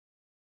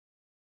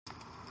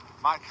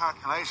my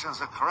calculations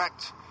are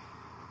correct,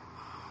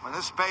 when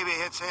this baby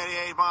hits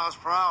 88 miles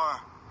per hour,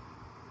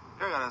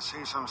 you're gonna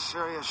see some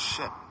serious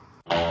shit.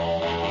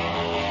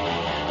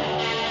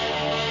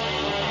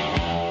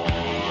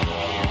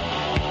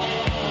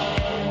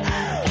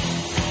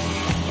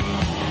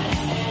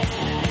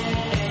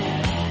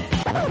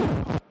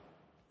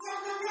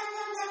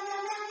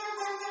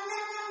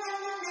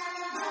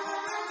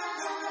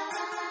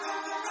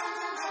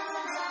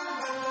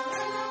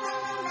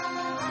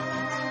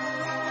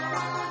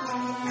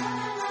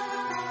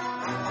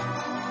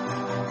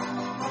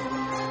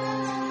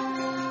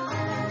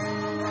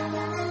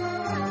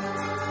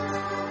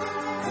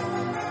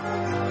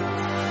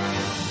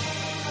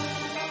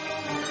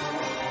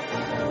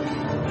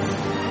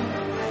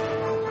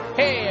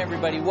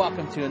 Everybody,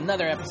 welcome to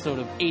another episode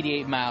of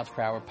 88 Miles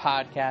Per Hour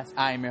Podcast.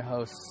 I am your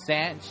host,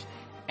 Sanch,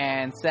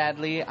 and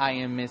sadly, I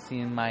am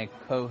missing my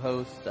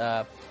co-host,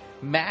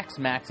 Max.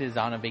 Max is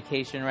on a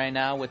vacation right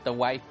now with the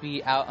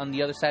wifey out on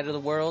the other side of the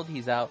world.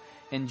 He's out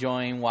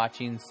enjoying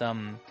watching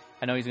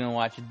I know he's going to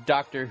watch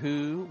Doctor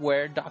Who,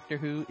 where Doctor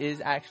Who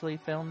is actually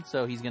filmed,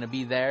 so he's going to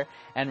be there.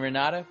 And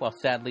Renata, well,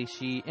 sadly,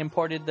 she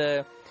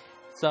imported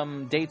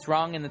some dates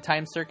wrong in the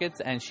time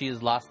circuits, and she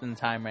is lost in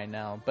time right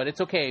now. But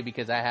it's okay,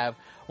 because I have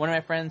one of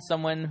my friends,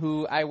 someone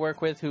who I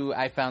work with, who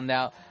I found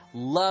out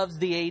loves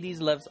the 80s,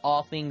 loves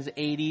all things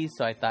 80s,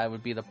 so I thought it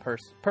would be the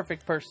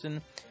perfect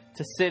person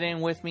to sit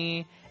in with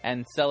me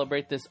and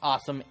celebrate this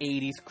awesome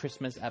 80s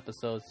Christmas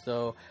episode.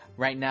 So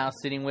right now,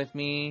 sitting with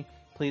me,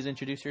 please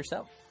introduce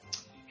yourself.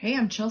 Hey,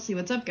 I'm Chelsea.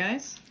 What's up,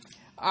 guys?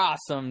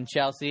 Awesome,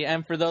 Chelsea.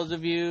 And for those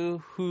of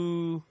you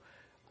who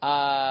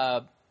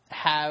are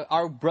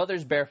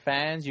Brothers Bear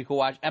fans, you can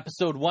watch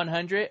episode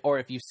 100, or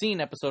if you've seen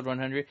episode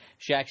 100,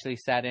 she actually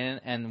sat in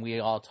and we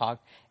all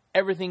talked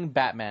everything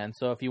Batman.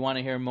 So if you want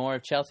to hear more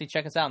of Chelsea,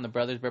 check us out on the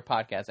Brothers Bear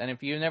podcast. And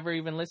if you never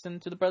even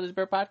listened to the Brothers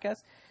Bear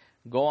podcast,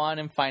 go on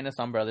and find us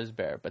on Brothers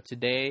Bear. But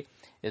today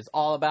is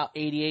all about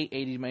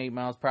 88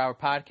 miles per hour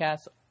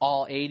podcast,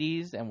 all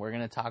 80s, and we're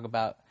going to talk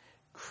about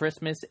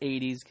Christmas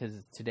 80s because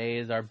today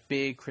is our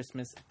big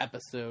Christmas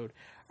episode.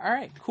 All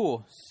right,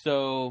 cool.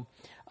 So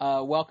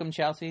welcome,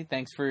 Chelsea.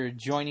 Thanks for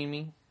joining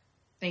me.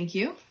 Thank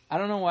you. I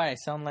don't know why I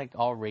sound like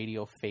all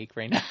radio fake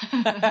right now.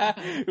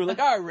 We're like,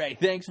 all right,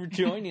 thanks for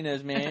joining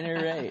us, man.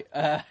 All right.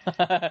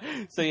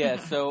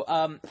 So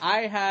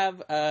I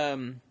have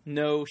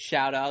no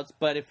shout-outs,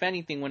 but if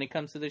anything, when it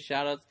comes to the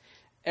shout-outs,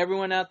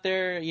 everyone out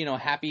there,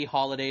 happy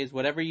holidays.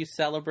 Whatever you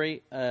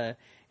celebrate,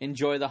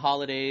 enjoy the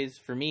holidays.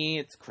 For me,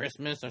 it's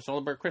Christmas. I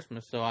celebrate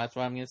Christmas, so that's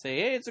why I'm going to say,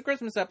 hey, it's a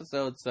Christmas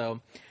episode,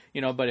 so...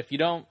 but if you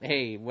don't,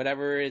 hey,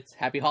 whatever, it's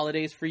happy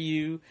holidays for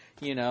you,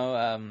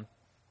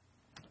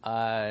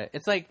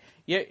 it's like,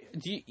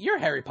 you're a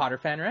Harry Potter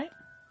fan, right?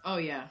 Oh,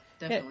 yeah,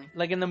 definitely. Yeah,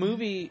 like in the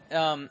movie,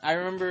 I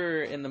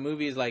remember in the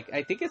movies, like,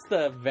 I think it's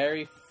the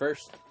very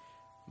first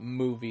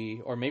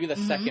movie, or maybe the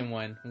second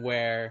one,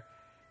 where,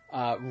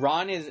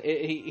 Ron is,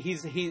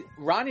 it's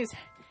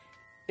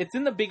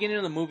in the beginning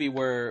of the movie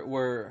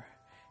where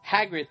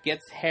Hagrid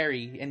gets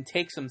Harry and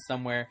takes him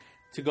somewhere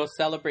to go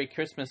celebrate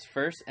Christmas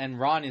first, and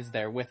Ron is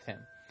there with him.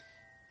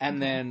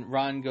 And then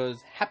Ron goes,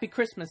 Happy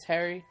Christmas,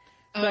 Harry.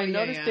 So I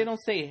noticed they don't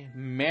say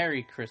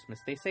Merry Christmas.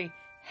 They say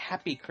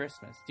Happy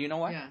Christmas. Do you know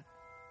why?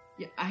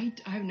 Yeah, I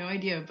have no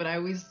idea, but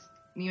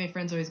me and my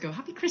friends always go,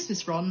 Happy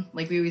Christmas, Ron.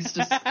 Like, we always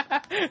just,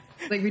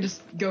 we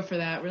just go for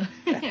that.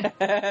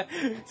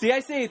 See, I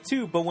say it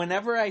too, but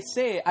whenever I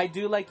say it, I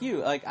do like you.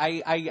 Like,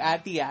 I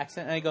add the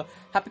accent, and I go,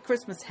 Happy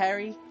Christmas,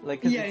 Harry.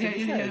 Like,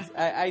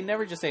 I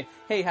never just say,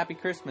 hey, Happy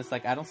Christmas.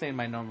 Like, I don't say it in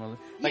my normal...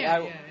 Like,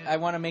 I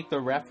want to make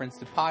the reference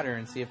to Potter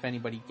and see if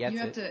anybody gets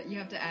it. You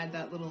have to add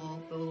that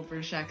little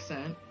British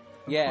accent.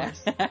 Yeah.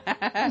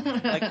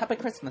 Like, Happy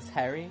Christmas,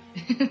 Harry.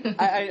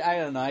 I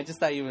don't know. I just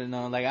thought you would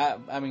know. Like,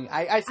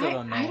 I still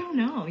don't know. I don't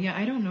know. Yeah,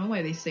 I don't know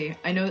why they say...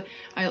 I know...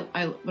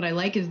 what I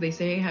like is they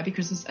say Happy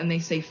Christmas and they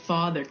say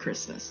Father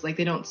Christmas. Like,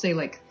 they don't say,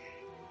 like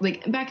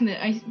back in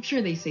the... I'm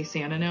sure they say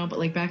Santa now, but,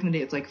 like, back in the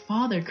day, it's like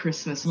Father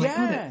Christmas. I'm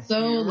that's so,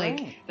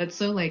 like... That's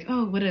so, like,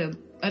 oh, what a...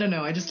 I don't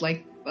know. I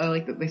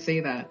like that they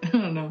say that. I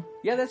don't know.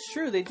 Yeah, that's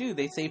true. They do.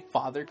 They say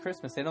Father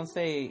Christmas. They don't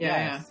say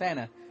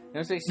Santa. They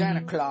don't say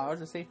Santa Claus.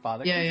 They say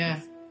Father Christmas. Yeah.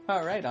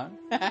 All right, on.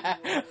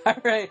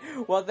 All right.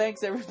 Well,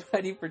 thanks,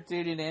 everybody, for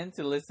tuning in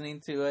to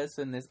listening to us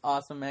in this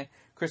awesome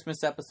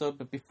Christmas episode.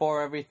 But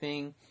before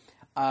everything,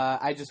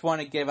 I just want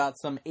to give out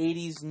some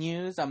 80s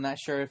news. I'm not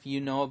sure if you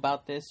know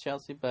about this,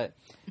 Chelsea, but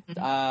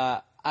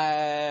the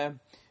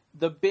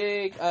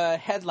big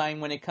headline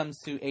when it comes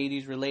to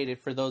 80s related,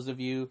 for those of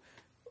you,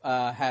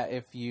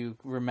 if you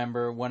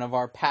remember one of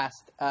our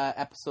past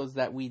episodes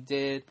that we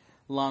did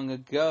long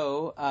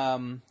ago,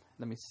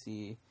 let me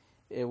see.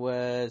 It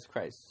was,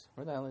 Christ,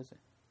 where the hell is it?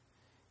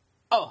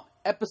 Oh,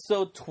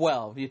 episode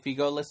 12. If you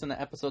go listen to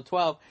episode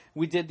 12,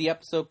 we did the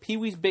episode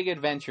Pee-wee's Big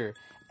Adventure.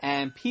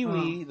 And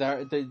Pee-wee,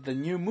 the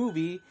new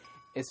movie,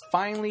 is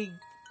finally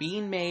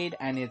being made,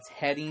 and it's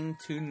heading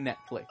to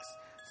Netflix.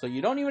 So you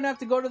don't even have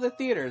to go to the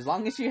theater. As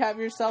long as you have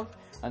yourself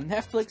a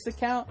Netflix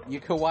account, you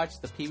can watch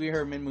the Pee Wee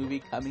Herman movie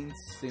coming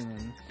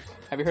soon.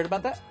 Have you heard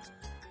about that?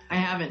 I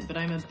haven't, but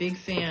I'm a big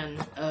fan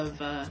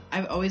of,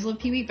 I've always loved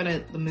Pee Wee,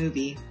 but the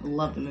movie, I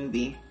love the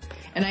movie.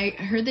 And I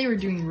heard they were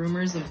doing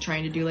rumors of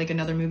trying to do like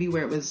another movie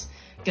where it was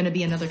going to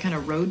be another kind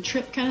of road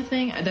trip kind of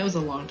thing. That was a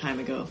long time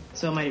ago,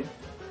 so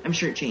I'm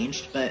sure it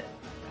changed, but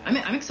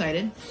I'm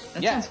excited.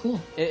 That sounds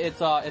cool. It's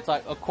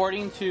like,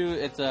 according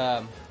to,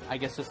 I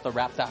guess it's the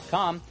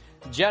Wrap.com,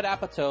 Judd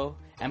Apatow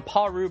and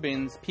Paul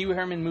Reubens' Pee Wee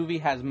Herman movie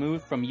has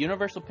moved from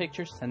Universal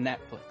Pictures to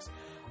Netflix.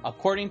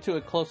 According to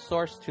a close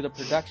source to the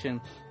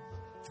production,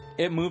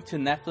 it moved to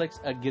Netflix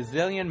a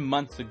gazillion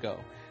months ago.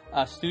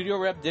 A studio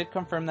rep did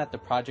confirm that the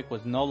project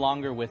was no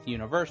longer with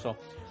Universal.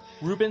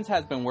 Reubens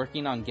has been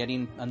working on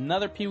getting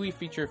another Pee Wee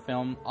feature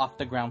film off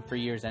the ground for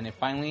years, and it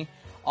finally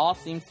all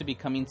seems to be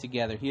coming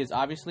together. He is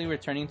obviously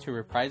returning to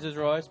reprise his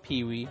role as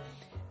Pee Wee,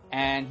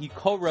 and he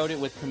co-wrote it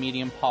with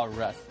comedian Paul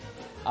Rust.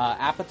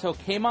 Apatow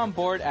came on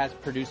board as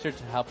producer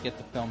to help get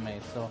the film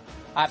made. So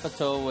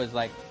Apatow was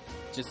like,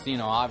 just,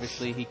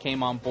 obviously he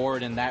came on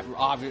board, and that,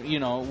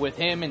 with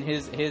him and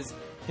his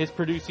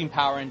producing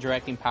power and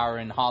directing power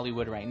in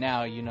Hollywood right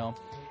now,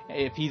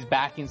 if he's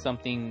backing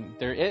something,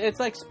 it's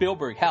like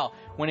Spielberg. Hell,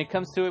 when it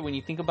comes to it, when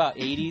you think about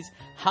 80s,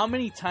 how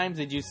many times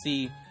did you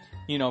see,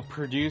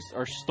 produced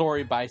or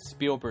story by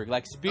Spielberg?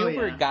 Like,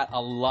 Spielberg got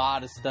a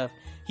lot of stuff.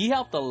 He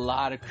helped a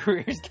lot of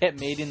careers get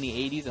made in the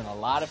 80s and a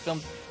lot of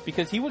films,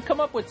 because he would come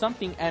up with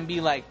something and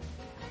be like,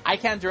 I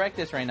can't direct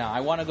this right now. I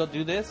want to go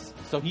do this.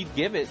 So he'd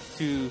give it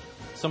to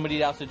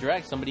somebody else to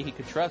direct, somebody he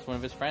could trust, one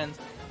of his friends.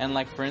 And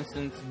like, for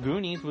instance,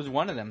 Goonies was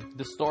one of them.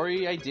 The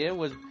story idea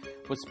was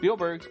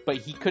Spielberg's, but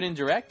he couldn't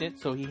direct it,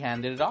 so he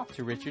handed it off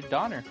to Richard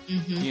Donner.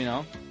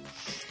 Mm-hmm.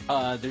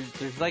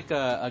 There's like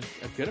a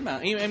good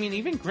amount. I mean,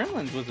 even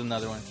Gremlins was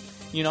another one.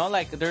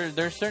 Like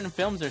there's certain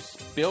films, there's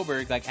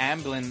Spielberg, like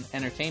Amblin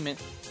Entertainment.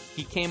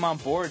 He came on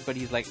board, but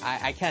he's like,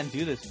 I can't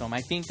do this film.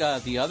 I think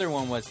the other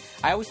one was,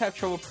 I always have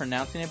trouble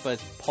pronouncing it, but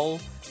it's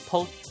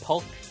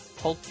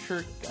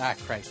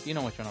Christ, you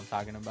know which one I'm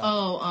talking about.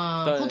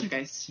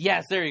 Poltergeist.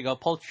 Yes, there you go,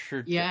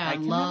 Poltergeist. Yeah, I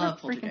love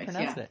Poltergeist.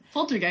 Yeah.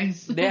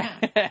 Poltergeist. Yeah.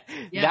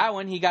 That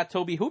one, he got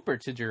Tobe Hooper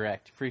to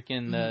direct,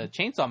 freaking the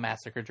Chainsaw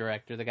Massacre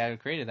director, the guy who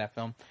created that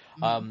film.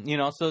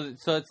 Mm-hmm.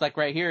 So it's like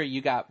right here,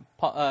 you got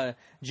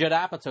Judd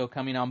Apatow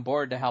coming on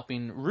board to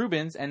helping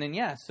Reubens, and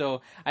then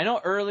so I know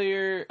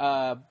earlier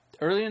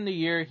in the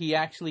year he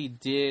actually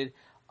did.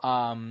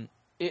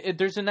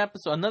 There's an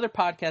episode, another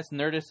podcast,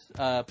 Nerdist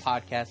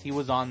podcast. He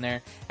was on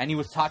there, and he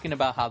was talking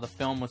about how the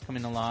film was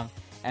coming along,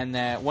 and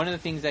that one of the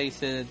things that he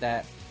said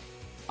that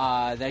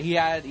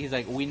he's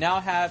like, we now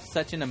have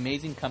such an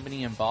amazing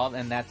company involved,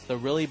 and that's the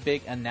really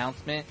big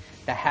announcement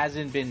that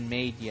hasn't been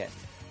made yet.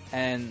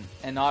 And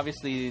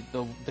obviously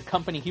the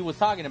company he was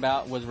talking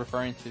about was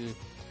referring to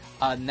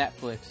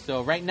Netflix.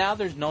 So right now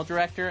there's no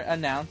director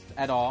announced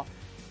at all,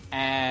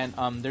 and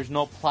there's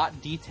no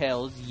plot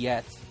details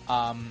yet.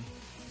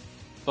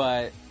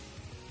 But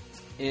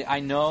I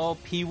know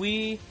Pee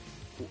Wee,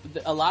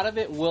 a lot of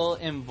it will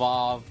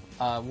involve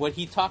what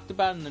he talked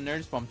about in the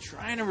Nerdist. I'm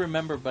trying to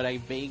remember, but I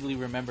vaguely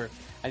remember.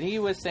 I think he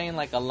was saying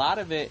like a lot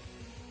of it,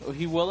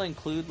 he will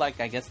include like,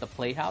 I guess, the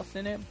Playhouse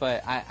in it,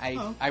 but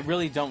I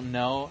really don't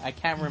know. I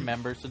can't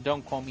remember, so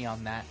don't quote me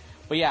on that.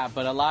 But yeah,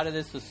 but a lot of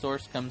this, the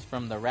source comes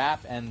from The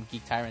Wrap and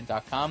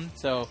GeekTyrant.com.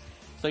 So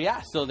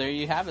there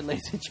you have it,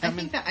 ladies and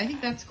gentlemen. I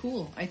think that's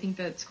cool. I think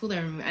that's cool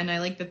there, and I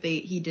like that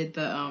he did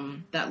the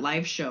that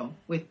live show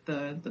with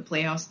the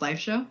Playhouse live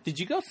show. Did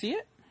you go see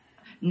it?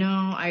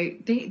 No,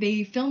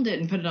 they filmed it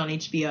and put it on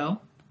HBO,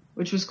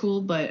 which was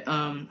cool. But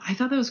I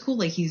thought that was cool.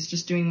 Like, he's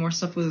just doing more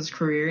stuff with his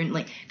career, and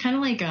like kind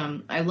of like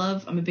I'm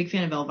a big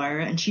fan of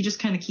Elvira, and she just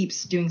kind of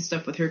keeps doing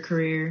stuff with her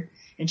career,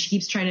 and she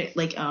keeps trying to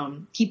like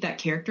keep that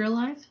character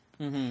alive.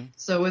 Mm-hmm.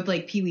 So with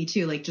like Pee Wee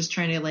too, like just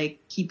trying to like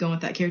keep going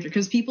with that character,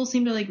 because people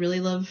seem to like really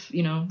love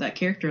that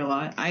character a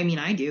lot. I mean,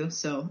 I do,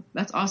 so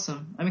that's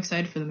awesome. I'm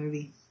excited for the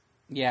movie.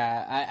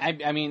 Yeah,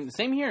 I mean,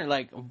 same here.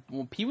 Like,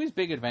 Pee Wee's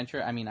Big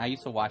Adventure. I mean, I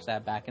used to watch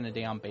that back in the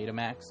day on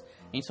Betamax.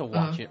 I used to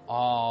watch it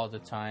all the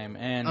time,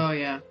 and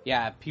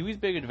Pee Wee's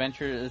Big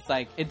Adventure. It's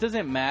like, it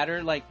doesn't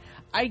matter. Like,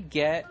 I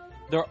get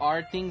there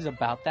are things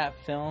about that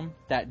film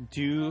that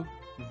do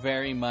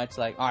very much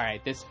like, all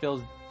right, this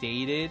feels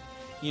dated.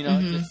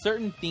 There's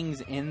certain things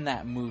in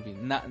that movie,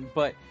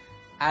 but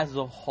as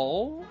a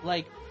whole,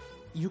 like,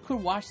 you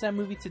could watch that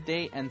movie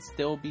today and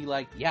still be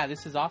like, yeah,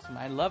 this is awesome.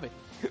 I love it.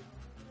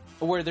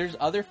 Where there's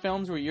other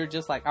films where you're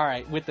just like, all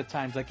right, with the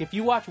times. Like, if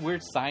you watch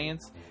Weird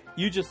Science,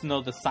 you just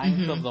know the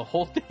science of the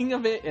whole thing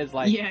of it is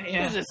like,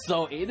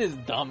 it is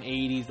dumb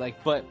 80s.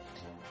 Like, but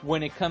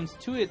when it comes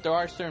to it, there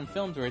are certain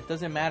films where it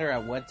doesn't matter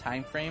at what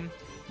time frame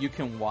you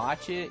can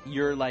watch it.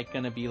 You're like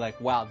going to be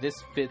like, wow, this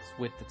fits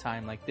with the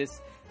time. Like,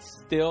 this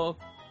still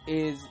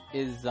is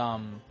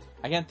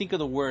I can't think of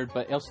the word,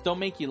 but it'll still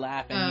make you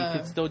laugh, and you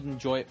can still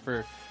enjoy it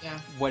for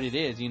what it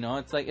is.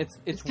 It's like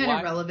it's kind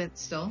of relevant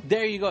still.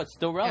 There you go. It's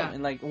still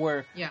relevant. Like,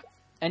 where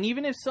And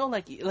even if so,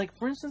 like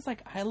for instance,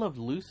 like I Love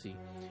Lucy,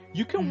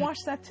 you can watch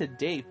that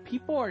today.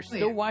 People are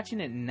still watching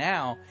it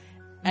now,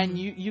 and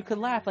you could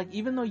laugh. Like,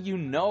 even though you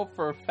know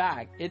for a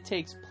fact it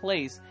takes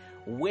place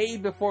way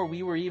before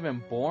we were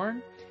even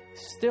born,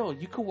 still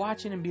you could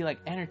watch it and be like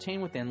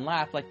entertained with it and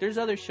laugh. Like, there's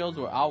other shows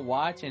where I'll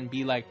watch and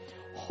be like,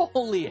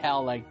 holy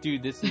hell, like,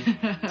 dude, this is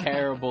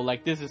terrible.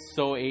 Like, this is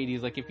so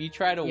 80s. Like, if you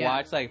try to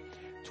watch like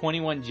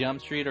 21 Jump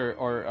Street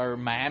or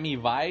Miami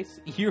Vice,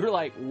 you're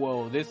like,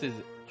 whoa, this is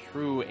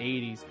true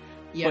 80s.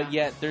 But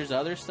yet there's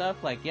other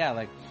stuff like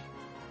like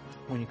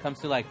when it comes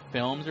to like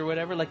films or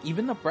whatever, like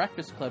even The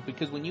Breakfast Club,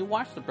 because when you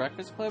watch The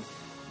Breakfast Club,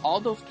 all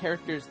those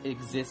characters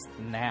exist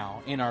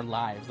now in our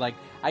lives. Like,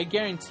 I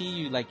guarantee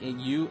you, like,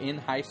 you in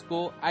high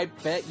school, I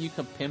bet you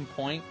can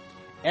pinpoint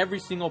every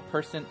single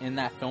person in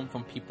that film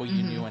from people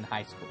you knew in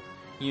high school,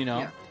 you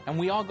know? And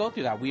we all go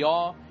through that. We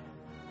all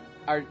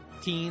are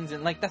teens,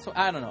 and like, that's what,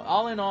 I don't know.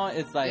 All in all,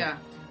 it's like,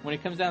 when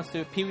it comes down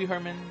to it, Pee-wee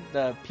Herman,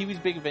 the Pee-wee's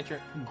Big Adventure,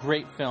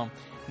 great film.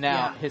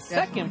 Now, his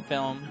second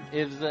film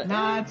is...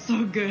 not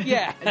so good.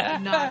 Yeah. I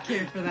did not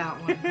care for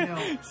that one.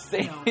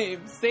 No.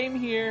 Same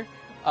here.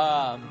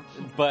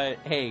 But,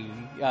 hey,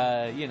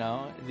 you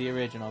know, the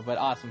original. But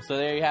awesome. So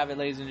there you have it,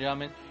 ladies and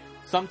gentlemen.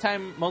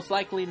 Sometime, most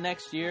likely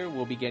next year,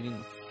 we'll be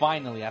getting,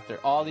 finally, after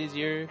all these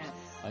years,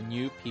 a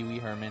new Pee-wee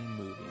Herman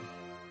movie.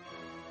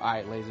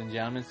 Alright, ladies and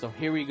gentlemen, so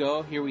here we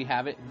go. Here we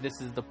have it.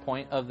 This is the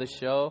point of the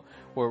show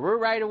where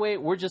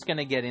we're just going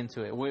to get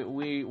into it.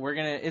 We're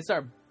going to, it's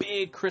our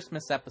big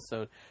Christmas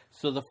episode.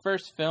 So the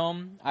first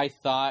film, I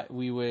thought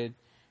we would,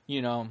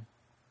 you know,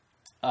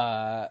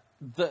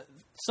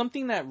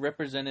 something that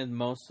represented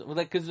most,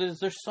 like, because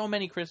there's so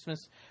many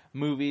Christmas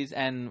movies,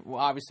 and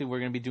obviously we're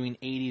going to be doing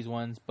 80s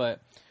ones,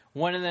 but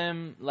one of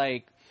them,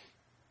 like,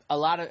 a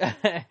lot of,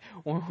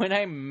 when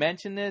I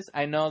mention this,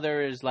 I know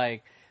there is,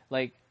 like,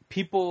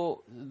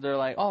 people, they're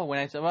like, oh, when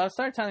I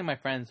started telling my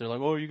friends, they're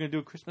like, oh, you're going to do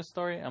a Christmas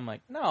Story? I'm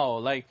like, no,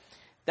 like,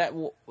 that,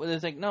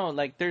 it's like, no,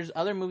 like, there's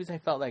other movies I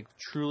felt like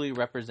truly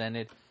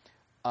represented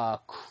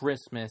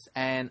Christmas,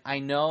 and I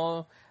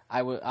know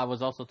I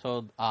was also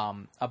told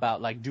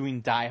about, like,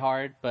 doing Die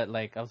Hard, but,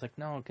 like, I was like,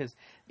 no, because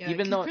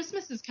even though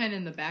Christmas is kind of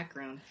in the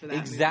background for that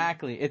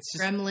exactly movie. It's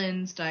just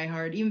Gremlins, Die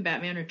Hard, even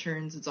Batman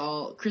Returns, it's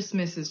all,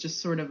 Christmas is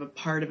just sort of a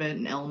part of it,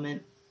 an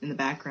element in the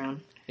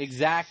background.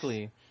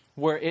 Exactly.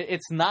 Where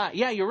it's not,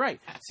 you're right.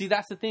 See,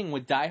 that's the thing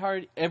with Die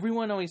Hard.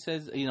 Everyone always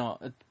says, you know,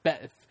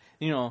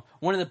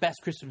 one of the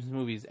best Christmas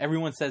movies.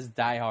 Everyone says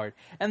Die Hard,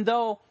 and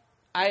though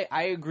I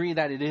agree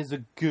that it is a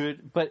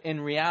good, but in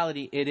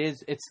reality,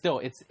 it's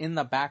in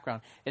the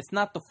background. It's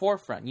not the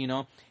forefront, you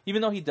know.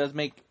 Even though he does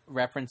make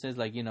references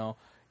like, you know,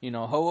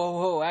 ho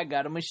ho ho, I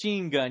got a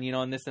machine gun, you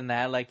know, and this and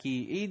that. Like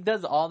he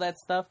does all that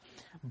stuff,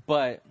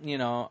 but you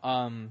know,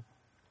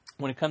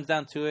 when it comes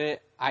down to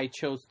it, I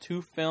chose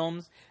two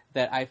films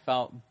that I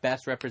felt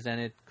best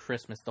represented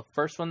Christmas. The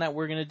first one that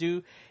we're going to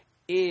do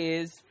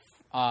is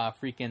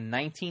freaking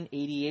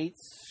 1988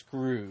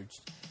 Scrooge.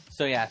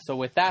 So yeah, so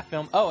with that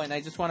film, and I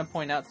just want to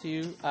point out to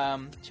you,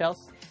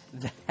 Chelsea,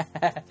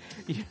 that,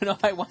 you know,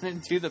 I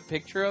wanted to do the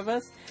picture of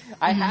us.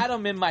 I had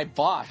them in my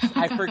box.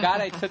 I forgot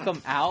I took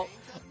them out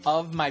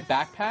of my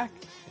backpack,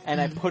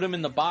 and I put them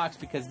in the box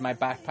because my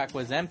backpack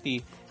was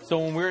empty. So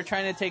when we were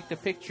trying to take the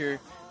picture,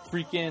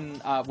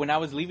 freaking, when I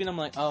was leaving, I'm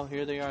like, oh,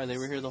 here they are. They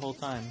were here the whole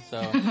time.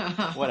 So,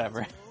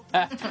 whatever.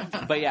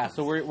 But yeah,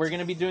 so we're going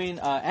to be doing,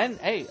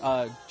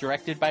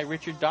 directed by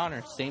Richard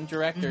Donner, same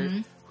director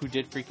who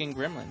did freaking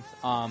Gremlins.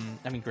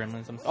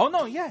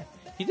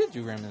 He did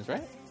do Gremlins,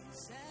 right?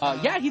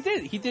 Yeah, he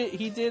did. He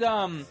did,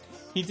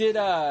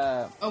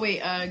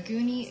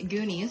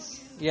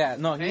 Goonies. Yeah,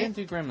 no, he didn't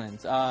do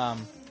Gremlins.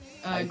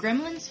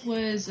 Gremlins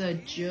was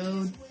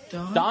Joe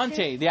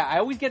Dante. Yeah, I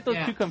always get those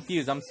two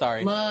confused. I'm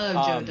sorry.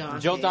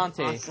 Love Joe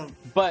Dante. Awesome.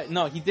 But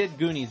no, he did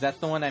Goonies. That's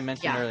the one I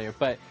mentioned earlier.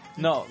 But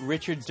no,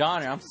 Richard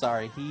Donner, I'm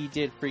sorry. He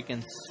did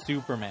freaking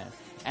Superman.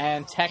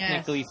 And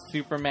technically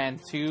Superman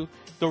 2.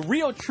 The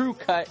real true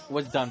cut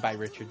was done by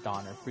Richard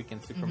Donner.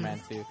 Freaking Superman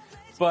 2.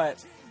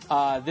 But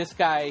this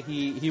guy,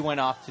 he went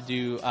off to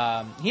do...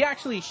 he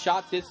actually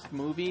shot this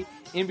movie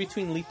in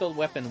between Lethal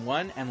Weapon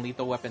 1 and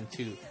Lethal Weapon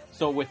 2.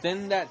 So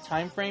within that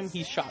time frame,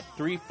 he shot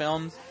 3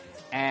 films.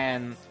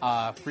 And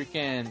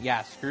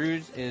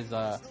Scrooge is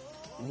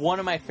one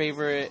of my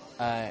favorite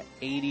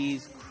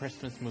 80s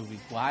Christmas movies.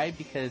 Why?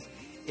 Because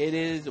it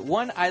is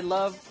one, I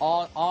love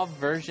all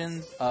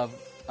versions of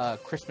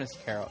Christmas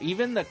Carol.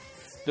 Even the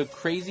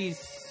crazy,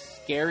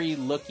 scary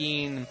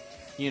looking,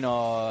 you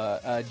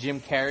know,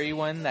 Jim Carrey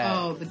one.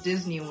 The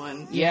Disney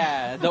one.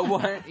 Yeah, the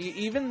one.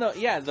 Even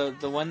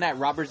the one that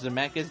Robert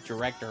Zemeckis,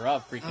 director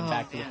of freaking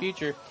Back to the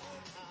Future.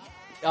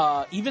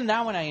 Even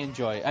that one I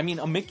enjoy. I mean,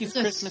 A Mickey's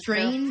Christmas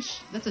Carol.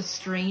 That's a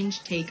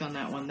strange take on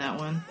that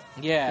one.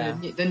 Yeah.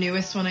 The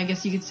newest one, I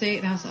guess you could say.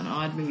 That was an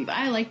odd movie, but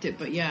I liked it.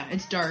 But yeah,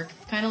 it's dark.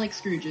 Kind of like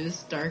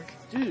Scrooge's. Dark.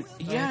 Dude,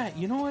 yeah,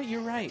 you know what?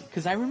 You're right.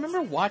 Because I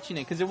remember watching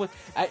it. Because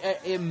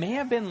it may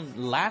have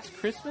been last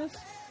Christmas.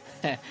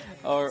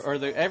 or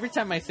the every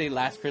time I say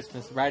Last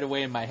Christmas, right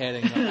away in my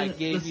head, I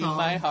gave you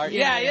my heart.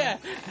 Yeah.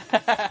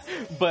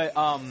 But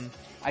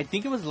I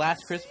think it was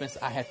Last Christmas.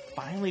 I had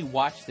finally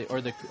watched it,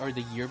 or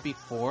the year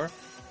before.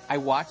 I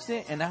watched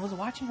it, and I was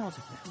watching. I was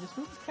like, man, this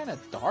movie's kind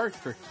of dark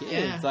for kids.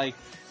 Yeah. Like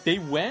they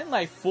went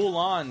like full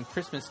on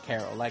Christmas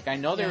Carol. Like I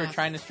know they were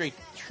trying to stay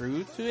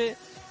true to it,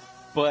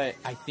 but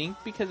I think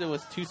because it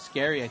was too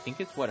scary, I think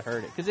it's what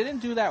hurt it. Because it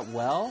didn't do that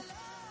well,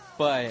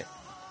 but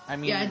I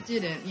mean, yeah, it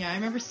didn't. Yeah, I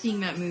remember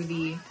seeing that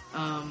movie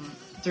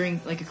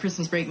during like a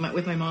Christmas break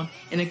with my mom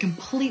in a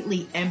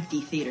completely empty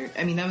theater.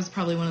 I mean, that was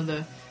probably one of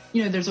the.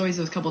 There's always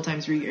those couple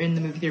times where you're in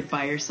the movie theater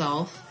by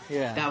yourself.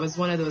 Yeah, that was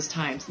one of those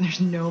times, and there's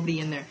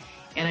nobody in there.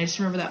 And I just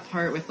remember that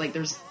part with, like,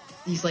 there's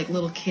these, like,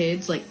 little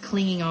kids, like,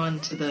 clinging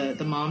on to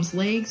the mom's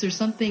legs or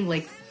something,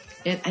 like,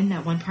 and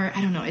that one part,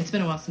 I don't know, it's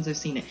been a while since I've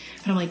seen it.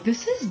 But I'm like,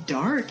 this is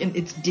dark, and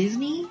it's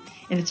Disney,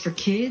 and it's for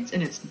kids,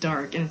 and it's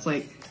dark, and it's,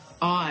 like,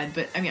 odd.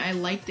 But, I mean, I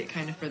liked it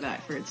kind of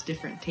for its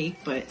different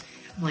take, but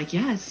I'm like,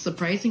 yeah, it's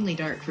surprisingly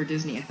dark for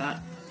Disney, I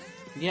thought.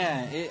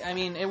 Yeah,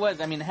 it was.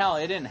 Hell,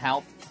 it didn't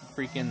help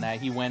freaking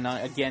that he went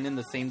on, again, in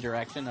the same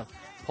direction of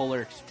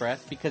Polar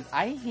Express, because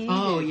I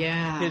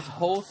hated his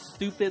whole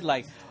stupid,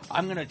 like,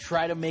 I'm gonna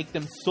try to make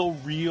them so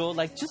real.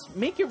 Like, just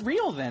make it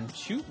real then.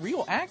 Shoot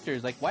real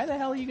actors. Like, why the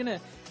hell are you gonna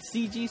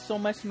CG so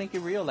much to make it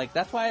real? Like,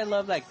 that's why I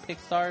love, like,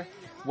 Pixar.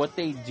 What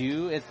they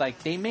do is,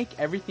 like, they make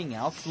everything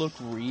else look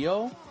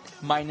real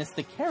minus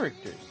the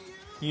characters.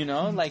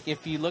 Like,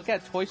 if you look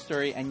at Toy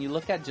Story and you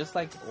look at just,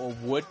 like, a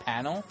wood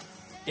panel,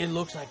 it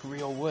looks like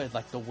real wood,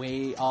 like the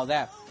way, all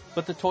that.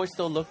 But the toys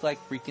still look like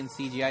freaking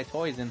CGI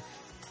toys, and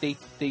they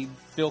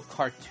feel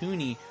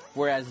cartoony,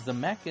 whereas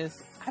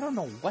Zemeckis, I don't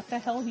know what the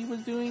hell he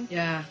was doing.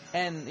 Yeah.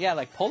 And yeah,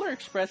 like Polar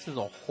Express is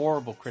a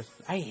horrible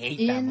Christmas. I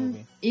hate that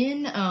movie.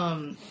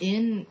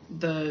 In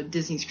the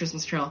Disney's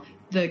Christmas Carol,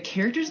 the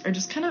characters are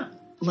just kind of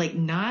like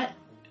not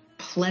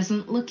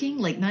pleasant looking,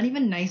 like not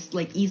even nice,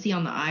 like easy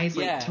on the eyes,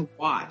 like to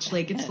watch.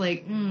 Like it's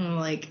like,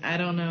 like I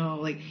don't know,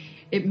 like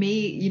it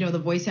may, the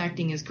voice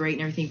acting is great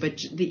and everything, but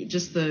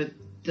just the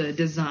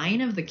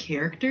design of the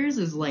characters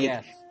is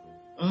like,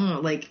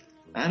 like.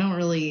 I don't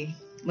really,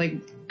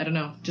 like, I don't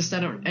know, just I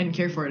didn't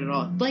care for it at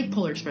all. Like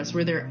Polar Express,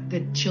 where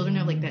the children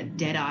have, like, that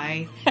dead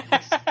eye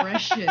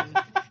expression.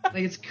 Like,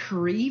 it's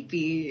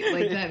creepy.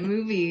 Like, that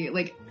movie,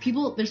 like,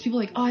 there's people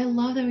like, oh, I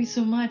love that movie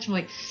so much. I'm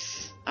like,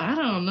 I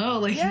don't know,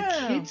 like,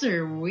 kids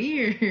are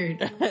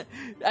weird.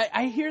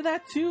 I hear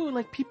that, too.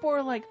 Like, people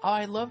are like, oh,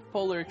 I love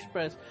Polar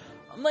Express.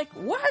 I'm like,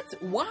 what?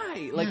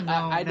 Why? Like,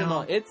 I don't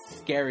know. It's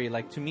scary.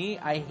 Like, to me,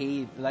 I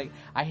hate, like,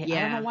 I don't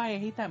know why I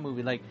hate that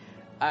movie. Like,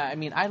 I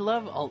mean, I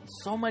love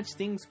so much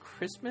things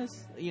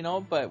Christmas,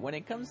 but when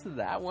it comes to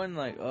that one,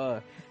 like,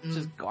 it's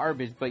just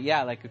garbage. But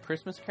yeah, like A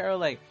Christmas Carol,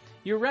 like,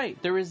 you're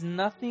right. There is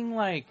nothing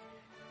like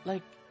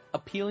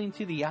appealing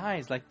to the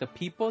eyes. Like the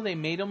people, they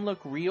made them look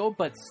real,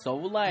 but so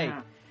like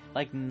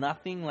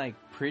nothing like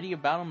pretty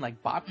about them.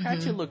 Like Bob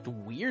Cratchit looked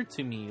weird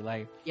to me.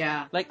 Like,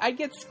 like I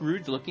get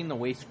Scrooge looking the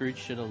way Scrooge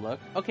should have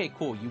looked. Okay,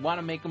 cool. You want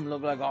to make him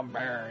look like a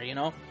bear,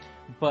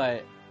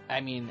 But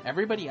I mean,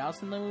 everybody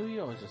else in the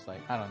movie, I was just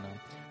like, I don't know.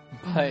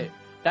 But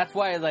that's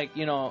why, like,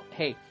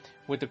 hey,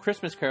 with The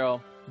Christmas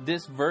Carol,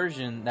 this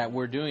version that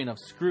we're doing of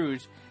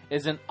Scrooge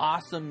is an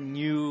awesome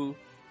new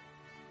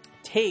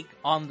take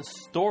on the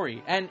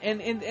story. And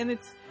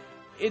it's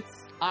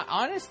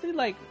honestly,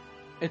 like,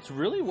 it's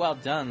really well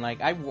done.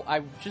 Like,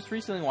 I just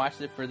recently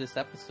watched it for this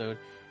episode,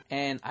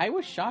 and I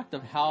was shocked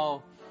of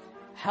how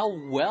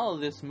well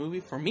this movie,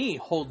 for me,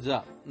 holds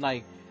up.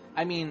 Like,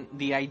 I mean,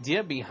 the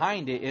idea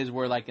behind it is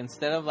where, like,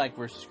 instead of, like,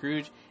 where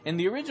Scrooge... In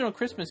the original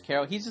Christmas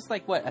Carol, he's just,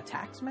 like, what? A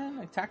tax man?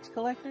 A tax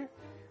collector?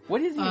 What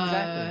is he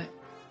exactly?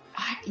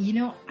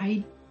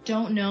 I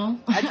don't know.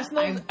 I just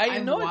know... I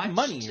know it's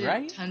money,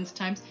 right? Tons of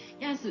times.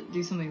 He has to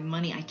do something with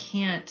money. I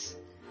can't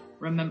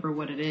remember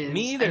what it is.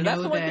 Me either.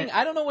 That's the one thing.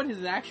 I don't know what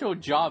his actual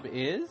job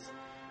is.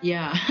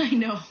 Yeah, I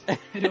know.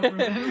 I don't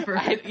remember.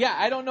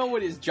 I don't know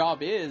what his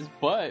job is,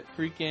 but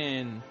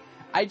freaking...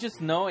 I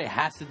just know it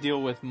has to deal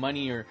with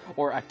money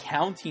or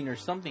accounting or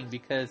something,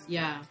 because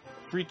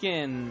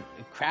freaking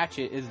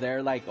Cratchit is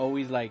there, like,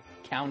 always, like,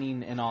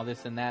 counting and all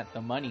this and that,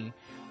 the money.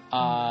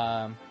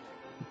 But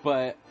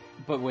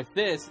with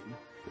this,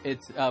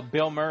 it's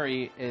Bill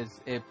Murray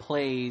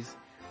plays,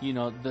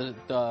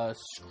 the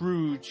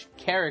Scrooge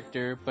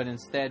character, but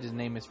instead his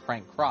name is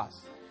Frank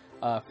Cross.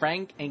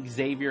 Frank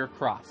Xavier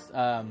Cross.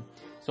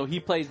 So he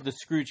plays the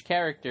Scrooge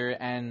character,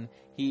 and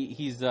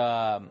he's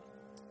a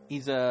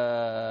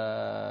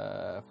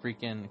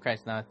freaking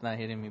Christ. Now it's not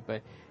hitting me,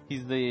 but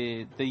he's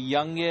the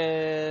youngest.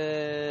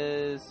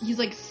 He's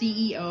like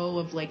CEO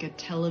of like a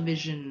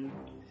television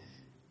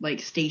like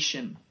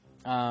station.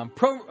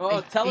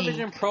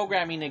 Television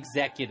programming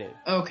executive.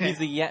 Okay.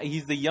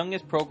 He's the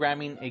youngest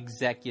programming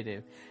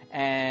executive,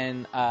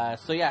 and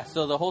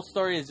so the whole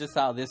story is just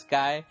how this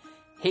guy.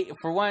 Hey,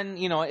 for one,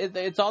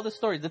 it's all the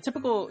stories. The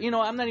typical,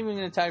 I'm not even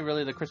going to tell you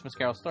really the Christmas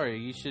Carol story.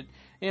 You should,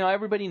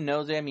 everybody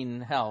knows it. I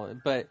mean, hell,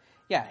 but.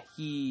 Yeah,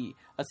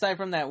 aside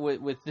from that,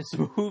 with this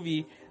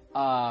movie,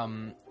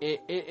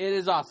 it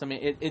is awesome.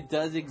 It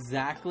does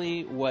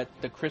exactly what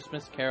the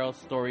Christmas Carol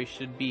story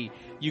should be.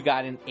 You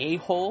got an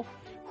a-hole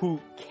who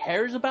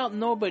cares about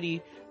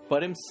nobody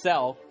but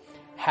himself,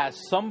 has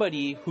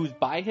somebody who's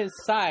by his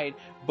side,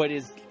 but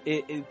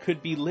it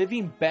could be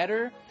living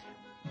better,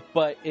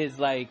 but is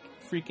like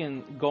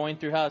freaking going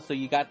through hell. So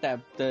you got that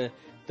the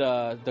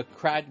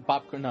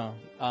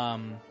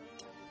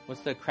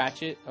what's the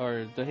Cratchit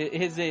or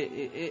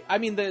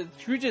the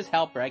Scrooge's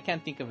helper? I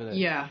can't think of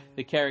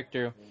the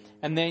character.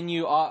 And then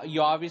you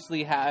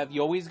obviously have,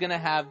 you're always gonna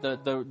have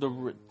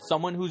the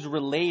someone who's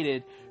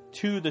related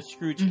to the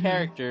Scrooge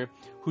character,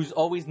 who's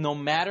always, no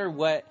matter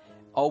what,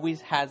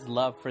 always has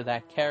love for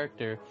that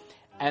character.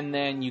 And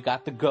then you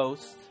got the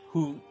ghost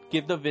who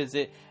give the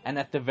visit, and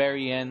at the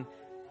very end,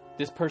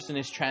 this person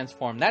is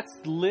transformed. That's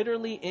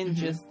literally in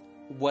just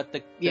what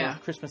the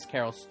Christmas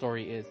Carol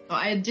story is. Oh,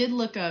 I did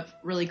look up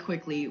really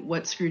quickly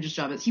what Scrooge's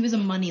job is. He was a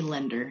money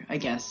lender, I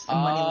guess.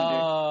 Money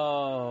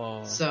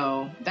lender.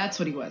 So that's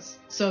what he was.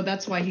 So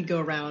that's why he'd go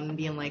around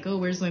being like, "Oh,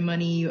 where's my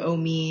money? You owe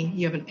me.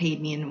 You haven't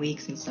paid me in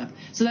weeks and stuff."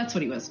 So that's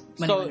what he was.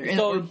 Money lender.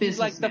 So he's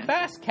like the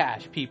fast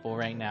cash people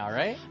right now,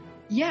 right?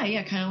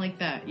 Yeah, kind of like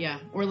that. Yeah,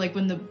 or like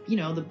when the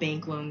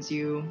bank loans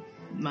you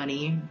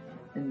money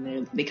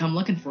and they come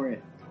looking for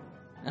it.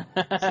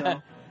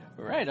 So.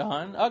 Right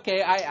on.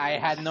 Okay, I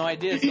had no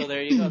idea, so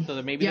there you go. So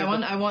maybe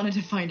I wanted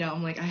to find out.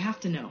 I'm like, I have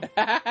to know.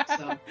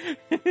 So.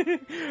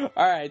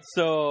 All right,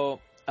 so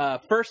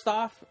first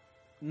off,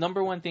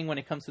 number one thing when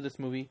it comes to this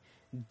movie,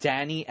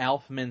 Danny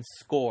Elfman's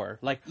score.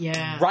 Like,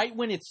 right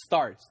when it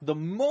starts, the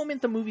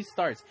moment the movie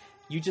starts,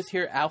 you just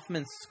hear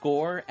Elfman's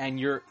score and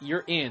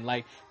you're in.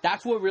 Like,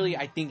 that's what really,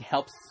 I think,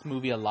 helps this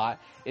movie a lot,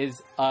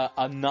 is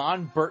a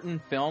non-Burton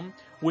film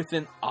with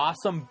an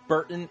awesome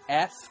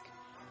Burton-esque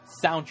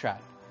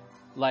soundtrack.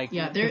 Like,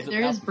 there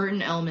is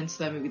Burton elements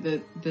to that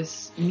movie.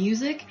 This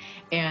music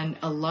and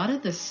a lot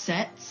of the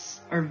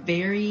sets are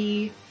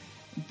very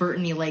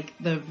Burton-y. Like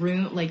the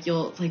room,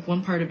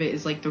 one part of it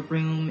is like the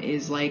room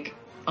is like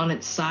on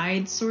its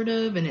side, sort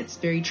of, and it's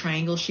very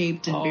triangle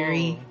shaped and very,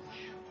 you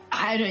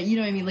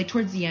know what I mean? Like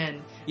towards the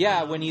end.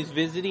 Yeah, when he's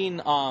visiting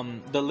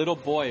the little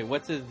boy.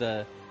 What's he's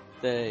the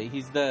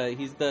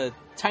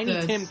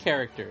Tiny Tim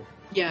character.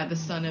 Yeah, the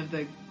son of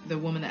the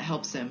woman that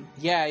helps him.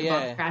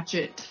 Yeah.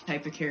 Cratchit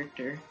type of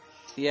character.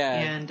 Yeah.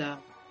 And I'm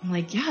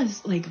like,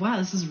 it's like, wow,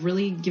 this is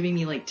really giving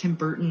me like Tim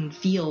Burton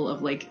feel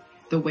of like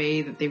the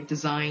way that they've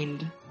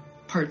designed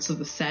parts of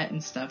the set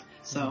and stuff.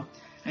 So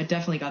I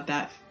definitely got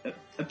that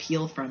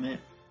appeal from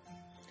it.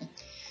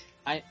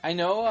 I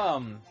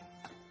know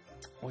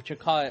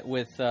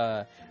with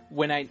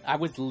when I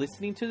was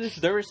listening to this,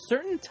 there were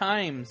certain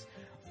times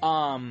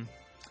when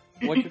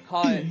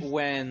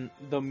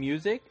the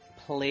music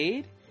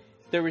played,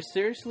 there were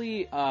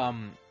seriously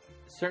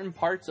certain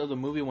parts of the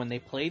movie when they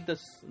played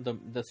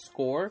the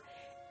score,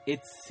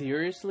 it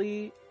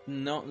seriously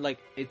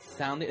it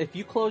sounded, if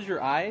you close your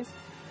eyes,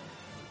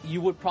 you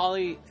would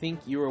probably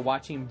think you were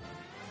watching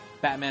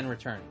Batman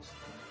Returns.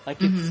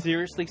 Like, it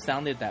seriously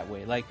sounded that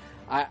way. Like,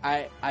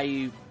 I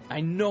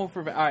know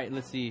for... Alright,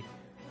 let's see.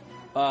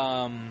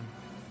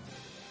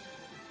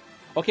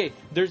 Okay,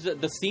 there's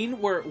the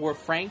scene where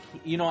Frank,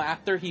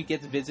 after he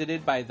gets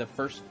visited by the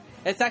first...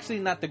 It's actually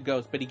not the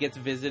ghost, but he gets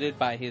visited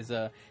by his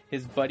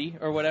buddy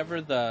or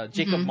whatever, the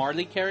Jacob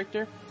Marley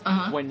character.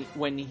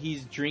 When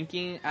he's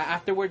drinking,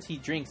 afterwards he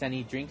drinks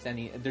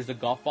and there's a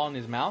golf ball in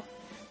his mouth.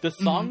 The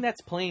song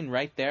that's playing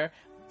right there,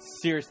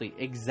 seriously,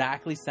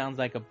 exactly sounds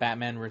like a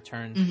Batman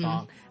Returns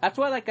song. That's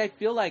why, I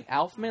feel like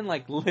Elfman,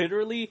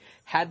 literally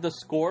had the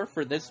score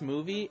for this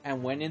movie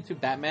and went into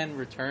Batman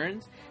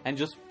Returns and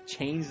just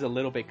changed a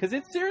little bit, because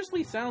it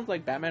seriously sounds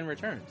like Batman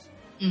Returns.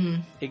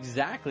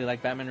 Exactly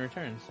like Batman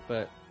Returns,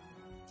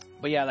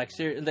 But yeah,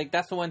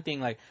 that's the one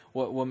thing,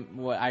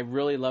 what I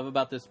really love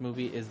about this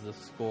movie is the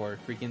score.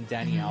 Freaking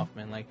Danny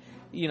Elfman.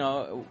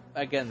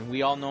 Again,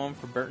 we all know him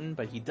for Burton,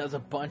 but he does a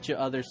bunch of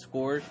other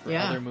scores for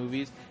other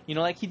movies.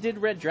 He did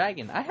Red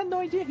Dragon. I had no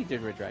idea he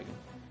did Red Dragon.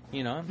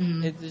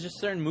 It's just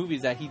certain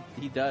movies that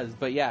he does.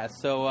 But yeah,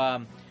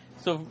 so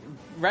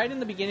right in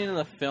the beginning of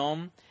the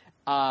film,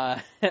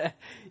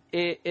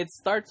 it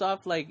starts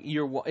off like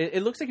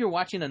it looks like you're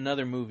watching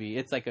another movie.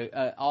 It's like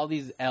all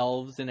these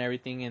elves and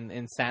everything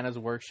in Santa's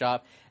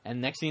workshop,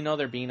 and next thing you know,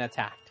 they're being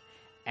attacked.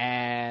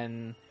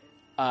 And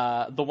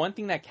the one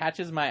thing that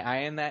catches my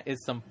eye in that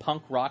is some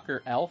punk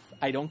rocker elf.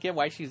 I don't get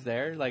why she's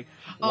there.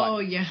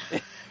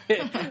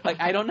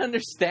 I don't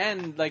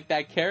understand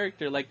that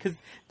character. Because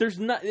there's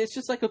not. It's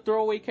just like a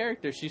throwaway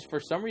character. She's for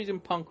some reason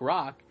punk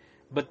rock,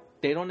 but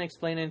they don't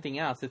explain anything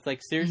else. It's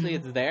seriously,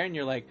 it's there, and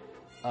you're like,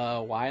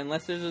 why?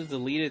 Unless there's a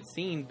deleted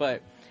scene.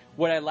 But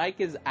what I like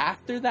is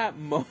after that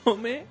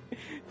moment,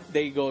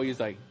 they go, he's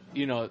like,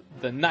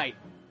 the night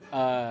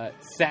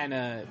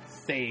Santa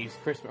saves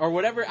Christmas or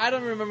whatever. I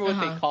don't remember what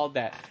they called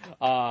that.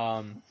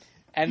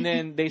 And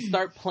then they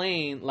start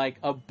playing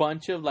a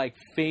bunch of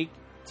fake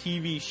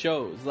TV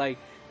shows.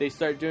 They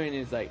start doing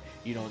is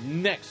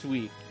next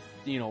week,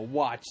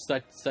 watch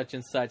such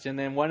and such. And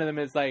then one of them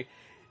is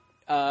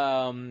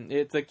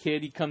it's a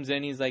kid. He comes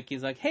in. He's like,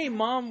 "Hey,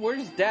 Mom,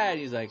 where's Dad?"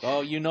 He's like,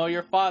 "Oh, you know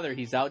your father.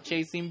 He's out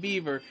chasing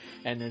beaver."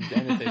 And it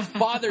says,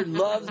 "Father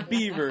loves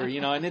beaver,"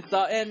 you know. And it's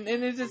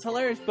just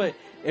hilarious. But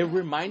it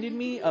reminded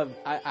me of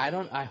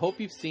I hope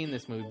you've seen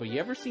this movie. But you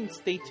ever seen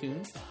Stay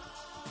Tuned?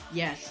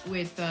 Yes,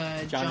 with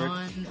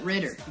John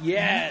Ritter.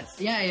 Yes.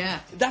 Yeah.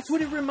 That's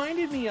what it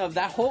reminded me of.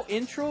 That whole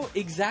intro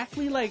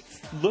exactly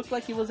looked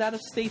like it was out of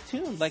Stay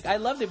Tuned. Like, I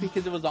loved it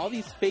because it was all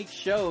these fake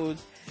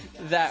shows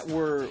that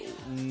were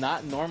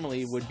not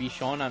normally would be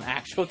shown on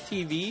actual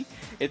TV.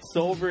 It's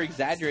so over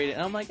exaggerated,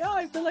 and I'm like, oh,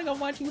 I feel like I'm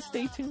watching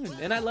Stay Tuned,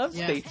 and I love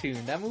Stay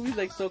Tuned. That movie's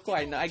like so cool.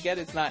 I get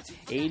it's not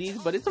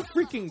 80s, but it's a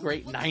freaking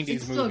great 90s movie.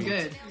 It's so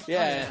good.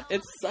 Yeah,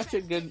 it's such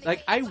a good.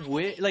 Like, I'm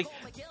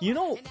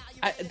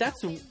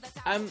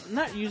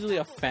not usually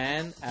a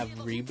fan of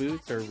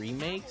reboots or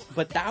remakes,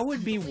 but that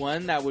would be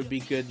one that would be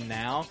good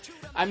now.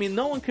 I mean,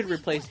 no one could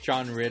replace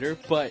John Ritter,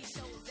 but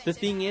the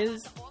thing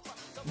is,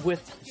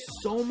 with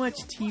so much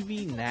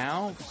TV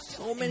now,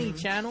 so many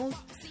channels,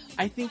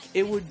 I think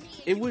it would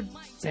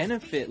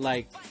benefit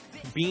like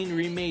being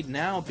remade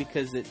now,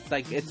 because it's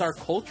like it's our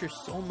culture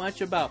so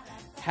much about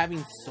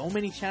having so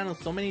many channels,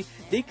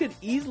 they could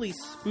easily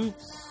spoof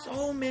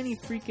so many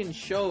freaking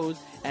shows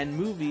and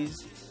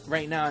movies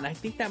right now, and I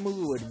think that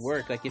movie would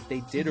work like if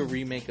they did a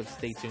remake of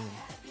Stay Tuned.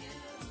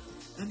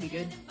 That'd be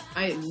good.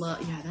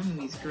 That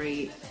movie's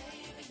great.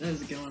 That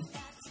was a good one.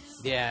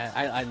 Yeah,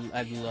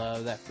 I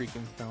love that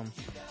freaking film.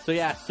 So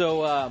yeah,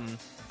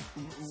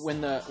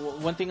 when the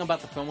one thing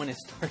about the film when it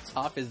starts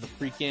off is the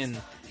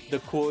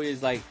cool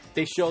is like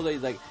they show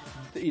that like,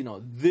 you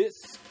know, this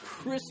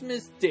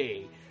Christmas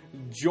Day,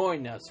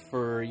 join us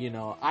for, you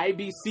know,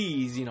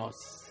 IBC's, you know,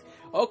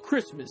 A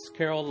Christmas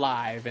Carol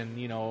Live, and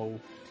you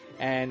know,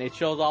 and it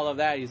shows all of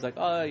that. He's like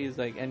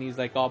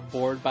all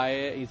bored by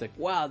it. He's like,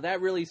 wow, that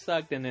really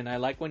sucked. And then I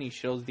like when he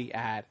shows the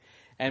ad.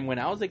 And when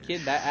I was a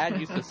kid, that ad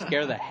used to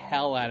scare the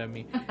hell out of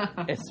me.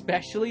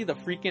 Especially the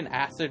freaking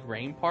acid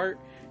rain part.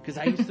 Because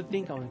I used to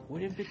think, I'm like,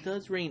 what if it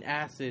does rain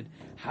acid?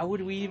 How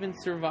would we even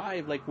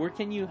survive? Like, where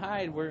can you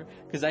hide?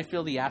 Because I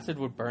feel the acid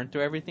would burn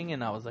through everything.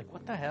 And I was like,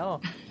 what the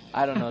hell?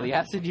 I don't know. The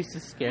acid used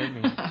to scare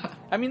me.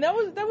 I mean, that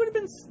would have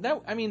been...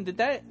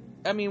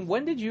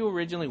 when did you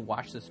originally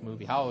watch this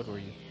movie? How old were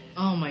you?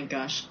 Oh, my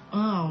gosh.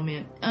 Oh,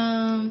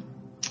 man.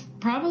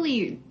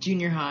 Probably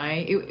junior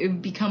high. It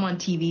would become on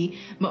TV.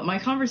 But my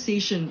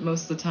conversation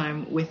most of the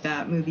time with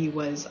that movie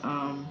was,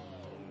 oh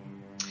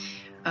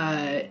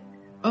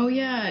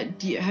yeah,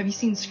 have you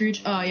seen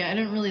Scrooge? Oh yeah, I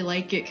didn't really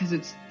like it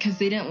because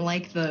they didn't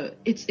like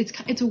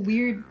it's a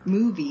weird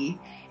movie.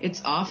 It's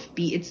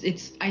offbeat.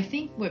 It's I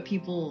think what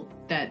people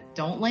that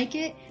don't like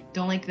that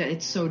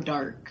it's so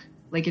dark.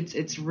 Like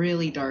it's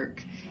really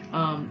dark.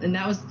 And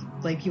that was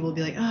like people would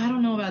be like, oh, I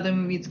don't know about that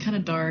movie. It's kind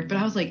of dark. But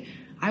I was like,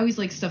 I always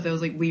like stuff that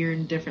was like weird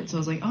and different. So I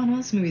was like, oh no,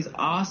 this movie's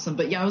awesome.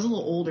 But yeah, I was a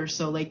little older,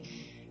 so like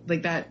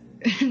that,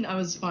 I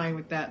was fine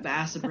with that. The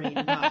acid rain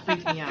did not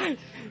freak me out.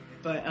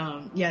 But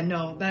yeah,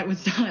 no, that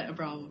was not a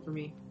problem for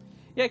me.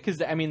 Yeah,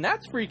 because I mean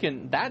that's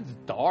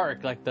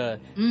dark. Like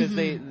because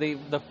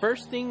the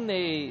first thing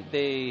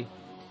they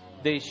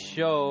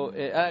show,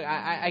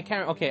 I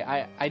can't. Okay,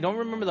 I don't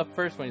remember the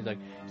first one. He's like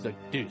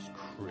this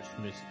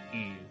Christmas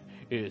Eve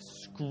is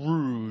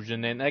Scrooge,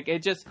 and then like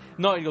it just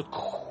you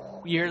go.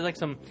 You hear like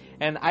some,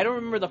 and I don't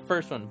remember the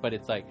first one, but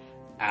it's like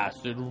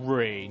acid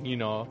rain, you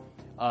know.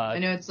 I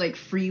know it's like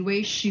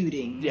freeway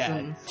shootings. Yeah,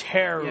 and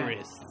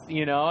terrorists,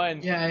 you know,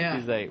 and yeah.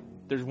 He's like,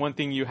 there's one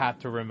thing you have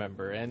to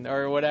remember, and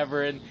or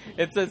whatever, and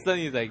it says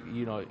something. He's like,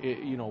 you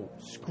know,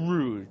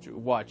 Scrooge,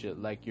 watch it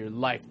like your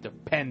life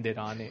depended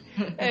on it,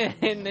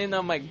 and then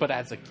I'm like, but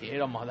as a kid,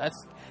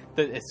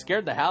 it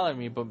scared the hell out of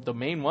me. But the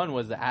main one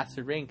was the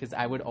acid rain, because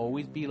I would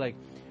always be like,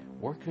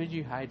 where could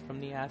you hide from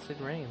the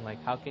acid rain?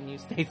 Like, how can you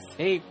stay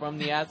safe from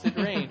the acid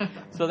rain?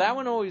 So that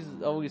one always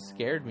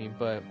scared me.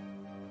 But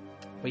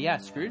yeah,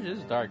 Scrooge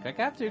is dark. I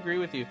have to agree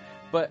with you.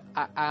 But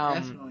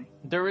definitely,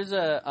 there is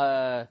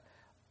I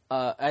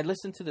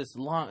listened to this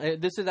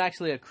this is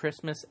actually a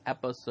Christmas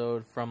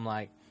episode from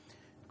like,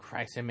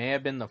 Christ, it may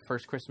have been the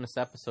first Christmas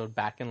episode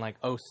back in like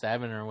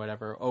 2007 or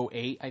whatever,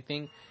 2008, I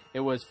think.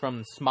 It was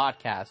from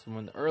Smodcast,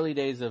 from the early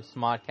days of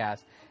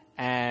Smodcast.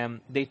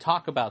 And they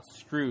talk about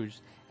Scrooge,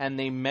 and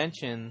they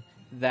mention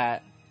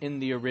that in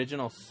the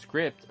original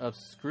script of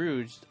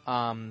Scrooge,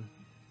 the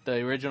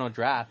original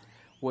draft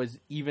was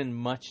even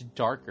much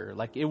darker.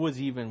 Like, it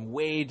was even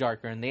way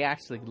darker, and they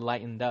actually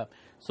lightened up.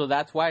 So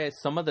that's why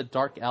some of the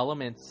dark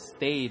elements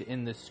stayed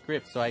in the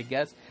script. So I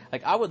guess,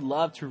 like, I would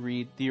love to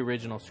read the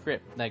original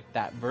script, like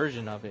that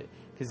version of it,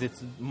 because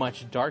it's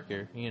much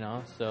darker, you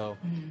know? So,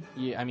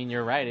 yeah, I mean,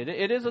 you're right.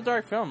 It is a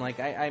dark film. Like,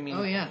 I mean...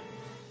 Oh, yeah.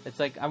 It's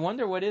like, I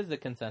wonder what is the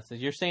consensus.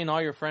 You're saying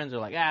all your friends are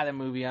like, that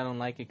movie, I don't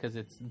like it because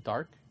it's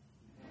dark?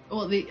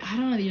 Well, I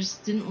don't know, they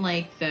just didn't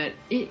like that,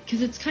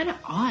 because it's kind of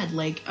odd.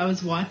 Like, I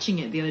was watching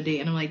it the other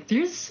day, and I'm like,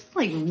 there's,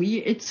 like,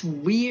 it's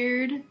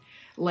weird.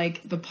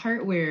 Like, the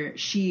part where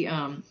she,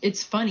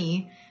 it's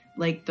funny,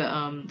 like,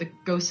 the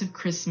Ghost of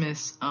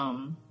Christmas,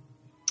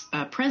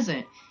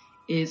 present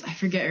is, I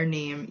forget her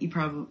name, you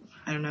probably...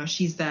 I don't know.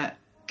 She's that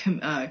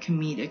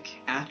comedic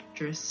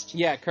actress.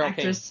 Yeah, Carol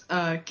Kane.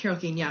 Carol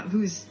Kane, yeah,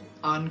 who's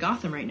on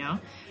Gotham right now.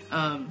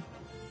 Yeah,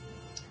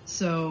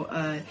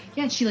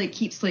 she like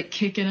keeps like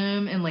kicking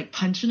him and like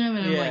punching him,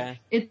 and I'm like,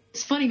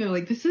 it's funny, but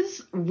like, this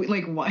is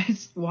like, why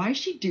is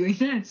she doing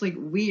that? It's like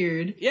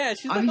weird. Yeah,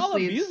 she's like all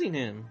abusing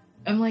him.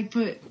 I'm like,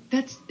 but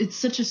it's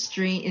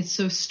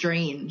so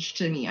strange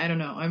to me. I don't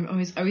know.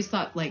 I always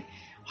thought like,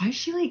 why is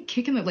she like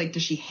kicking him? Like,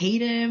 does she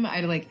hate him?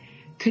 I like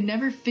could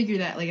never figure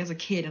that, like, as a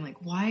kid. I'm like,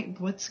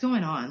 what's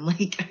going on?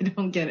 Like, I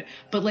don't get it.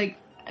 But like,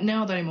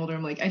 now that I'm older,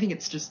 I'm like, I think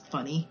it's just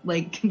funny,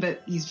 like,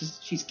 that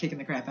she's kicking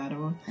the crap out of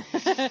him.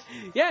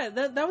 Yeah,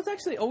 that was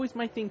actually always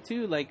my thing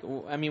too. Like,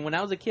 I mean, when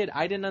I was a kid,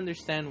 I didn't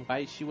understand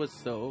why she was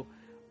so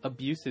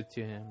abusive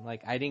to him.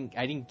 Like, I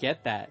didn't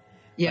get that.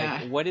 Yeah.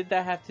 Like, what did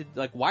that have to,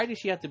 like, why did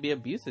she have to be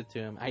abusive to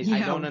him? I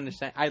don't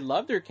understand. I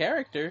loved her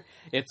character.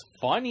 It's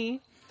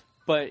funny.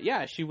 But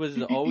yeah, she was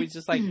always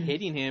just like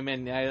hitting him,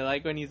 and I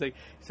like when he's like,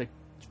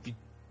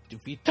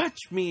 if you touch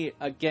me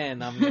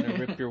again, I'm gonna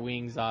rip your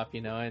wings off,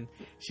 you know. And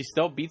she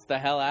still beats the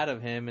hell out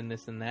of him and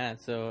this and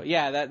that. So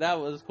yeah, that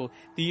was cool.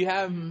 Do you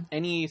have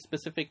any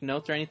specific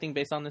notes or anything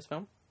based on this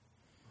film?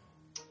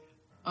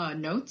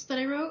 Notes that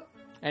I wrote?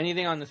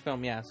 Anything on this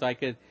film? Yeah, so I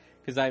could,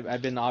 because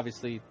I've been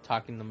obviously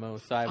talking the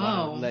most, so I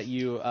want to let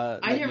you.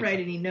 I didn't write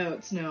any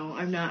notes. No,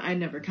 I'm not. I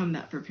never come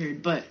that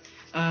prepared, but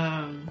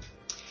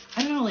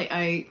I don't know,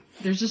 like,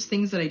 there's just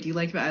things that I do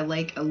like, but I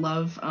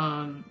love,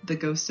 the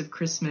Ghost of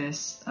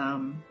Christmas,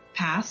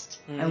 Past.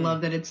 I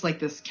love that it's like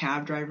this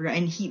cab driver,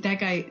 and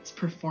that guy's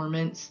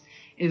performance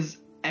is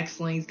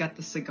excellent. He's got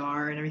the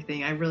cigar and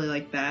everything. I really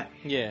like that.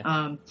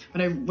 Yeah.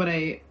 What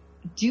I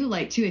do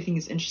like too, I think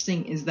is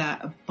interesting, is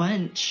that a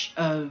bunch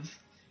of,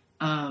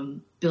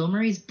 Bill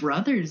Murray's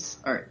brothers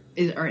are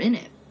in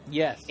it.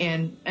 Yes.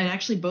 And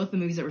actually both the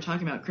movies that we're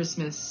talking about,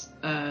 Christmas,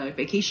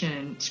 Vacation,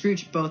 and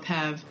Scrooge, both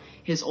have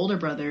his older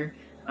brother,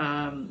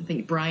 I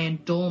think Brian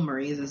Doyle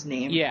Murray is his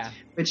name. Yeah.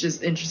 Which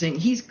is interesting.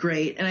 He's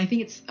great. And I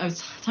think I was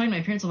talking to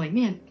my parents, I'm like,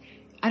 man,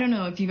 I don't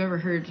know if you've ever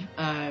heard,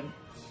 the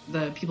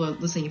people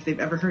listening, if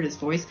they've ever heard his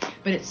voice,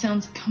 but it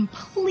sounds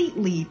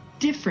completely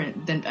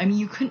different than, I mean,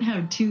 you couldn't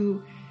have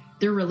two,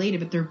 they're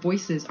related, but their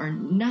voices are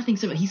nothing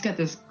similar. He's got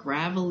this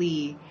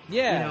gravelly,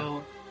 you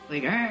know,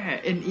 like,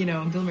 and, you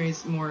know, Bill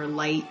Murray's more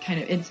light, kind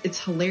of,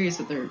 it's hilarious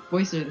that their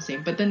voices are the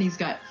same. But then he's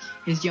got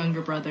his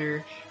younger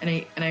brother,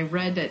 and I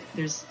read that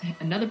there's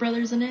another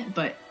brother's in it,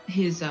 but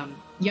his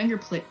younger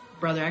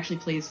brother actually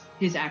plays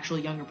his actual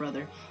younger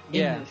brother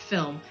in the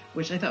film,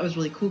 which I thought was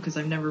really cool, because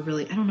I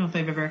don't know if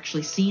I've ever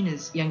actually seen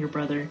his younger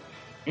brother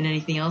in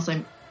anything else.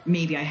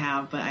 Maybe I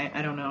have, but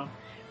I don't know.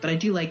 But I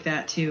do like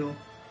that too.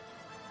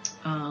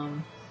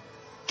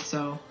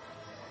 So.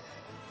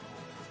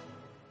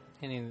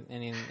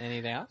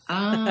 Anything else?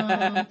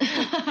 I'm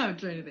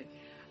trying to think.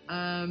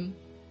 I'm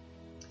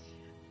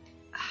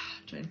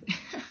trying to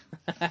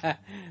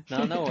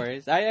think. No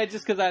worries. I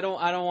just, because I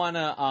don't want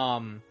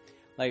to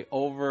like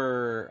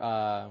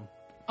over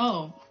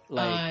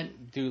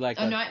do like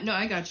no,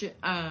 I got you.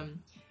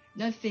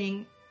 Another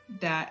thing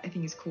that I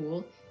think is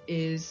cool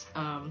is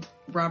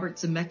Robert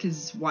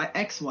Zemeckis'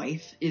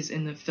 ex-wife is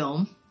in the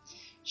film.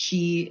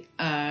 She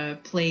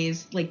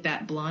plays like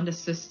that blonde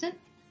assistant.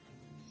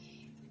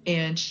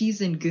 And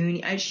she's in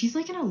Goonies. She's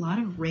like in a lot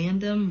of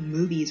random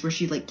movies where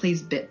she like plays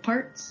bit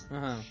parts.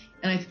 Uh-huh.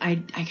 And I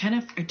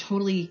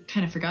totally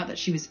forgot that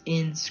she was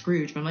in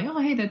Scrooge. But I'm like, oh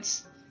hey,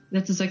 that's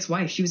his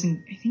ex-wife. She's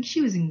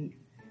in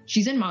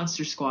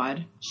Monster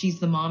Squad.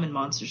 She's the mom in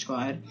Monster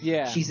Squad.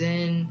 Yeah. She's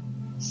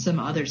in some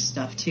other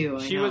stuff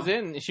too. She was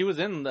in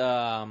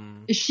the.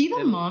 Is she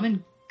the mom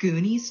in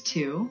Goonies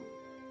too?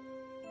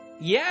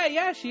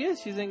 Yeah, she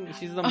is. She's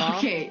the mom.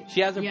 Okay.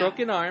 She has a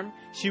broken arm.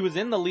 She was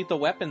in the Lethal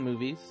Weapon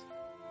movies.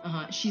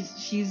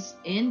 She's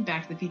in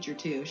Back to the Future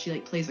too. She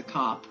like plays a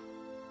cop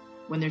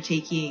when they're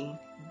taking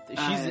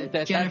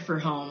Jennifer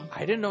home. I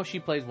didn't know she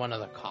plays one of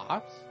the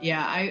cops.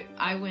 Yeah,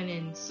 I went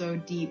in so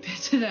deep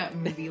into that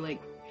movie like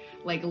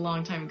a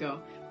long time ago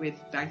with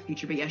Back to the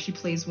Future. But yeah, she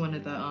plays one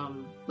of the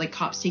like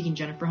cops taking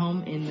Jennifer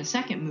home in the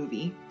second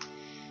movie.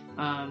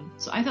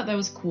 So I thought that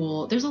was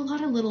cool. There's a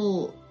lot of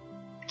little,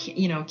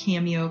 you know,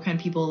 cameo kind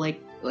of people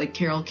like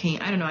Carol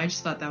Kane. I don't know. I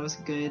just thought that was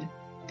a good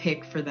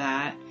pick for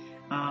that.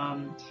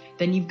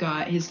 Then you've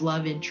got his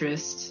love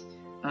interest,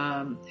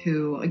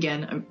 who,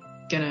 again, I'm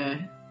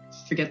gonna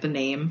forget the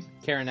name.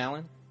 Karen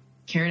Allen,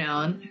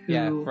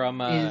 who from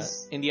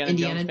is Indiana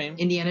Jones fame.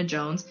 Indiana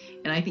Jones,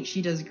 and I think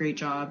she does a great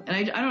job. And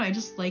I don't know, I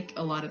just like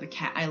a lot of the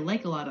cast. I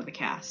like a lot of the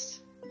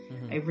cast.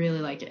 Mm-hmm. I really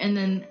like it. And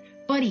then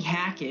Buddy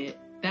Hackett,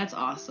 that's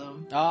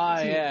awesome.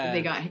 Oh, yeah.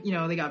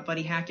 They got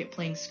Buddy Hackett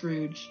playing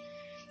Scrooge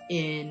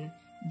in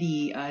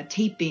the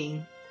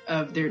taping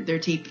of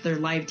their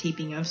live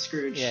taping of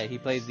Scrooge. Yeah, he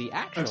plays the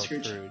actual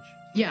Scrooge.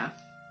 Yeah,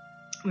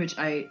 which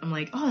I'm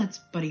like, oh, that's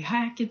Buddy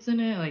Hackett's in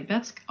it. Like,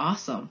 that's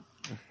awesome.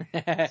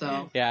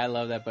 So yeah, I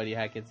love that Buddy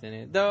Hackett's in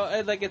it.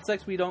 Though, like, it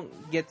sucks we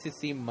don't get to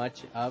see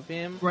much of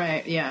him.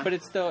 Right. Yeah. But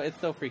it's still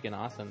freaking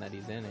awesome that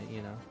he's in it.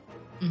 You know.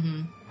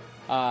 Mm-hmm.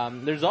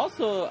 There's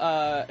also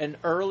an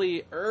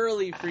early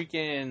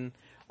freaking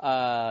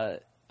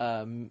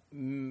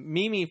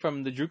Mimi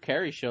from the Drew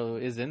Carey Show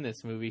is in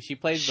this movie. She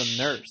plays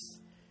the nurse.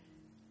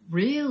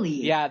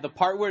 Really? Yeah, the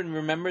part where,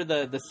 remember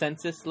the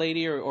census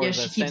lady or the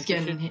she keeps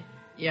getting hit.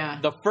 Yeah.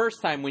 The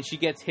first time when she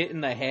gets hit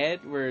in the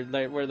head, where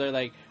they're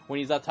like, when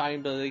he's out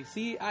talking, but like,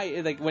 see,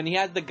 like when he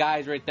has the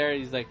guys right there,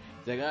 he's like,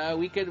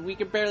 we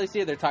could barely see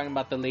it. They're talking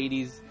about the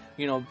ladies,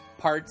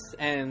 parts,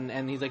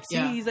 and he's like,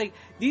 see, he's like,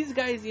 these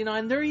guys,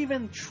 and they're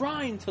even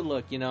trying to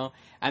look, and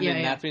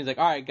then that's when he's like,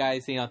 all right,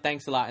 guys,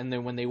 thanks a lot. And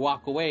then when they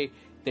walk away,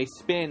 they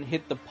spin,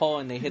 hit the pole,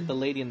 and they hit the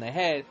lady in the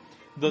head.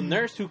 The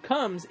nurse who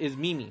comes is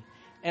Mimi.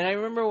 And I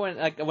remember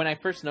when I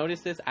first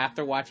noticed this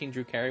after watching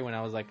Drew Carey when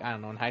I was like, I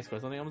don't know, in high school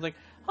or something, I was like,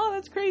 oh,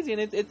 that's crazy.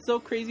 And it's so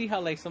crazy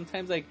how like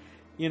sometimes like,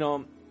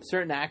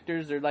 certain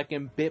actors are like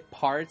in bit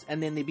parts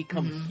and then they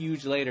become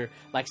huge later.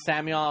 Like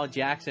Samuel L.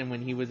 Jackson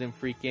when he was in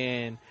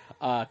freaking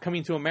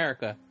Coming to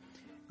America.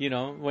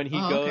 When he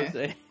goes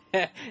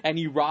and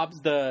he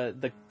robs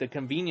the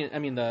convenience,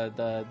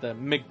 the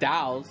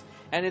McDowell's,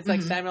 and it's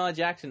like Samuel L.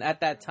 Jackson at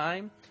that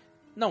time.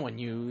 No one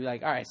knew,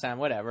 like, all right, Sam,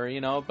 whatever,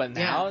 but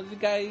now the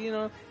guy,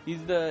 he's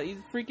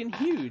freaking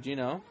huge,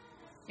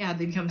 Yeah,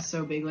 they become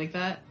so big like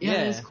that. Yeah,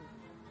 that is cool.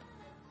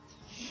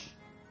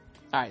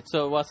 All right,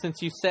 so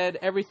since you said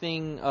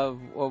everything of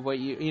what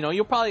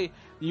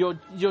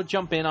you'll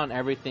jump in on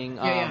everything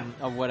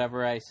of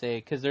whatever I say,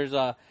 because there's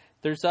a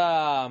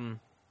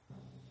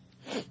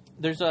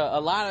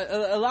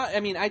lot. I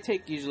mean, I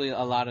take usually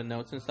a lot of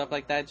notes and stuff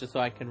like that just so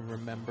I can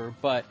remember.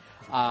 But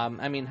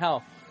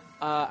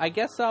I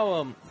guess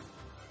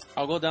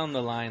I'll go down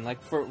the line.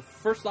 Like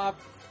first off,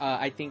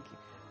 I think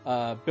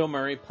Bill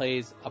Murray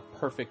plays a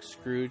perfect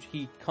Scrooge.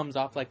 He comes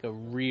off like a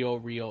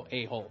real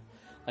a-hole.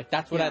 Like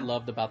that's what I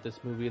loved about this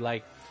movie.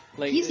 Like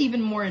he's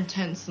even more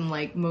intense than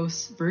like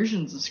most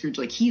versions of Scrooge.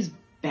 Like he's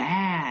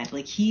bad.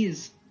 Like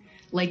he's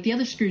like the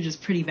other Scrooge is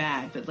pretty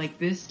bad, but like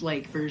this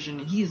like version,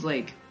 he's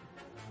like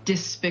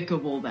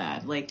despicable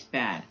bad. Like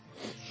bad.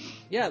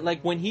 Yeah,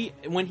 like when he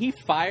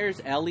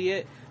fires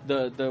Elliot,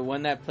 the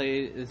one that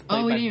is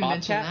played by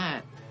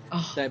Bobcat.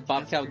 Oh, that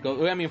Bobcat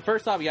goes. I mean,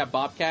 first off,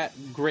 Bobcat,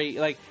 great.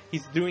 Like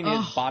he's doing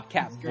his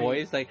Bobcat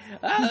voice, like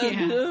he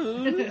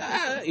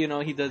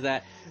does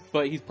that.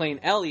 But he's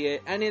playing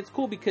Elliot, and it's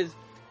cool because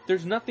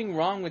there's nothing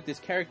wrong with this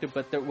character.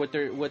 But what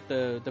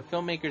the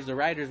filmmakers, the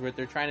writers, what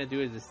they're trying to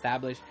do is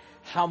establish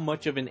how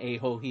much of an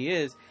a-hole he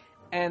is,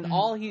 and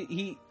all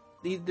he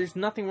there's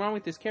nothing wrong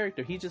with this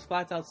character. He just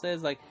flat out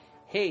says like,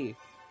 "Hey,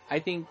 I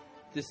think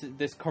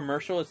this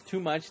commercial is too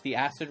much. The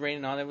acid rain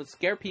and all that would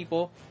scare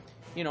people."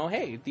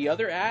 Hey, the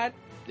other ad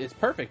is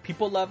perfect.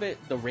 People love it.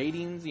 The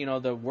ratings,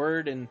 the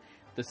word and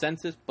the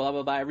census, blah,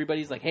 blah, blah.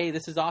 Everybody's like, hey,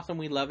 this is awesome.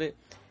 We love it.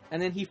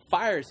 And then he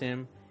fires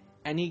him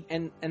and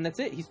that's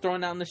it. He's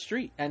thrown out in the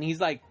street. And he's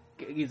like,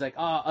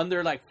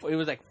 under like, it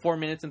was like 4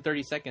 minutes and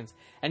 30 seconds.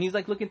 And he's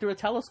like looking through a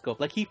telescope.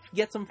 Like he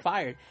gets him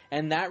fired.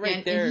 And that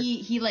there. And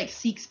he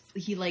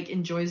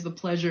enjoys the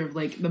pleasure of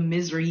like the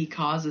misery he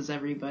causes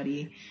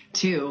everybody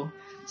too.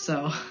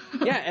 So.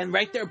 Yeah. And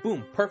right there,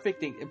 boom,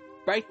 perfect thing.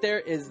 Right there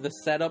is the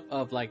setup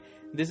of like,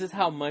 this is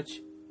how much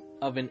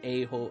of an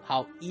a-hole,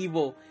 how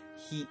evil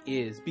he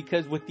is.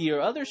 Because with the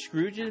other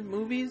Scrooge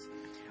movies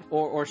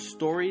or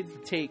story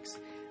takes,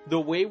 the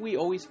way we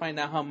always find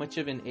out how much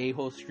of an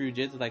a-hole Scrooge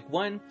is, like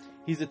one,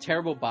 he's a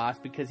terrible boss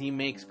because he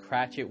makes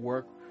Cratchit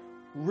work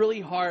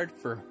really hard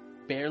for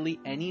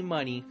barely any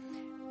money.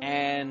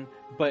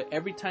 But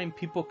every time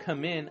people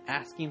come in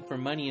asking for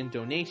money and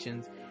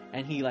donations,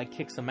 and he like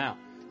kicks them out.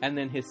 And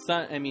then his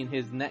son,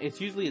 it's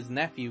usually his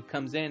nephew,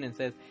 comes in and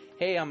says,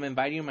 hey, I'm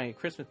inviting you to my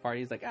Christmas party.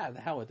 He's like, the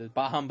hell with this,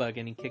 bah humbug,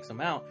 and he kicks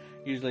him out.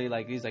 Usually,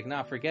 like, he's like,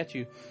 nah, forget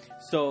you.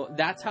 So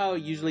that's how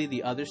usually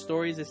the other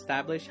stories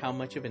establish how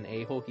much of an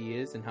a-hole he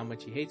is and how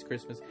much he hates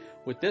Christmas.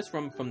 With this,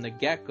 from the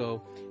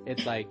get-go,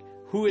 it's like,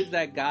 who is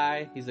that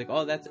guy? He's like,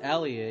 oh, that's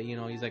Elliot.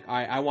 He's like, all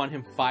right, I want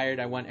him fired.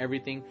 I want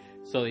everything.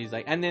 So he's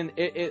like, and then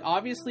it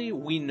obviously,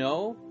 we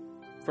know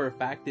for a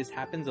fact this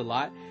happens a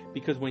lot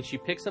because when she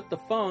picks up the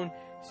phone,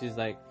 she's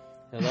like,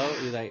 hello?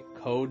 He's like,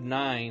 code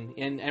 9.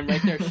 And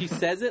right there, she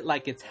says it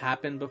like it's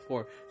happened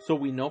before. So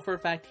we know for a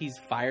fact he's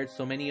fired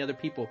so many other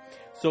people.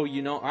 So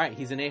all right,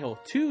 he's an a-hole.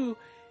 2,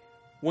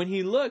 when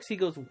he looks, he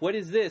goes, what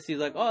is this? He's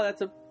like, oh,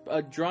 that's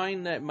a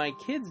drawing that my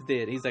kids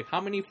did. He's like, how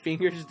many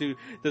fingers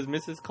does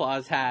Mrs.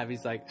 Claus have?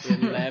 He's like,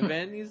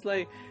 11. He's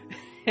like,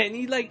 and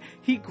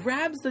he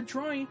grabs the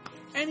drawing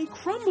and he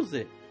crumbles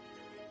it.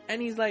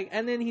 And he's like,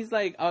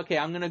 okay,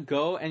 I'm gonna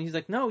go. And he's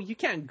like, no, you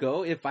can't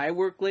go. If I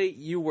work late,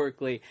 you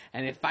work late.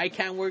 And if I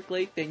can't work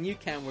late, then you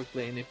can't work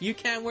late. And if you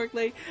can't work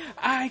late,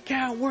 I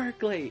can't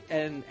work late.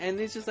 And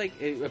it's just like,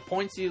 it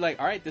points to you like,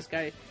 all right, this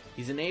guy,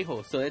 he's an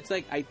a-hole. So it's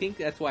like, I think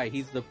that's why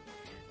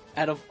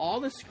out of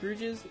all the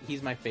Scrooges,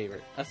 he's my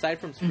favorite. Aside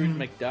from Scrooge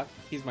McDuck,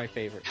 he's my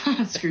favorite.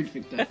 Scrooge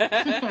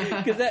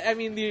McDuck.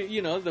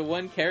 Because the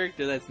one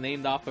character that's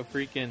named off a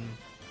freaking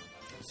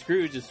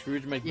Scrooge is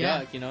Scrooge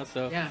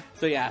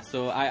McDuck,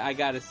 so I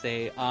gotta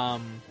say,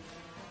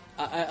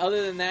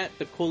 Other than that,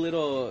 the cool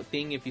little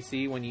thing, if you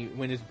see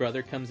when his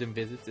brother comes and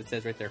visits, it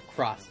says right there,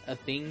 cross, a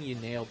thing you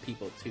nail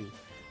people to.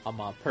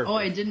 Perfect. Oh,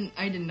 I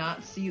did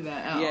not see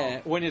that at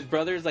all. When his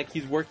brother's like,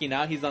 he's working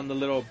out, he's on the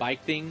little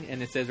bike thing,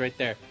 and it says right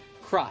there,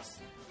 cross,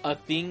 a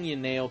thing you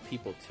nail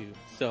people to.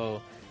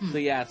 So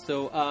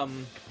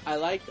I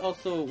like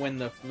also when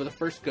the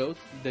first ghost,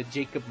 the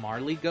Jacob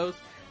Marley ghost,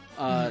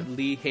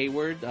 Lee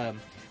Hayward,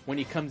 when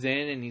he comes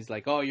in and he's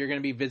like, oh, you're going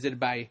to be visited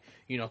by,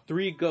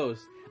 3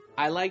 ghosts.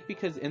 I like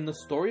because in the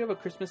story of A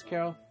Christmas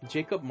Carol,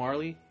 Jacob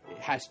Marley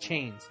has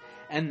chains.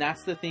 And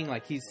that's the thing,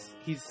 like, he's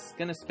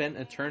going to spend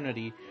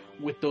eternity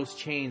with those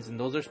chains. And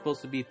those are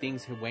supposed to be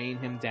things weighing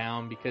him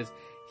down because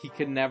he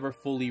could never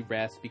fully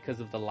rest because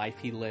of the life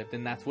he lived.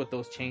 And that's what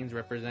those chains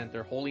represent.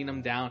 They're holding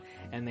him down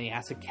and he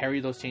has to carry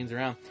those chains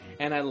around.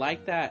 And I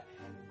like that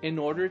in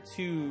order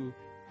to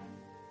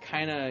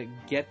kind of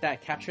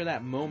capture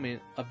that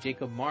moment of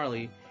Jacob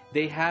Marley,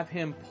 they have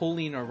him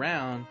pulling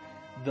around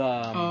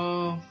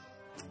what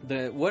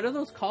are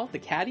those called? The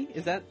caddy?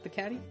 Is that the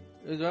caddy?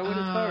 Is that what it's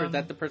called? Or is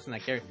that the person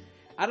that carries?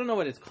 I don't know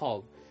what it's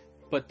called.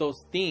 But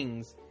those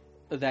things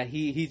that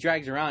he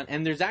drags around,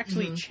 and there's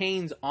actually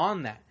chains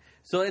on that.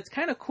 So it's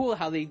kind of cool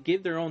how they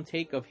give their own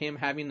take of him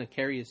having to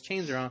carry his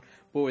chains around,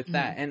 but with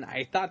that. And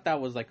I thought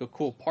that was like a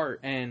cool part.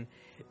 And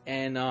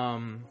I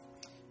don't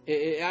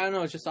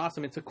know, it's just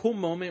awesome. It's a cool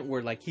moment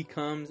where like he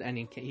comes and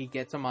he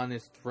gets him on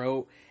his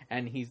throat,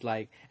 and he's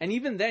like, and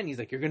even then he's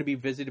like, you're going to be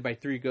visited by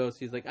 3 ghosts.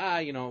 He's like,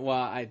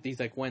 he's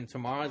like, when?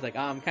 Tomorrow? He's like,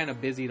 I'm kind of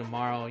busy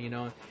tomorrow,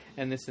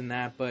 and this and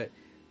that. But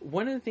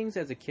one of the things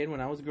as a kid when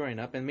I was growing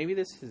up, and maybe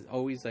this is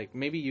always like,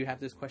 maybe you have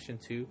this question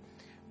too,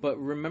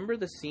 but remember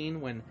the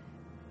scene when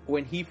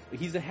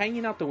he's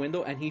hanging out the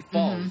window and he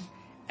falls,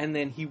 and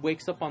then he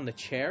wakes up on the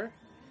chair,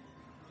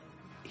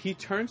 he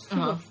turns to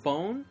the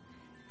phone,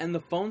 and the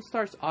phone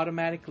starts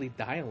automatically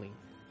dialing.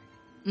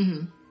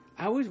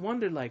 I always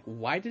wondered, like,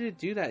 why did it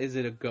do that? Is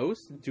it a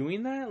ghost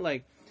doing that?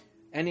 Like,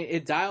 and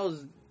it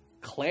dials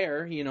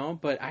Claire,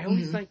 but I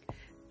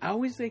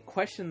always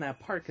question that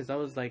part, because I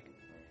was like,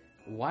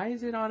 why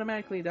is it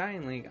automatically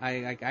dying? Like,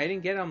 I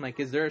didn't get it. I'm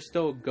like, is there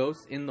still a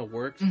ghost in the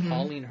works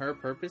calling her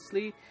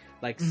purposely?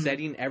 Like,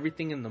 setting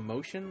everything in the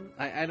motion?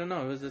 I don't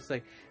know. It was just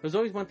like, it was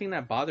always one thing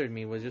that bothered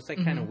me, was just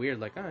like kind of weird.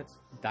 Like, oh, it's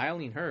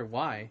dialing her.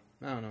 Why?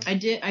 I don't know.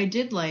 I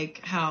did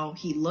like how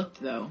he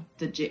looked though.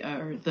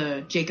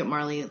 The Jacob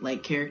Marley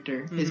like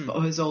character,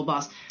 his old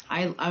boss.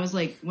 I was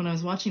like, when I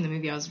was watching the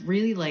movie, I was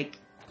really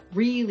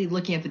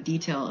looking at the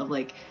detail of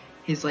like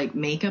his like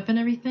makeup and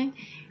everything.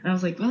 And I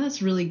was like, well,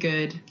 that's really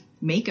good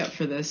makeup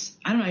for this.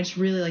 I don't know. I just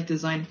really like the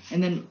design.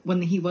 And then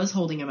when he was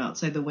holding him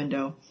outside the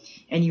window,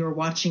 and you were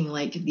watching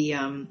like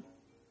the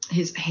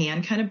his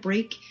hand kind of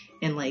break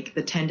and like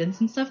the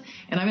tendons and stuff.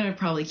 And I'm gonna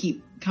probably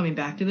keep coming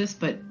back to this,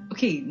 but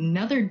okay,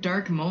 another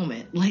dark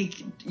moment. Like,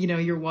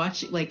 you're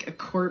watching like a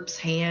corpse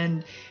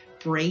hand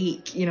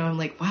break. I'm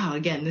like, wow.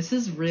 Again, this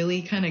is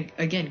really kind of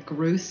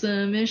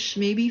gruesome-ish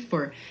maybe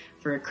for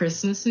a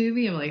Christmas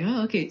movie. I'm like,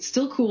 oh, okay, it's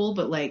still cool,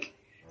 but like,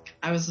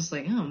 I was just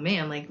like, oh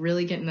man, like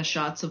really getting the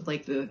shots of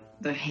like the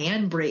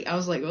hand break. I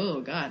was like,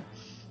 oh god.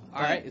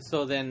 All right,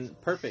 so then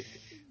perfect.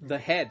 The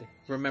head.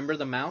 Remember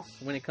the mouse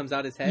when it comes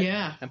out his head?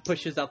 Yeah. And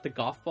pushes out the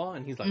golf ball,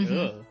 and he's like,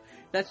 ugh.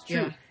 That's true.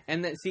 Yeah.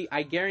 And then, see,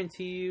 I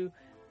guarantee you,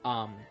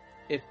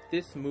 if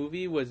this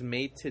movie was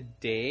made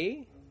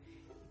today,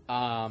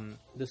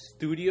 the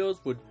studios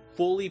would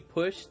fully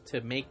push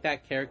to make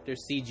that character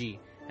CG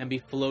and be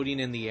floating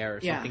in the air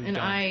or something. And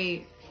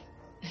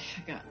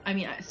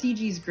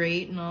CG is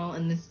great and all,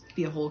 and this could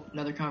be a whole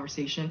another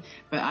conversation,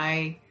 but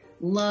I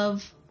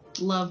love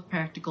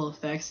practical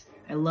effects.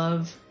 I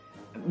love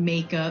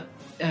makeup,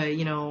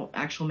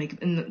 actual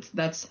makeup, and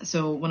that's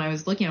so when I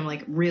was looking, I'm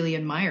like really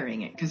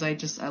admiring it, because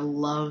I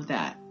love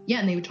that. Yeah,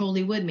 and they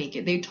totally would make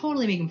it. They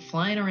totally make him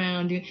flying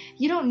around.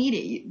 You don't need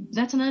it.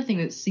 That's another thing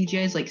that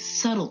CGI is like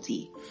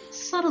subtlety.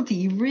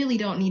 You really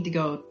don't need to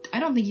go.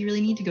 I don't think you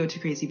really need to go too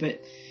crazy,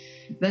 but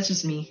that's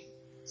just me.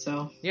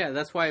 So yeah,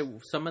 that's why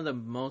some of the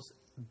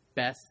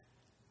best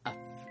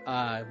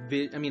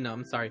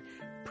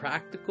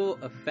practical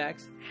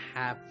effects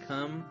have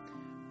come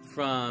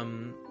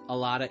from a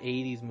lot of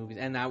 80s movies.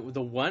 And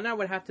the one I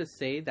would have to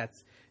say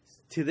that's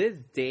to this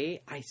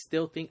day, I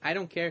still think, I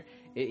don't care,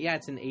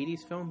 it's an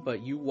 80s film,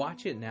 but you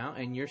watch it now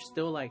and you're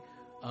still like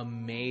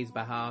amazed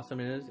by how awesome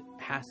it is. It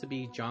has to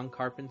be John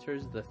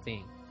Carpenter's The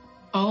Thing.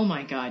 Oh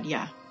my god,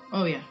 yeah.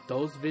 Oh yeah.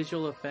 Those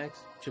visual effects,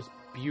 just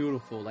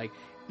beautiful. Like,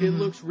 it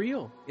looks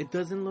real. It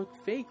doesn't look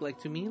fake. Like,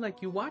 to me,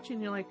 like, you watch it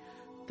and you're like,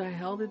 what the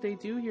hell did they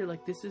do here?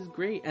 Like, this is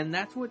great. And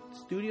that's what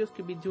studios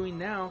could be doing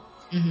now,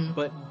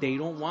 but they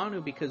don't want to,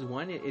 because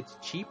one, it's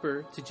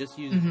cheaper to just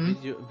use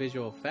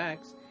visual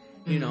effects,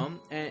 you know,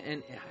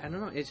 and I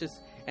don't know, it's just,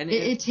 and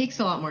it takes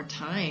a lot more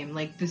time,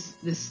 like this,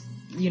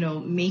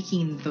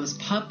 making those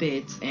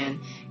puppets and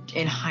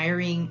you're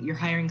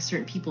hiring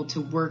certain people to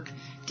work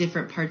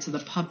different parts of the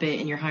puppet,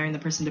 and you're hiring the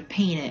person to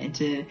paint it and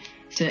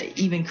to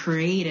even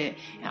create it.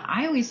 And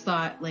I always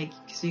thought, like,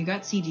 so you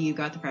got CG, you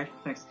got the practical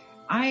effects.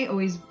 I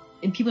always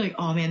and people are like,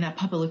 oh man, that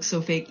puppet looks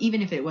so fake,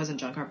 even if it wasn't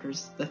John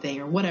Carpenter's The Thing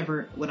or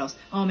whatever, what else?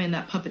 Oh man,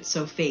 that puppet's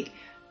so fake,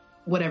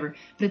 whatever.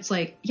 But it's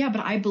like, yeah,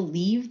 but I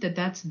believe that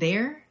that's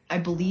there. I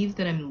believe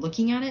that I'm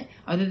looking at it,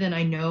 other than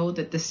I know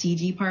that the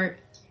CG part,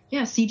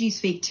 yeah, CG's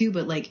fake too,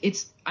 but like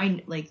it's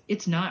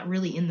not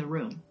really in the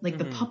room. Like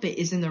the puppet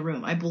is in the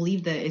room. I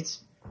believe that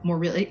it's more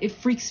real. It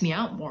freaks me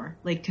out more,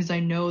 like, because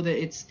I know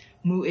that it's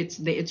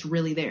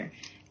really there.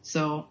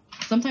 So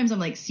sometimes I'm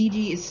like,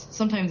 CG is,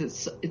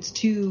 sometimes it's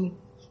too,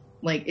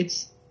 like,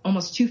 it's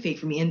almost too fake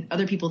for me. And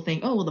other people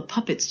think, oh well, the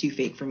puppet's too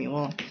fake for me.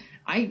 Well,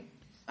 I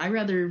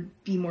rather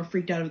be more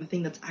freaked out of the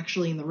thing that's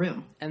actually in the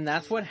room. And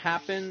that's what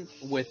happened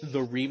with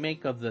the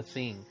remake of The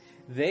Thing.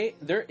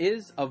 There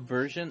is a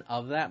version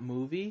of that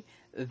movie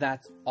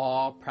that's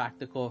all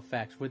practical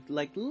effects with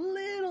like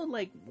little,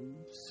 like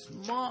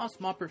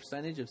small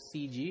percentage of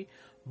CG,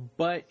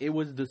 but it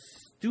was the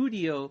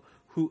studio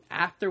who,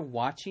 after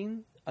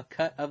watching a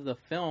cut of the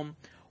film,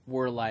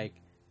 were like,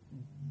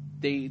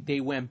 they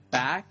went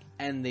back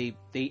and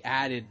they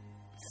added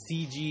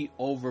CG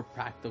over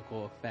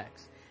practical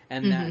effects.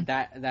 And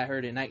that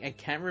hurt it. And I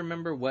can't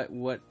remember what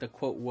the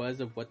quote was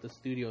of what the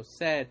studio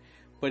said,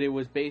 but it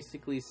was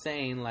basically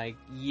saying, like,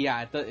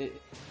 yeah,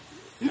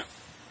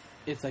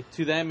 it's like,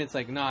 to them, it's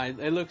like, nah,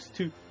 it looks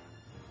too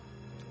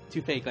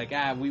fake. Like,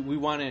 we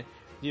want to,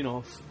 you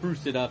know,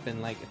 spruce it up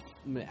and, like,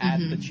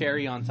 add the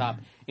cherry on top.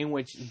 In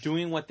which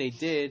doing what they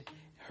did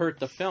hurt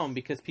the film,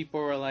 because people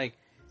were like,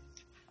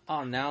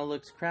 oh, now it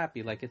looks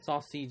crappy. Like, it's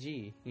all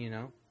CG, you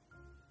know?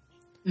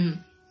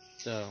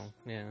 So,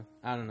 yeah,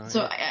 I don't know.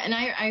 So, and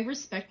I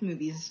respect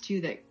movies,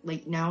 too, that,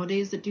 like,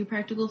 nowadays that do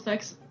practical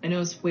effects. I know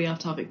it's way off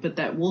topic, but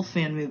that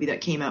Wolfman movie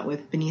that came out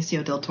with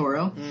Benicio del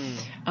Toro,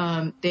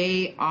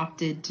 they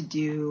opted to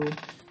do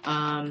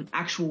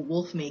actual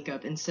wolf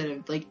makeup instead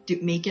of, like,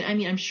 make it... I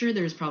mean, I'm sure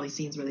there's probably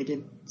scenes where they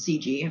did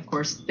CG. Of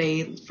course,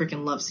 they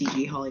freaking love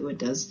CG, Hollywood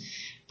does.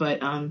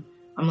 But, I'm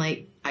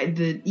like,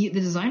 the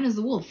design as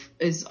the wolf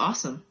is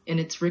awesome, and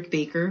it's Rick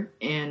Baker,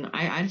 and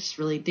I just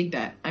really dig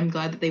that. I'm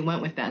glad that they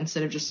went with that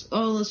instead of just,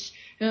 oh, let's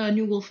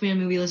new Wolfman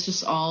movie, let's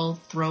just all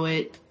throw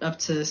it up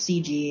to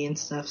CG and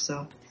stuff.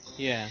 So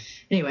yeah.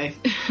 Anyway,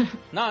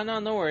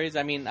 no worries.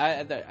 I mean,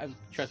 I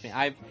trust me,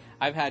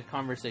 I've had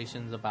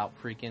conversations about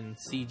freaking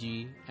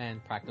CG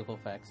and practical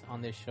effects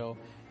on this show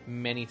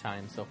many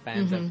times, so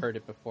fans have heard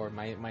it before,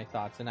 my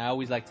thoughts, and I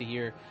always like to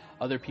hear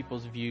other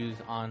people's views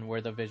on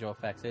where the visual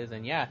effects is.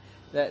 And yeah,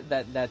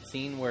 that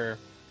scene where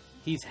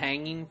he's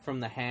hanging from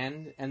the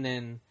hand, and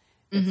then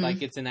it's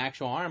like it's an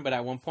actual arm, but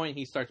at one point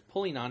he starts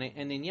pulling on it,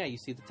 and then yeah, you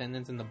see the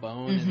tendons and the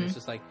bone, and it's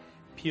just like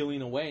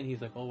peeling away, and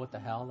he's like, oh, what the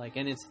hell, like,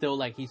 and it's still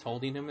like he's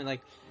holding him, and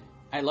like,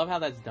 I love how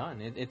that's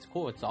done. It's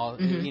cool. It's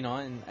all you know,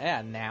 and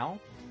yeah, now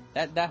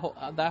that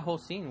whole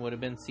scene would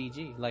have been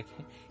CG. Like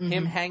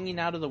him hanging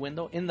out of the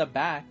window in the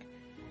back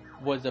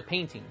was a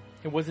painting.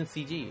 It wasn't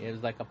CG. It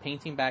was like a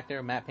painting back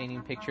there, matte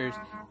painting pictures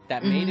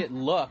that made it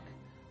look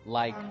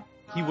like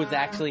he was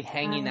actually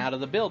hanging out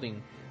of the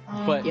building.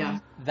 But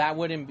that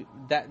wouldn't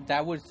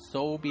that would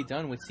so be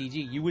done with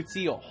CG. You would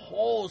see a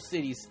whole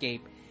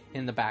cityscape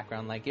in the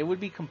background. Like, it would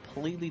be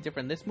completely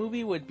different. This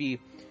movie would be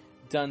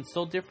done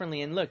so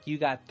differently. And look, you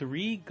got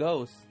 3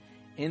 ghosts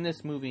in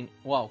this movie.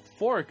 Well,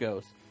 4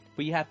 ghosts,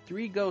 but you have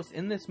 3 ghosts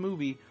in this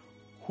movie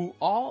who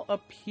all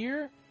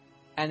appear,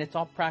 and it's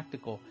all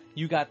practical.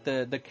 You got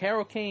the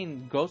Carol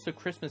Kane Ghost of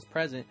Christmas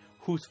Present,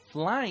 who's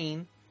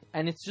flying,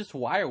 and it's just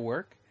wire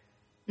work.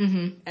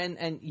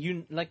 And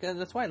you, like,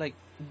 that's why, like,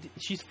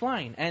 she's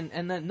flying, and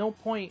at no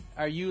point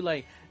are you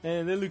like,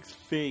 that looks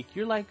fake.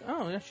 You're like,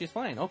 oh yeah, she's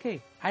flying.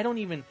 Okay, I don't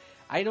even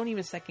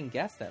second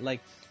guess that.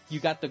 Like, you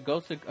got the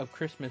Ghost of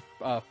Christmas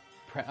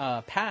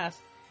Past,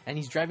 and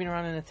he's driving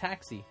around in a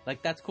taxi.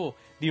 Like, that's cool.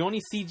 The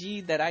only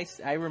CG that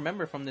I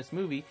remember from this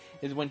movie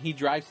is when he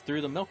drives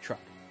through the milk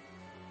truck.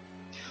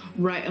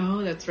 Right.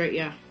 Oh, that's right.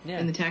 Yeah.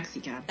 In the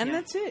taxi cab. And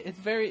that's it. It's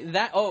very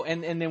that. Oh,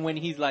 and then when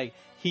he's like,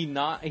 he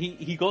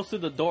goes through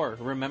the door.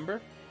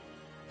 Remember?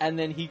 And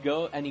then he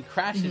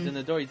crashes in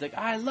the door. He's like,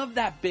 I love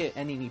that bit,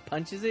 and then he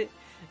punches it.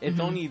 It's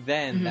only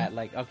then that,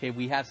 like, okay,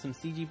 we have some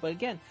CG, but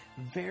again,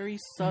 very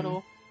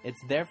subtle.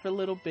 It's there for a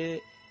little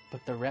bit,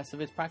 but the rest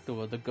of it's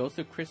practical. The Ghost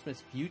of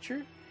Christmas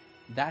Future,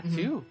 that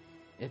too.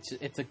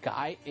 It's a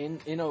guy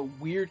in a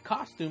weird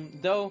costume.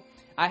 Though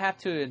I have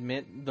to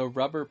admit, the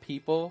rubber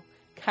people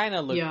kind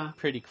of look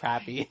pretty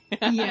crappy.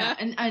 Yeah,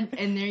 and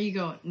there you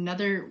go.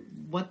 Another,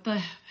 what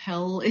the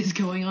hell is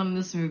going on in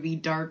this movie?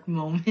 Dark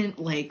moment.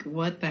 Like,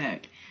 what the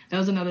heck? That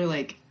was another,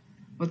 like,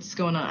 what's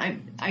going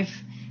on? I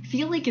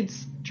feel like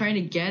it's trying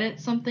to get at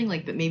something,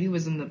 like, that maybe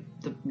was in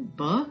the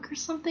book or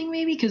something,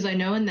 maybe? Because I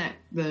know in that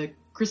the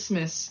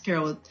Christmas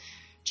Carol with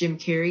Jim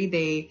Carrey,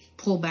 they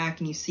pull back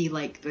and you see,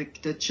 like,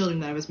 the children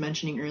that I was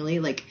mentioning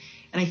earlier, like,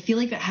 and I feel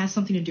like that has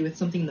something to do with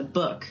something in the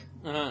book.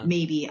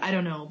 Maybe, I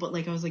don't know, but,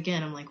 like, I was,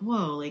 again, I'm like,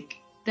 whoa, like,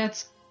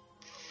 that's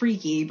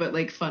freaky, but,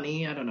 like,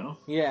 funny. I don't know.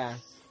 Yeah.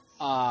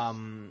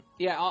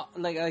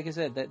 Like I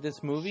said, that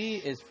this movie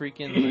is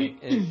freaking,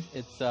 like,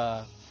 it's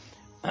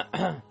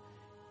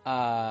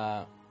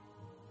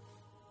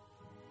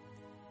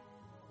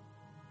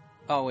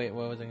Oh wait,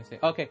 what was I gonna say?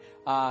 Okay,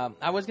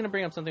 I was gonna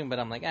bring up something, but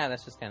I'm like,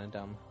 that's just kind of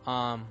dumb.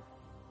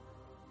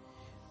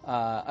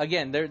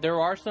 Again, there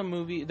are some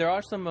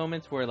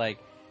moments where like,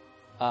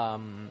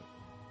 again,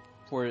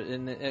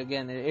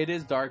 it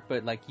is dark,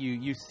 but like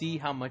you see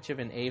how much of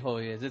an a-hole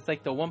he is. It's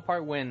like the one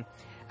part when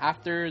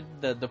after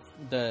the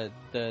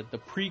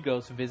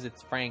pre-ghost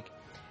visits Frank,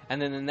 and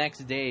then the next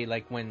day,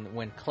 like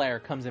when Claire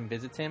comes and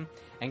visits him,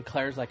 and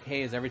Claire's like,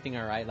 "Hey, is everything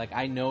all right? Like,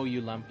 I know you,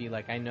 Lumpy.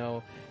 Like, I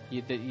know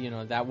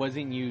that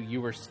wasn't you.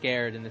 You were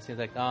scared." And this is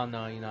like, "Oh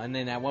no, And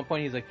then at one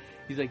point he's like,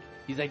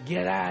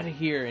 "Get out of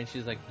here!" And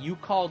she's like, "You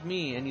called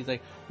me." And he's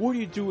like, "What are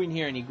you doing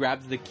here?" And he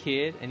grabs the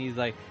kid, and he's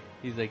like,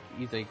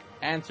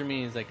 "Answer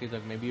me." He's like,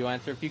 "Maybe you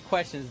answer a few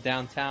questions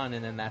downtown."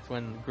 And then that's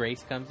when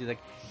Grace comes. He's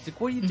like,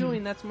 "What are you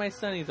doing? That's my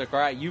son." He's like, "All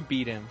right, you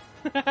beat him."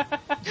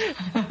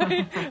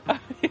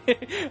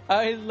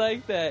 I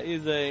like that.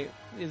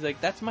 He's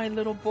like, "That's my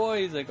little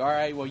boy." He's like, "All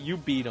right, well, you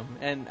beat him."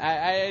 And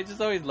I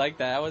just always like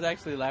that. I was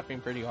actually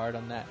laughing pretty hard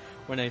on that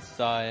when I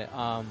saw it.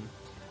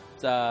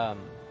 It's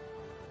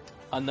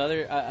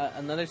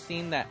another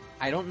scene that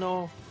I don't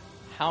know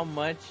how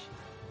much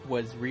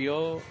was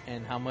real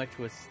and how much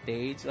was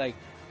staged. Like,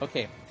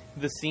 okay,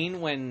 the scene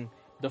when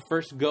the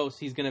first ghost,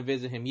 he's gonna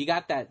visit him, you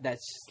got that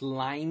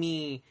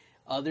slimy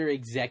other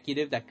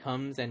executive that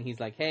comes and he's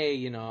like,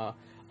 "Hey,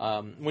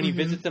 when he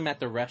visits him at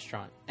the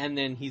restaurant," and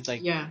then he's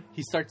like,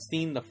 he starts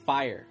seeing the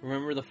fire.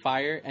 Remember the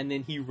fire? And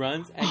then he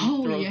runs and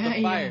he throws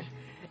the fire.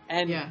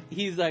 And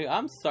he's like,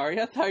 "I'm sorry,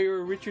 I thought you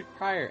were Richard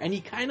Pryor." And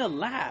he kind of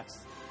laughs.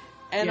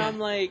 And I'm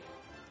like,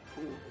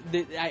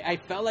 I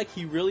felt like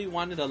he really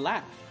wanted to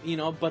laugh,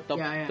 but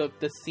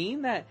the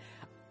scene that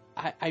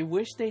I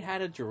wish they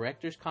had a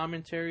director's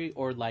commentary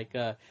or like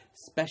a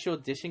special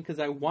edition, because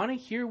I want to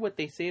hear what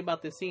they say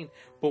about this scene.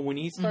 But when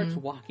he starts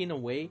walking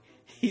away,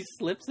 he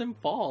slips and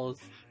falls.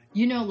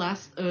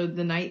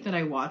 The night that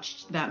I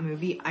watched that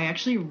movie, I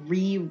actually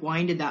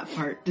rewinded that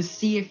part to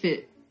see if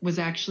it was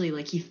actually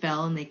like he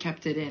fell and they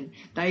kept it in.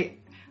 I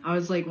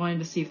was like wanting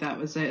to see if that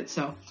was it,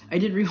 so I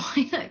did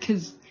rewind that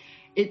because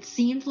it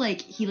seemed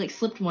like he like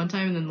slipped one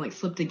time and then like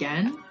slipped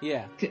again.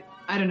 Yeah,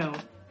 I don't know,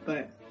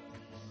 but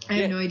I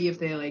have no idea if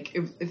they like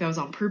if that was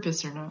on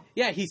purpose or not.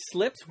 Yeah, he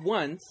slips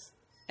once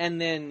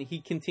and then he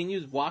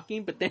continues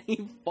walking, but then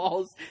he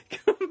falls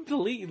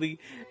completely,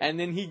 and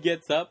then he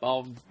gets up,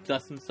 all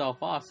dust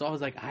himself off. So I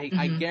was like,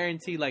 I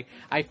guarantee, like,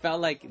 I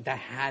felt like that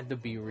had to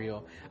be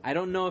real. I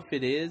don't know if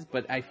it is,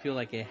 but I feel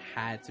like it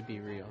had to be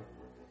real.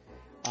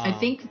 I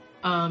think,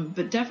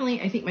 but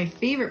definitely, I think my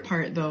favorite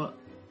part though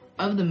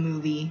of the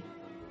movie,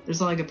 there's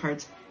a lot of good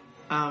parts.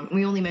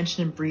 We only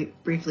mentioned him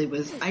briefly.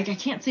 Was I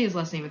can't say his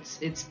last name.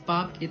 It's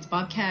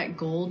Bobcat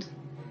Gold.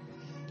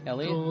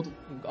 Elliot? Gold.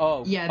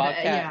 Oh, yeah,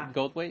 Bobcat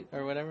Goldthwait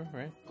or whatever,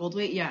 right?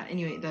 Goldthwait, yeah.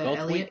 Anyway,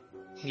 Elliot.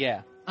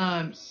 Yeah.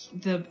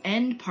 The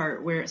end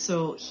part where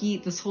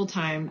this whole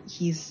time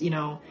he's he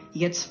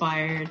gets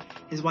fired.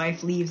 His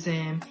wife leaves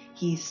him.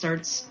 He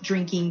starts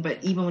drinking,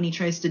 but even when he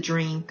tries to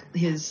drink,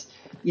 he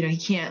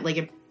can't, like,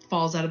 it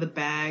falls out of the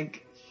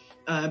bag,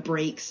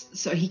 breaks,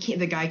 so he can't.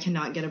 The guy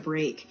cannot get a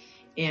break,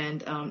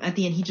 and at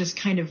the end he just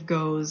kind of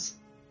goes,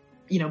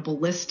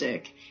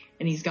 ballistic.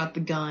 And he's got the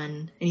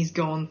gun, and he's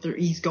going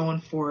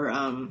for,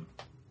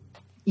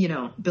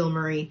 Bill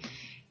Murray.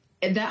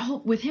 And that whole,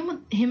 with him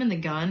and the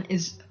gun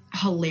is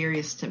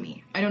hilarious to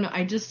me. I don't know.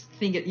 I just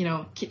think it,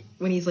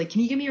 when he's like,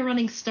 "Can you give me a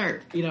running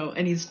start?"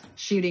 And he's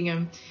shooting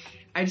him.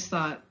 I just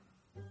thought,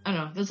 I don't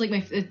know. That's like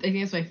I think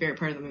that's my favorite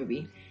part of the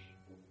movie.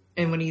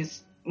 And when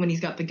he's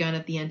got the gun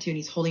at the end too, and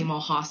he's holding them all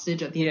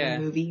hostage at the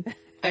end of the movie.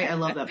 I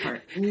love that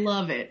part.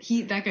 Love it.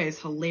 That guy is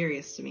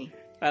hilarious to me.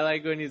 I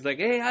like when he's like,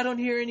 "Hey, I don't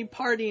hear any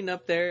partying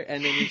up there,"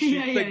 and then he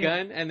shoots the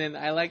gun, and then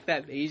I like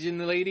that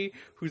Asian lady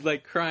who's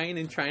like crying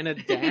and trying to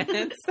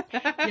dance.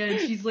 And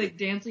she's like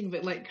dancing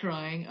but like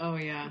crying. Oh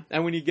yeah.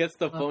 And when he gets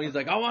the phone, he's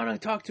like, "I want to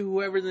talk to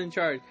whoever's in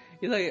charge."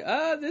 He's like,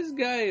 "This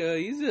guy,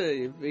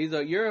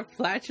 you're a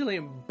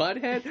flatulent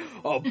butthead."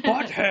 "Oh,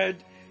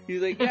 butthead."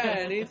 He's like, "Yeah,"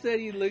 and he said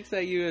he looks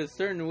at you a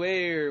certain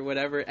way or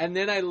whatever. And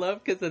then I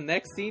love, because the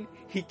next scene,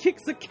 he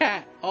kicks a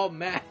cat. Oh,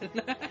 man.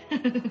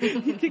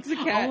 He kicks a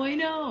cat. Oh, I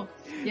know.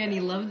 Yeah, and he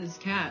loves his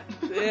cat.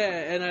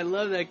 Yeah, and I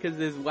love that because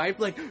his wife,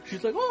 like,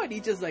 she's like, "Oh," and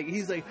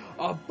he's like,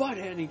 "Oh,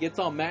 butthead," and he gets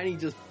all mad, and he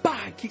just,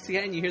 kicks the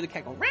cat, and you hear the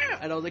cat go, "Rah!"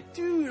 And I was like,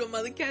 dude,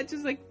 mother cat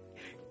just, like,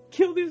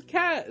 killed his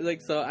cat.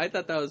 Like, so I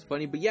thought that was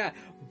funny. But yeah,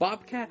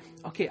 Bobcat.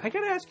 Okay, I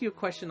gotta ask you a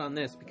question on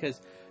this,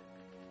 because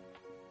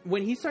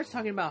when he starts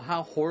talking about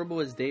how horrible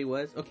his day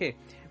was, okay,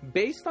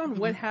 based on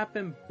what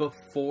happened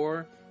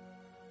before,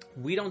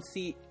 we don't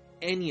see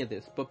any of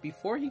this. But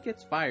before he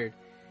gets fired,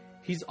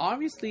 he's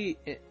obviously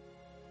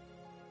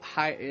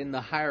high in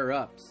the higher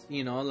ups.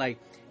 Like,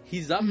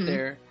 he's up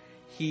there.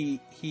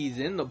 He's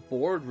in the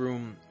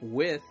boardroom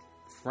with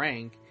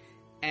Frank,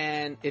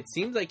 and it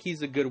seems like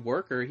he's a good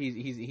worker.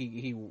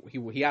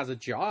 He has a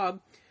job.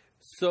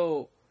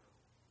 So,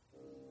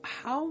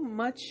 how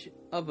much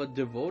of a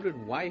devoted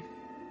wife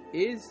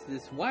is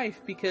this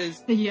wife?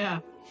 Because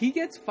he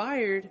gets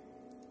fired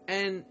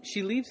and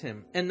she leaves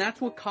him, and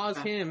that's what caused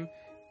him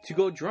to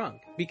go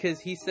drunk, because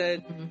he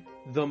said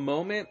the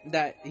moment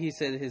that he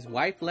said his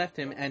wife left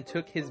him and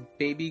took his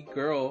baby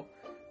girl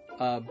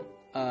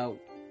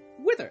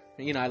with her.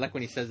 You know, I like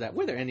when he says that,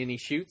 with her, and then he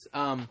shoots.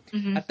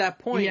 At that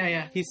point,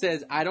 he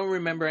says, I don't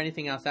remember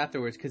anything else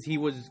afterwards, because he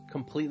was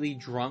completely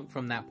drunk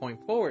from that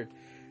point forward.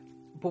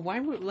 But why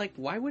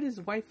would his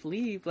wife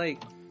leave,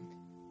 like,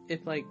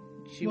 if, like,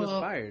 she was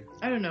fired?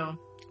 I don't know.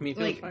 I mean,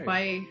 like,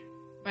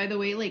 by the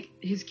way, like,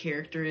 his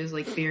character is,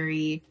 like,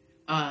 very,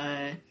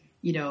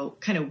 you know,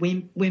 kind of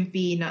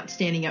wimpy, not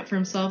standing up for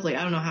himself. Like,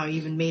 I don't know how he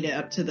even made it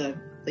up to the,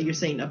 like you're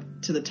saying, up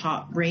to the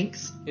top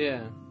ranks.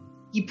 Yeah.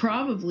 He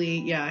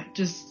probably,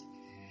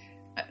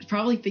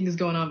 probably things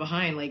going on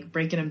behind, like,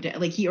 breaking him down.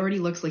 Like, he already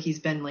looks like he's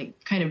been,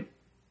 like, kind of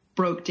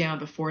broke down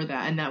before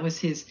that. And that was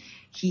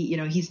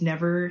he's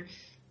never,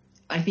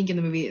 I think in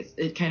the movie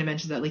it kind of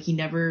mentions that, like, he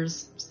never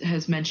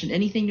has mentioned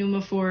anything to him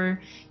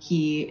before.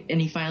 He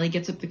finally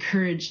gets up the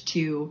courage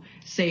to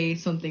say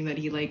something that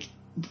he, like,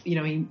 you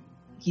know,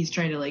 he's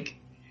trying to, like,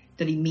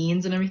 that he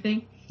means and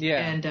everything.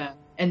 Yeah.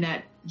 And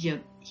that, you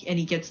know, and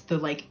he gets the,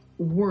 like,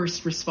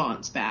 worst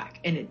response back,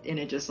 and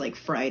it just, like,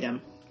 fried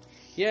him.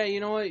 Yeah, you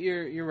know what?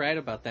 You're right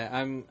about that.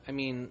 I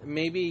mean,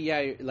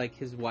 maybe, like,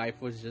 his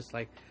wife was just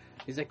like,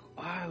 he's like,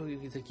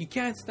 you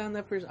can't stand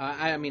that person.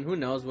 I mean, who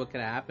knows what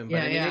could have happened?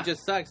 But it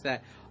just sucks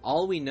that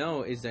all we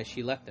know is that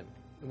she left him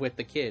with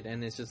the kid,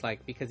 and it's just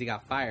like, because he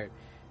got fired.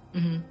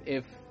 Mm-hmm.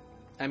 If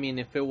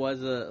it was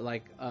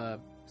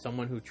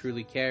someone who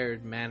truly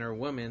cared, man or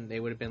woman, they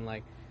would have been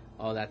like,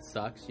 oh, that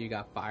sucks, you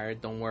got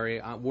fired, don't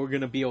worry, we're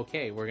gonna be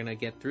okay, we're gonna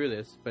get through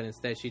this. But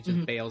instead, she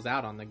just bails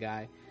out on the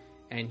guy,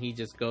 and he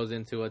just goes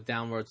into a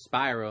downward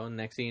spiral, and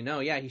next thing you know,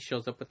 he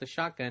shows up with the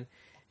shotgun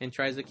and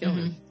tries to kill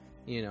him.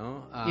 You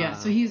know?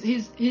 So he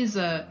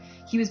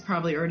was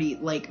probably already,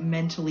 like,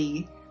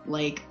 mentally,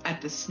 like,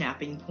 at the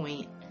snapping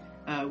point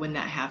when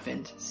that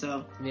happened.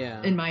 So,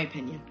 in my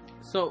opinion.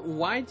 So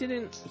why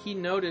didn't he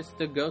notice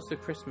the Ghost of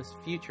Christmas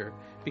Future?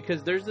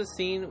 Because there's a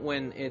scene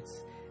when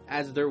it's,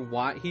 as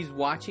he's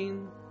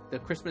watching the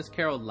Christmas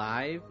Carol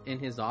live in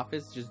his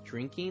office, just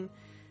drinking.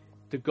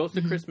 The Ghost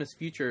of Christmas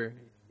Future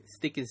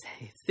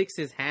sticks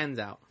his hands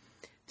out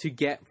to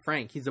get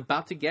Frank. He's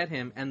about to get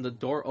him, and the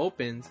door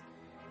opens,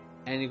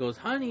 and he goes,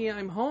 "Honey,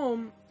 I'm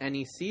home," and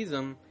he sees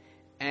him,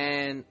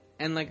 and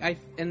then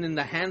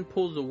the hand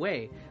pulls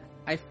away.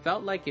 I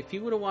felt like if he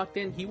would have walked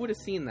in, he would have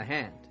seen the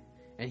hand,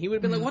 and he would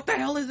have been like, "What the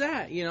hell is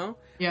that?" You know?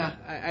 Yeah.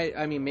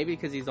 I mean, maybe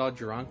because he's all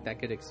drunk, that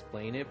could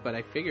explain it, but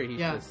I figure he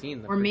should have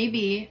seen the. Or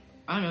maybe,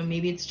 I don't know,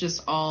 maybe it's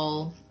just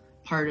all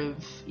part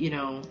of, you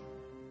know,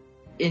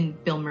 in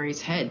Bill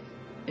Murray's head,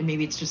 and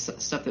maybe it's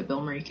just stuff that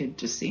Bill Murray could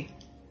just see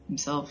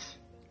himself.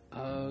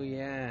 Oh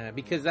yeah,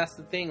 because that's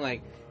the thing,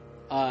 like.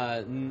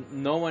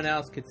 No one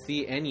else could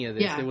see any of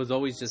this. It was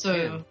always just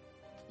him.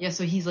 Yeah,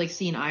 so he's, like,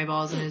 seeing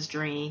eyeballs in his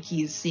drink.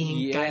 He's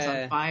seeing guys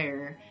on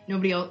fire.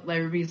 Nobody else,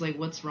 everybody's like,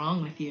 "What's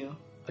wrong with you?"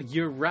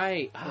 You're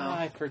right.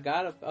 I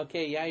forgot.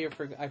 Okay, yeah,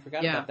 I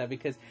forgot about that,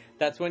 because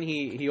that's when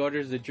he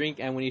orders the drink,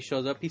 and when he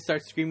shows up, he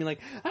starts screaming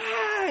like,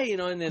 "Ah!" You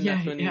know, and then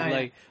that's when he's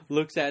like,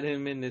 looks at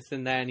him and this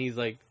and that, and he's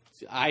like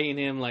eyeing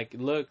him like,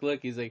 look.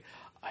 He's like,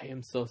 "I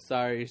am so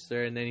sorry,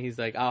 sir," and then he's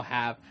like, "I'll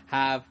have."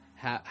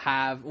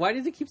 Why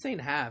does he keep saying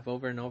have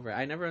over and over?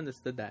 I never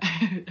understood that.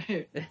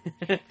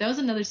 That was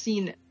another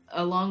scene,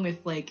 along with,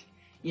 like,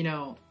 you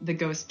know, the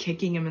ghost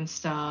kicking him and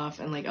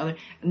stuff, and, like,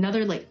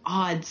 another, like,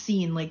 odd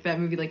scene, like that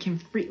movie, like him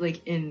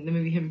in the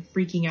movie, him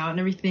freaking out and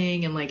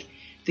everything, and, like,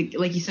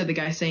 like you said, the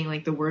guy saying,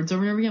 like, the words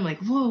over and over again. I'm like,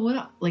 whoa, what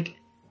up? Like,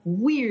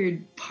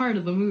 weird part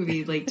of the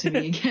movie, like, to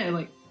me again,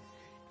 like.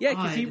 Yeah,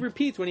 because he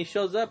repeats when he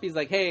shows up. He's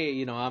like, "Hey,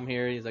 you know, I'm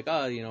here." He's like,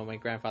 "Oh, you know, my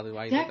grandfather's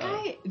wife."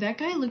 That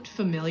guy looked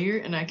familiar,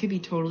 and I could be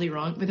totally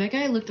wrong, but that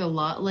guy looked a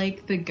lot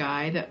like the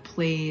guy that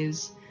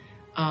plays,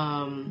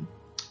 the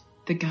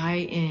guy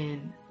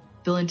in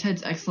Bill and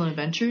Ted's Excellent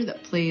Adventure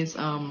that plays,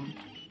 I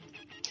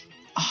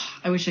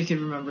wish I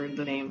could remember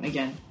the name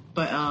again,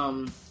 but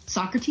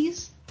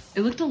Socrates.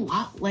 It looked a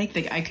lot like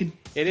the guy. I could.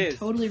 It is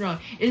totally wrong.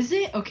 Is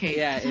it okay?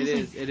 Yeah, it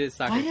is. Like, it is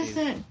Socrates.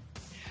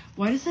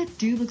 Why does that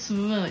dude look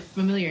so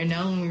familiar? And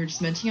now when we were just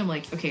mentioning, I'm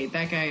like, okay,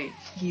 that guy,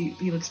 he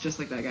looks just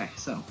like that guy,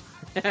 so.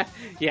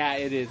 Yeah,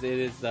 it is. It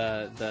is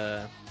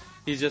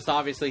he's just,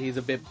 obviously, he's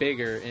a bit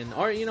bigger.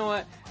 Or, you know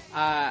what?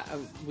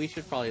 We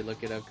should probably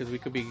look it up, because we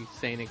could be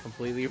saying it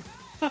completely.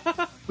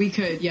 We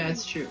could, yeah,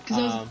 it's true.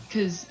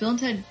 Because Bill and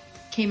Ted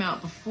came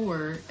out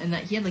before, and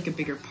that he had, like, a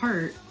bigger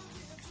part.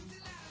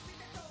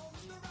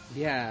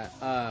 Yeah,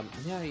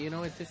 you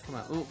know, it did come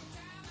out. Ooh.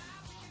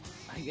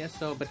 I guess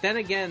so. But then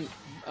again,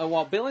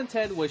 while Bill and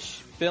Ted was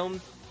filmed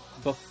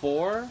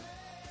before,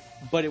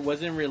 but it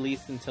wasn't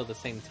released until the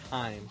same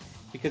time.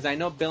 Because I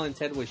know Bill and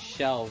Ted was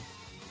shelved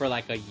for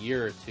like a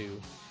year or two.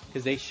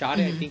 Because they shot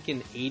it, I think,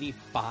 in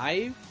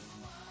 85.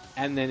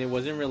 And then it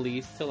wasn't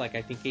released till, like,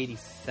 I think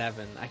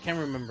 87. I can't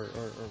remember,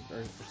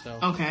 or so.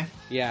 Okay.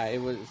 Yeah,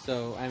 it was,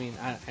 so, I mean,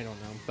 I don't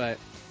know. But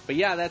But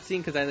yeah, that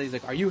scene, because he's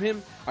like, are you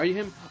him? Are you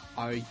him?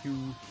 Are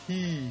you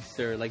he,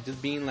 sir? Like, just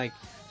being like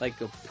a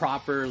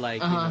proper,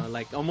 like, you know,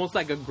 like, almost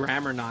like a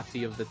grammar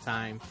Nazi of the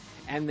time.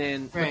 And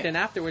then, but then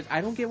afterwards,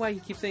 I don't get why he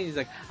keeps saying, he's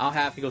like, I'll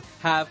have, he goes,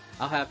 have,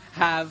 I'll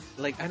have.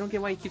 Like, I don't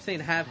get why he keeps saying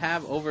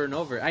have over and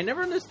over. I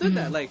never understood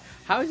that. Like,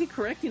 how is he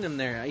correcting him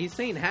there? He's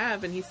saying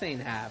have, and he's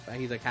saying have.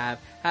 He's like, have.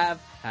 I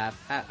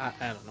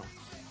don't know.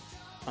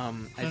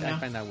 I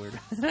find that weird.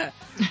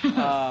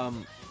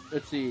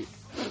 Let's see.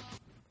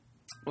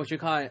 What you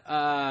call it?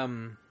 I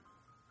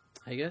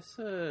guess,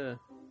 you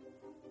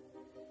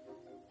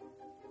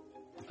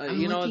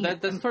know,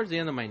 that's towards the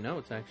end of my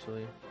notes,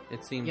 actually.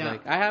 It seems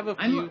like I have a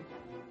few.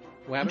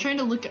 I'm trying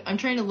to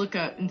look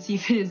up and see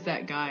if it is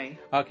that guy.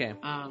 Okay.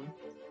 I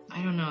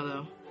don't know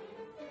though.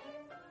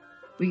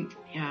 I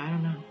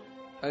don't know.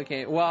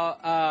 Okay. Well,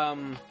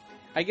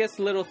 I guess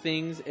little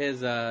things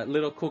is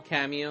little cool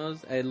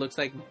cameos. It looks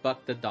like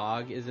Buck the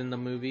dog is in the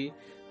movie.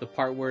 The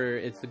part where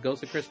it's the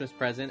Ghost of Christmas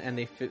Present, and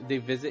they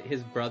visit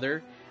his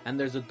brother, and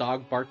there's a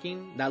dog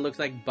barking. That looks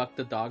like Buck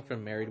the dog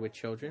from Married with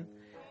Children.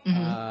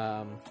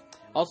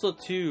 Also,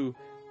 too,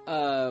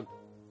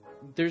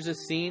 there's a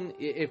scene,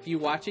 if you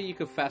watch it, you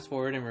could fast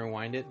forward and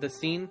rewind it. The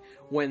scene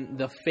when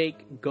the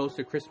fake Ghost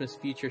of Christmas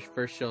Future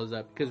first shows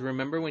up. Because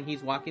remember when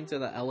he's walking to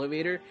the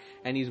elevator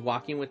and he's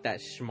walking with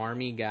that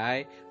schmarmy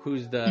guy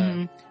who's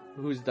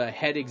the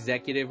head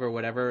executive or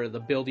whatever,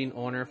 the building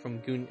owner from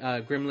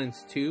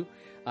Gremlins 2.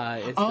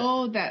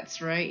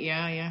 That's right.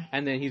 Yeah.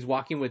 And then he's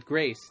walking with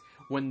Grace.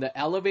 When the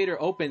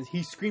elevator opens,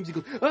 he screams, he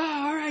goes, all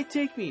right,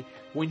 take me.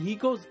 When he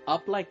goes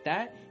up like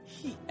that,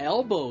 he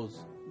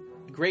elbows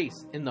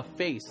Grace in the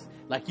face.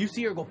 Like, you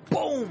see her go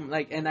boom,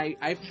 like, and I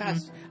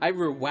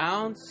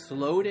rewound,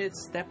 slowed it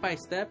step by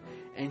step,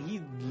 and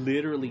he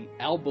literally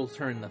elbows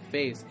her in the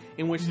face.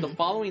 In which the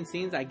following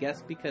scenes, I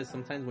guess, because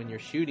sometimes when you're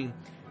shooting,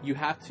 you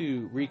have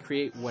to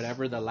recreate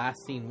whatever the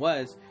last scene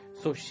was.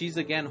 So she's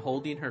again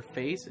holding her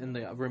face in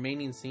the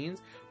remaining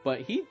scenes,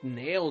 but he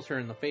nails her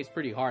in the face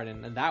pretty hard,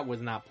 and that was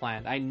not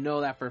planned. I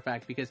know that for a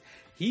fact because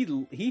he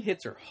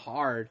hits her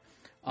hard.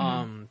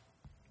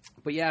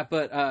 But yeah,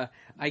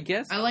 I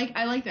guess I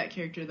like that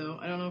character though.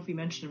 I don't know if we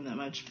mentioned him that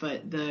much,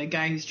 but the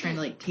guy who's trying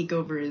to like take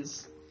over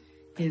his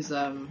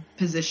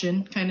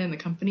position kind of in the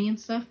company and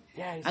stuff.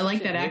 Yeah, I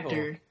like that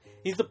actor.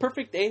 He's the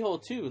perfect a-hole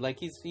too. Like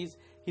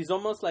he's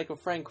almost like a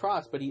Frank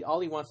Cross, but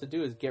all he wants to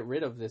do is get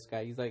rid of this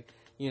guy. He's like,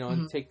 you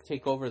know,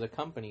 take over the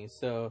company.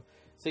 So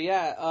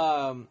yeah,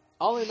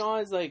 all in all,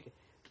 is like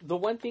the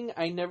one thing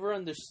I never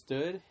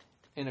understood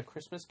in A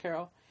Christmas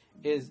Carol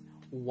is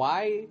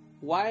why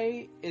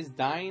is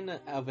dying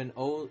of an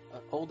old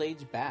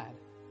age bad?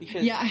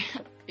 Because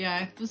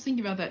I was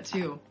thinking about that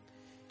too.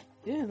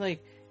 Yeah,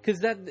 like, because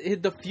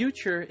the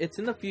future, it's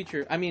in the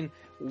future. I mean,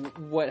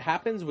 what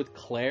happens with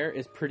Claire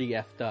is pretty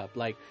effed up.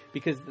 Like,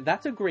 because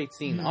that's a great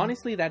scene.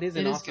 Honestly, that is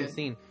an awesome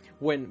scene.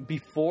 When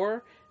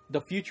before the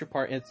future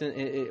part,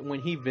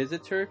 when he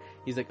visits her,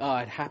 he's like, oh,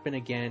 it happened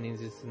again, and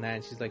this and that.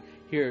 And she's like,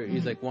 here,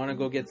 he's like, want to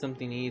go get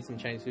something to eat, some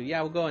Chinese food?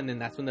 Yeah, we'll go. And then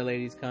that's when the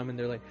ladies come, and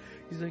they're like,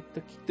 he's like,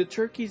 the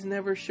turkeys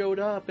never showed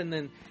up. And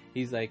then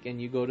he's like,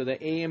 and you go to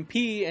the A and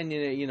P, and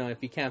you know, if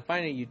you can't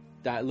find it, you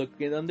look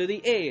under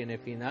the A, and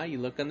if you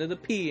look under the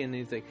P. And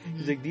he's like,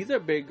 these are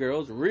big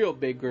girls, real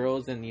big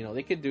girls, and you know,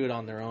 they could do it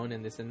on their own,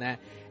 and this and that.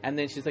 And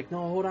then she's like, no,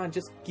 hold on,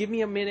 just give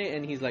me a minute.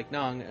 And he's like,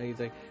 no, he's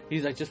like,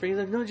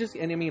 no, just.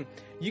 And I mean,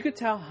 you could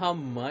tell how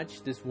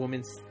much this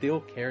woman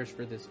still cares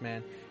for this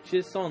man. She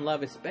is so in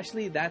love,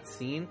 especially that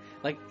scene.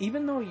 Like,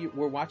 even though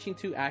we're watching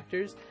two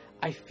actors,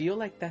 I feel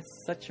like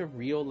that's such a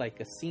real,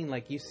 like, a scene.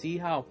 Like, you see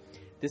how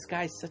this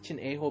guy's such an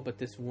a-hole, but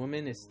this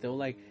woman is still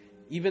like,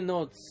 even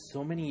though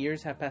so many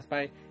years have passed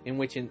by, in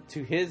which,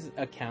 to his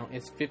account,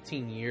 it's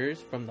 15 years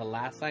from the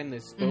last time they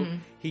spoke,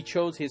 he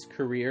chose his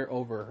career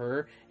over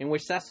her, in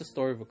which that's the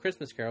story of A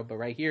Christmas Carol. But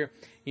right here,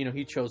 you know,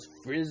 he chose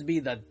Frisbee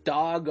the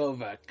dog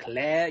over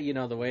Claire, you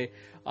know, the way,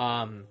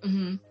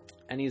 and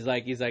he's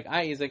like,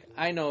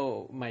 I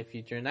know my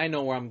future, and I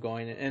know where I'm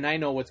going, and I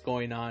know what's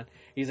going on.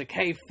 He's like,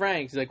 hey,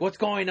 Frank. He's like, what's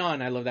going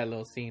on? I love that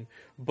little scene.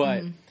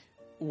 But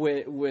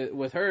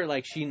with her,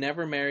 like, she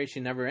never married, she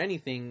never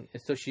anything,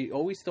 so she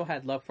always still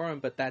had love for him.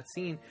 But that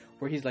scene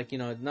where he's like, you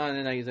know,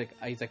 no, he's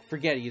like,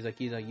 forget it. He's like,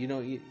 you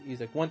know, he's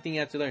like, one thing you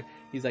have to learn.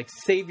 He's like,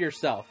 save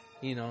yourself,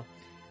 you know.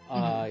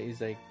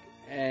 He's like,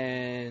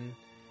 and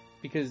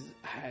because,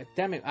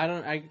 damn it,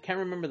 I can't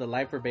remember the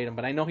line verbatim,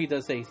 but I know he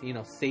does say, you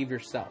know, save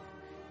yourself.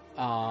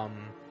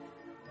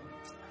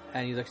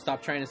 And he's like,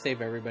 stop trying to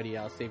save everybody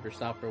else, save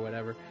yourself or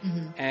whatever.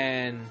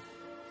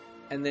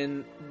 And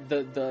then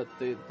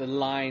the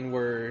line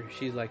where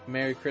she's like,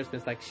 Merry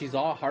Christmas, like, she's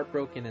all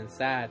heartbroken and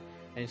sad,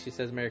 and she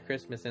says Merry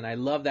Christmas. And I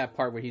love that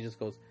part where he just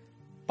goes,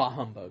 bah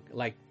humbug.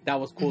 Like, that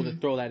was cool to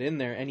throw that in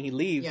there, and he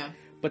leaves.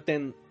 But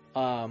then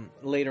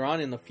later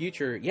on in the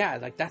future,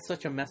 like, that's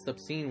such a messed up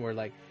scene where,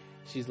 like,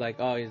 she's like,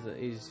 oh,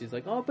 she's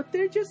like, oh, but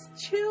they're just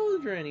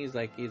children. He's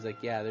like,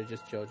 yeah, they're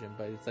just children,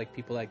 but it's like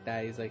people like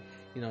that. He's like,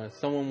 you know,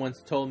 someone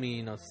once told me,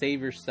 you know,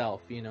 save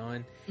yourself, you know,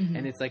 and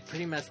it's like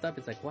pretty messed up.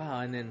 It's like, wow.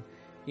 And then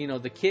you know,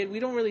 the kid, we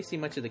don't really see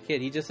much of the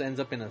kid. He just ends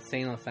up in a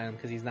insane asylum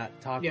because he's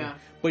not talking. Yeah.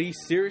 But he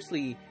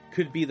seriously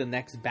could be the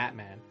next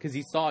Batman because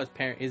he saw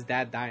his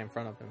dad die in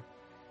front of him.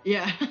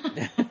 Yeah.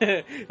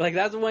 Like,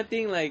 that's one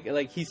thing,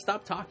 like he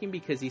stopped talking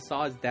because he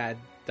saw his dad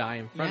die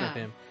in front of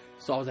him.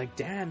 So I was like,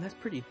 damn, that's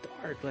pretty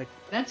dark. Like,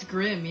 that's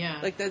grim, yeah.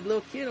 Like, that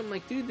little kid, I'm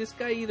like, dude, this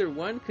guy either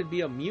one could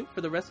be a mute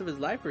for the rest of his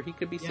life, or he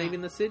could be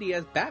saving the city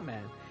as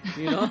Batman.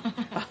 You know?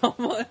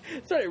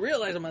 So I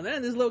realized, I'm like,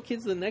 man, this little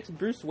kid's the next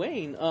Bruce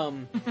Wayne.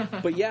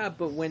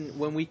 But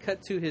when we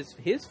cut to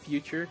his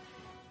future,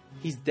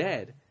 he's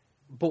dead.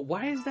 But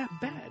why is that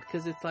bad?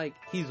 Because it's like,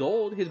 he's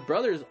old. His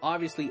brother is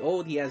obviously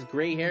old. He has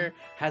gray hair,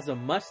 has a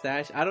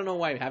mustache. I don't know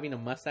why having a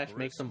mustache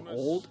makes him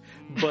old,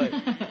 but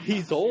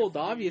he's old,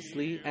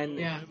 obviously. And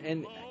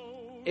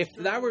if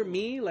that were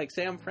me, like,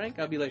 say I'm Frank,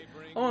 I'd be like,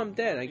 oh, I'm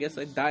dead. I guess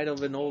I died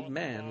of an old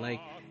man. Like,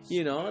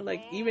 you know,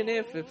 like, even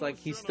if like,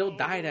 he still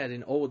died at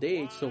an old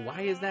age, so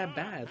why is that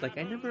bad? Like,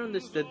 I never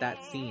understood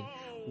that scene.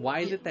 Why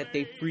is it that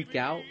they freak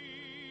out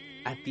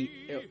at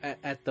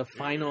the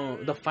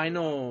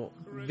final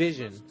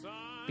vision?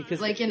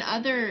 Because, like, in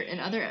other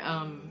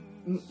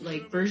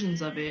like,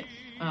 versions of it,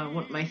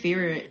 my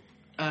favorite,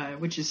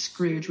 which is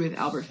Scrooge with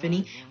Albert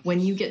Finney, when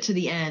you get to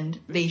the end,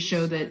 they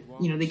show that,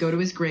 you know, they go to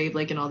his grave,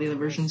 like in all the other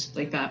versions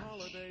like that.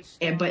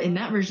 But in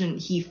that version,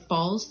 he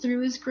falls through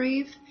his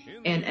grave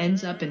and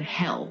ends up in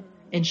hell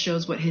and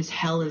shows what his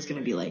hell is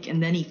going to be like.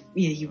 And then he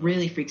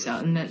really freaks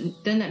out. And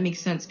then that makes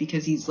sense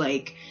because he's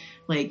like,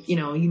 you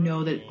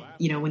know that,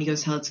 you know, when he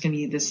goes to hell, it's going to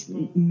be this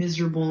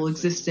miserable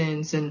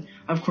existence and,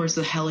 of course,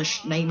 the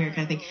hellish nightmare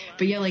kind of thing.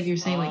 But yeah, like you're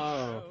saying,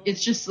 like,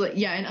 it's just like,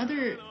 yeah, in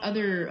other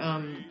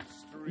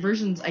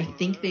versions, I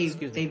think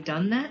they've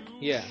done that.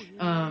 Yeah.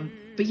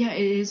 But yeah,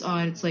 it is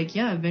odd. It's like,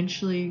 yeah,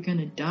 eventually you're going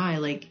to die.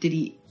 Like, did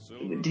he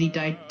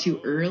die too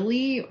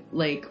early?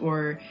 Like,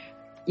 or,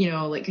 you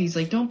know, like, he's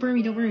like, don't burn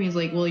me. He's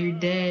like, well, you're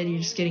dead. You're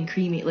just getting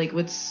creamy. Like,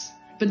 but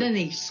then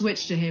they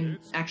switch to him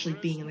actually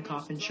being in the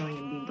coffin, showing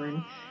him being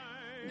burned.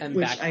 And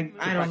which back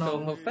I don't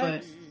know,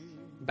 but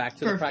back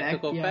to the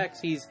practical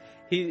effects. His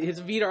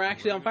feet are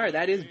actually on fire.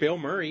 That is Bill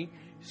Murray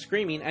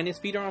screaming, and his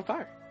feet are on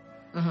fire.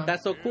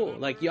 That's so cool.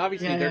 Like,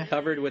 they're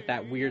covered with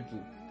that weird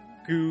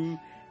goo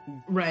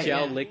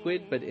gel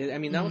liquid, but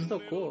that was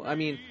so cool. I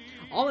mean,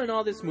 all in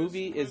all, this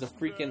movie is a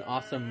freaking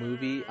awesome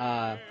movie.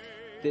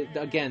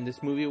 Again,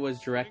 this movie was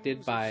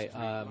directed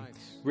by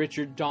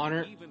Richard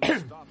Donner,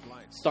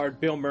 starred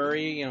Bill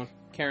Murray, you know,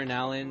 Karen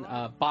Allen,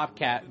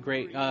 Bobcat,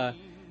 great.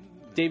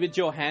 David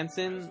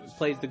Johansen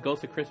plays the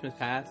Ghost of Christmas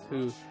Past,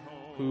 who's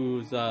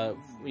the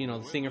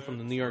singer from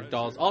the New York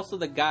Dolls. Also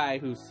the guy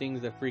who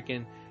sings the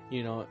freaking,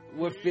 you know,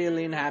 we're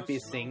feeling happy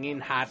singing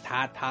hot.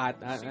 That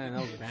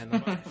was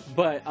random.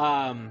 But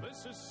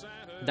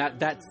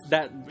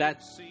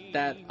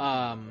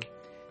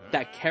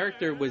that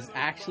character was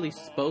actually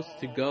supposed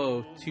to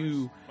go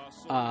to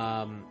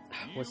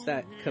what's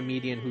that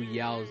comedian who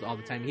yells all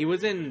the time? He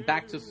was in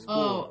Back to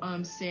School.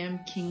 Sam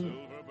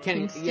King.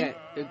 Christ,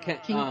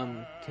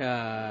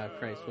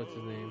 what's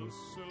his name?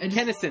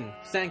 Kennison.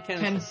 Sam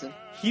Kennison.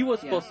 He was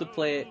supposed to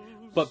play it,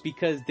 but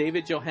because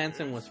David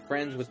Johansen was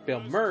friends with Bill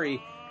Murray,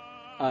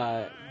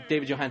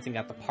 David Johansen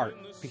got the part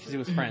because he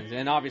was friends,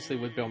 and obviously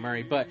with Bill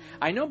Murray. But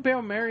I know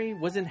Bill Murray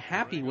wasn't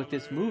happy with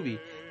this movie.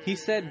 He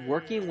said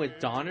working with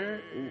Donner,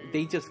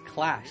 they just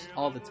clashed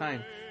all the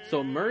time.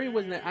 So Murray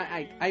wasn't.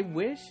 I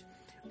wish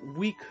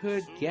we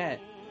could get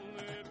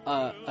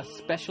a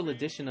special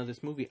edition of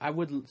this movie. I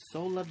would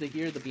so love to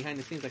hear the behind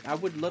the scenes. Like, I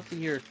would love to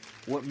hear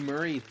what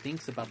Murray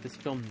thinks about this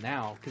film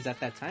now, because at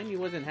that time he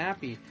wasn't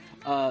happy.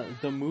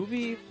 The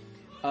movie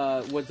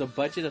was a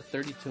budget of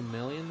 $32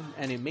 million,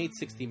 and it made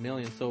 $60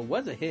 million, so it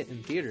was a hit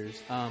in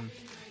theaters.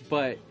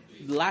 But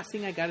the last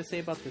thing I gotta say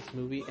about this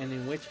movie, and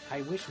in which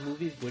I wish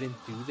movies wouldn't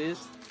do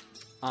this,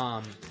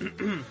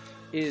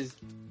 is,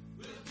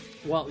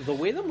 well, the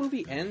way the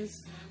movie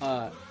ends,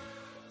 I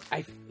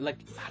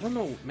don't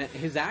know, man,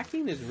 his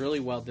acting is really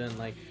well done.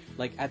 Like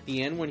at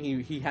the end when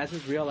he has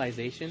his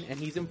realization and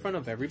he's in front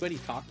of everybody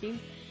talking,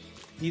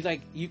 he's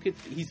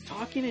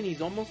talking and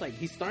he's almost like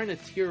he's starting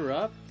to tear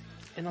up,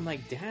 and I'm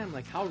like, damn,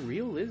 like, how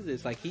real is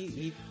this? Like,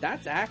 he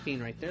that's acting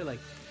right there. Like,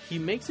 he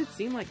makes it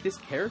seem like this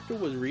character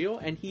was real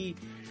and he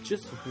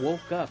just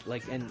woke up.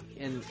 Like, and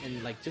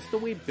like, just the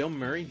way Bill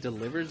Murray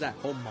delivers that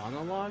whole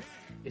monologue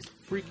is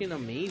freaking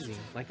amazing.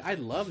 Like, I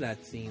love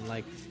that scene.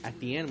 Like, at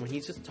the end when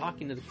he's just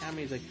talking to the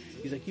camera,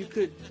 he's like, you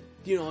could,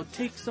 you know,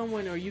 take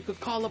someone, or you could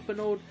call up an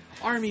old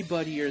army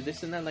buddy, or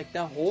this and that. Like,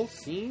 that whole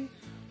scene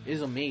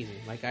is amazing.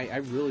 Like, I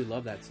really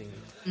love that scene.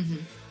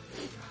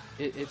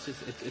 It's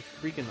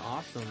freaking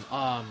awesome.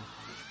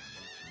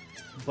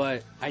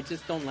 But I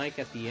just don't like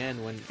at the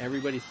end when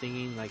everybody's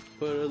singing, like,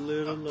 put a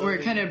little love. Or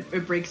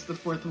it breaks the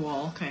fourth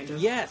wall, kind of.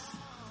 Yes.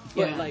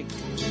 But like,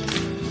 feed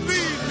me,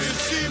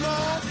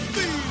 Seymour,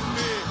 feed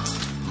me.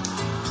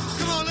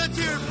 Come on, let's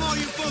hear it from all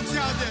you folks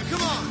out there.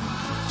 Come on.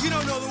 You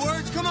don't know the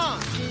words. Come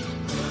on. Come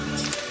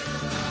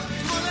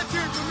on, let's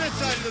hear it from this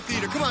side of the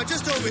theater. Come on,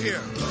 just over here.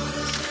 All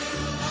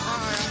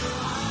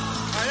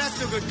right, that's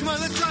no good. Come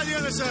on, let's try the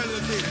other side of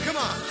the theater. Come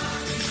on.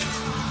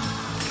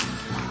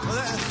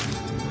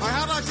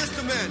 how about just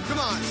the men? Come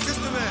on,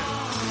 just the men.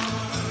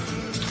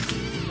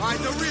 All right,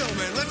 the real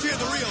men. Let's hear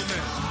the real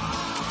men.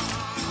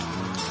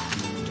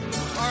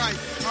 All right.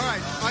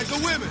 The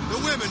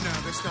women now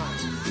this time.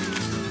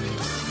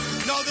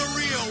 No, the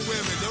real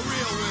women.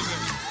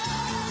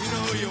 You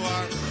know who you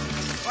are.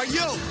 Are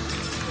you,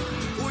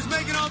 who was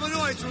making all the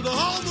noise through the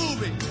whole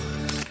movie?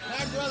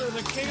 My brother,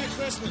 the king of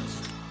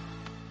Christmas.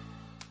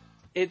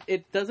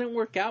 It doesn't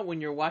work out when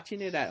you're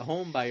watching it at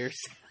home by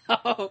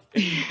yourself.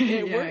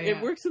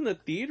 It works in the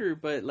theater,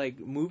 but like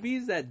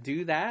movies that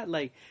do that,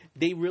 like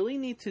they really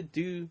need to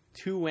do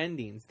two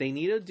endings. They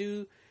need to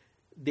do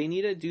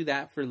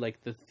that for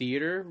like the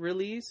theater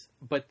release,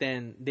 but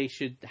then they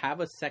should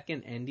have a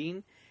second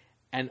ending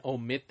and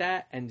omit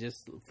that and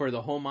just for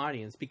the home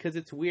audience, because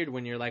it's weird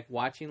when you're like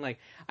watching, like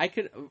I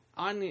could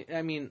only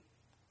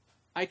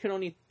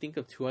think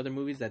of two other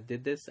movies that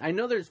did this. I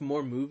know there's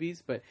more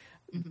movies, but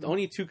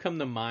only two come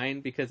to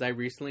mind because I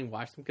recently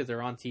watched them because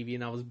they're on TV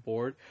and I was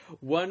bored.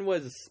 One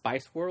was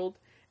Spice World,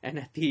 and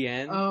at the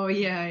end,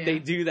 they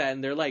do that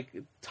and they're like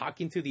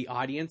talking to the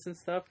audience and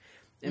stuff.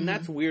 And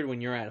that's weird when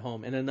you're at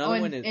home. And another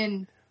one is...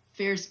 And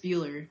Ferris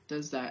Bueller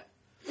does that.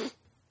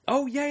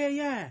 Oh,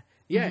 yeah.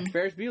 Yeah,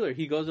 Ferris Bueller.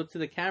 He goes up to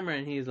the camera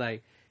and he's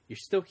like, "You're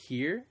still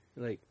here?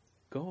 Like,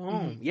 go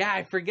home." Yeah,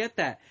 I forget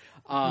that.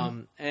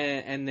 And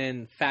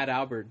then Fat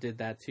Albert did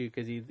that too,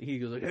 because he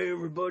goes like, "Hey,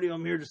 everybody,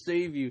 I'm here to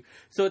save you."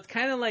 So it's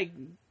kind of like,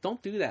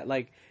 don't do that.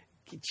 Like,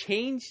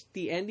 change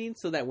the ending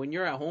so that when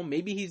you're at home,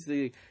 maybe he's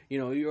the,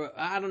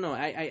 I don't know.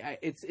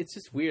 It's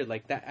just weird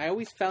like that. I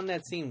always found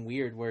that scene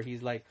weird where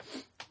he's like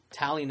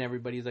telling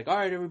everybody, he's like, "All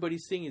right, everybody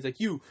sing." He's like,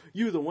 you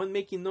the one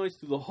making noise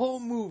through the whole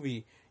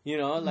movie.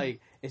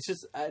 Like, it's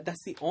just,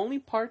 that's the only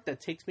part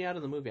that takes me out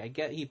of the movie. I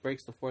get he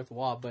breaks the fourth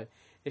wall, but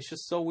it's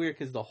just so weird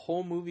because the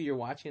whole movie you're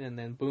watching and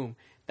then boom,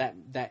 that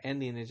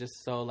ending is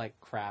just so like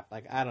crap.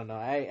 Like, I don't know.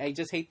 I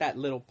just hate that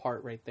little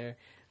part right there.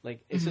 Like,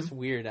 it's just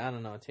weird. I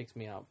don't know. It takes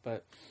me out.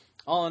 But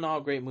all in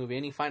all, great movie.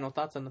 Any final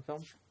thoughts on the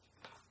film?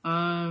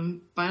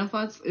 Final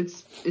thoughts.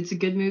 It's a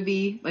good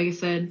movie. Like I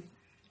said,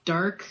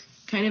 dark,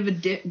 kind of a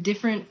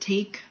different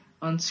take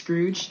on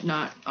Scrooge.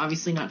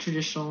 Obviously not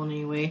traditional in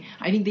any way.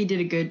 I think they did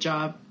a good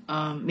job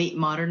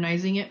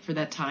modernizing it for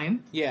that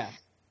time. Yeah.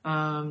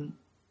 I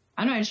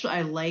don't know. I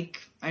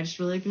just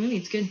really like the movie.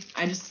 It's good.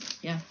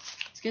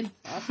 It's good.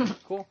 Awesome.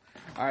 Cool.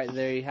 All right,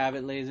 there you have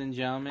it, ladies and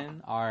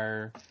gentlemen.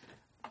 Our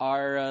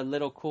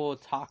little cool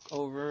talk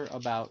over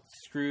about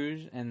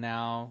Scrooge, and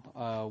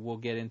now we'll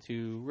get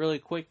into really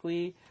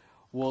quickly.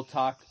 We'll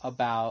talk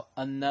about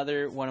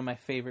another one of my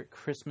favorite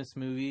Christmas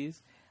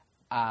movies.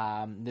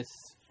 This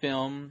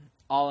film,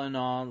 all in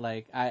all,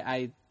 like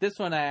this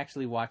one I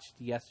actually watched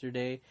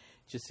yesterday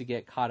just to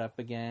get caught up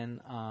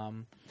again.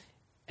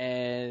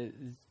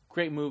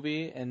 Great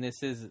movie, and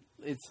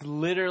it's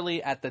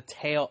literally at the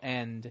tail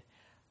end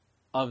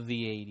of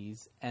the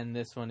 80s, and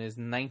this one is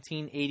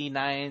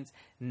 1989's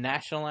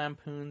National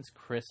Lampoon's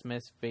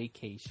Christmas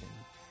Vacation.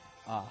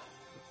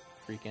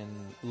 Freaking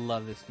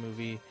love this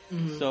movie.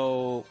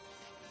 So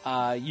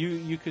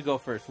you could go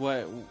first.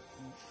 What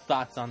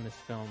thoughts on this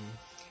film?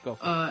 Go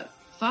first.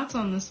 Thoughts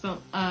on this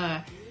film?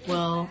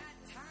 Well,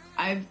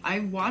 I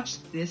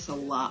watched this a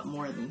lot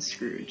more than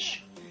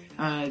Scrooge.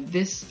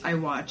 This I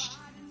watched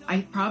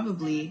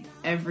probably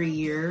every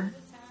year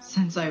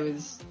since I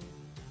was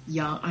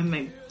young.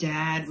 My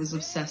dad was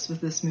obsessed with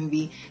this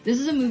movie. This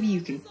is a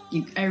movie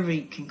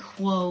everybody can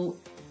quote.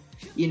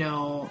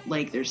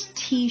 Like there's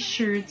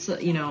T-shirts. I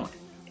don't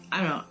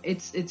know.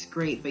 It's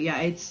great, but yeah,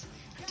 it's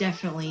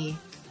definitely.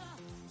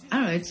 I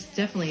don't know. It's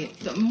definitely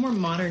a more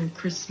modern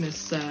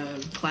Christmas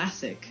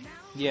classic.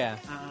 Yeah.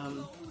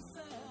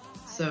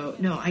 So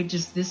no,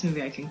 this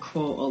movie I can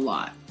quote a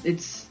lot.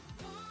 It's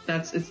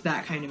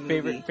that kind of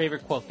movie.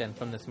 Favorite quote then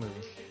from this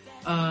movie?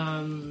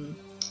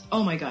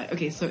 Oh my god.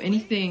 Okay, so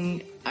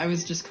anything, I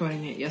was just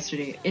quoting it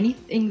yesterday.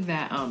 Anything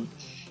that I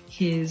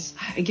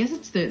guess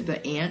it's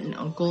the aunt and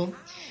uncle.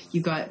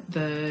 You got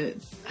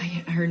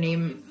her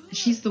name.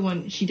 She's the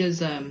one. She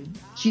does.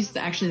 She's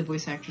actually the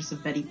voice actress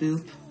of Betty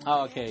Boop.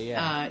 Oh, okay,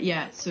 yeah.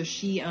 Yeah. So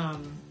she's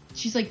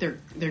like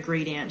their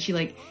great aunt. She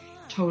like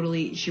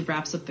totally. She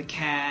wraps up the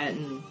cat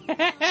and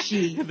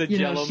she the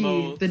Jello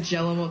mold. The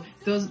Jello mold.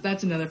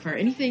 That's another part.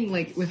 Anything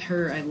like with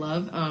her, I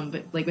love.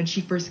 But like when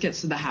she first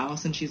gets to the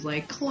house and she's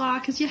like,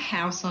 "Clock, is your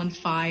house on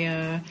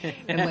fire?"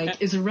 And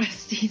like, "Is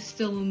Rusty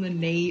still in the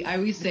Navy?" I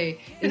always say,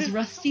 "Is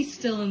Rusty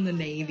still in the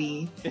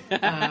Navy?"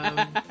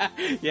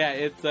 Yeah,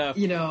 it's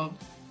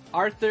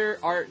Arthur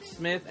Art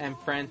Smith and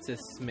Francis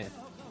Smith.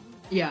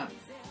 Yeah,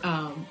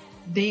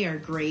 they are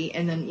great.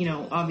 And then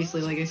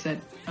obviously, like I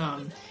said,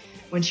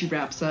 when she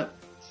wraps up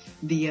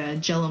the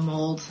Jello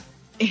mold,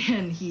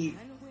 and he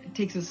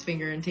takes his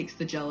finger and takes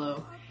the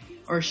Jello,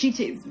 or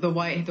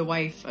the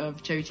wife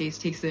of Chevy Chase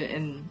takes it,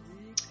 and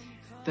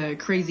the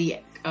crazy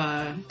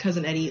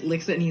cousin Eddie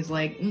licks it, and he's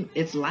like,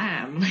 "It's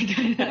lamb." Like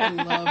I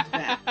love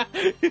that.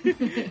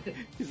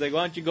 He's like, "Why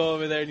don't you go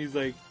over there?" And he's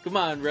like, "Come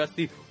on,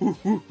 Rusty."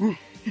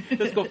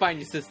 let's go find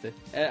your sister.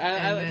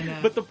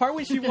 But the part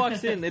when she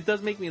walks in, it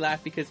does make me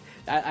laugh because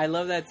I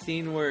love that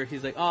scene where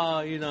he's like, oh,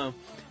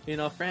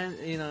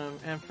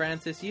 and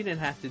Francis, you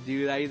didn't have to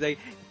do that. He's like,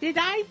 did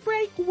I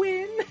break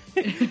wind?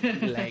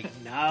 Like,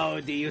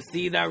 no, do you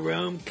see the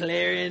room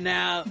clearing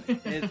out?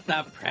 It's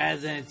the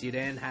presents. You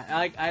didn't have,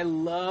 like, I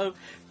love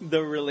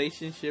the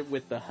relationship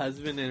with the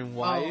husband and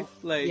wife.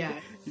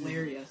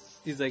 Hilarious.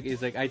 He's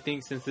like, I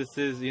think since this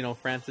is,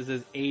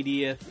 Francis's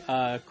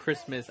 80th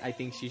Christmas, I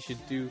think she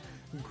should do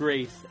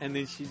Grace. And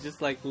then she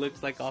just like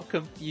looks like all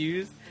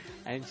confused,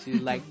 and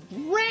she's like,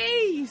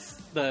 Grace,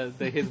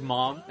 his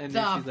mom, and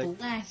then she's like,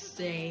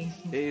 blessing.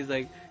 He's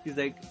like,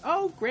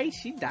 oh, Grace,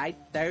 she died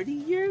 30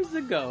 years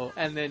ago,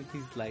 and then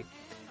he's like,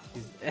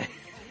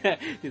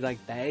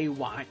 they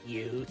want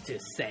you to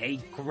say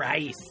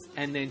Grace,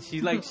 and then she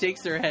like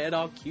shakes her head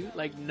all cute,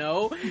 like,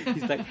 no.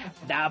 He's like,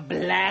 the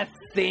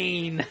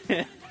blessing.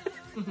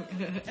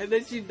 And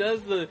then she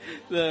does the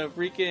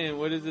freaking,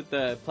 what is it,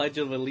 the Pledge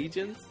of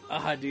Allegiance.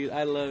 Dude,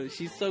 I love it.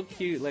 She's so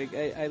cute. Like,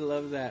 I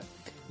love that.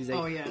 He's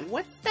like,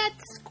 what's that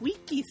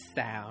squeaky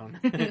sound?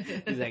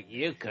 He's like,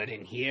 you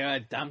couldn't hear a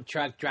dump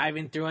truck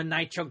driving through a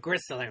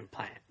nitroglycerin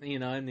plant,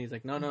 and he's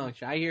like, no,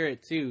 I hear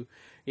it too.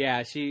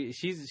 Yeah,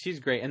 she's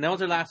great. And that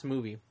was her last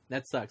movie.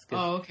 That sucks.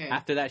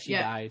 After that, she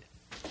died.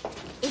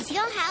 Is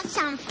your house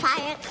on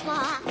fire,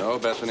 Claude? No,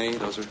 Bethany.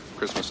 Those are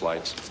Christmas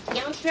lights.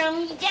 Don't throw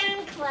me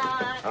down,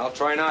 Claude. I'll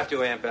try not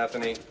to, Aunt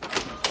Bethany.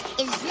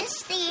 Is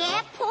this the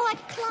airport,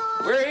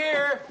 Claude? We're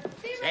here.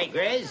 Say,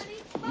 Grizz,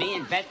 me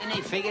and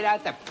Bethany figured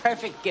out the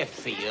perfect gift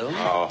for you.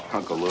 Oh,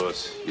 Uncle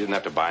Louis, you didn't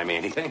have to buy me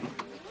anything.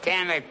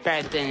 Damn it,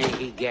 Bethany,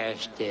 he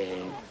guessed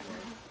it.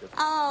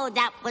 Oh,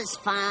 that was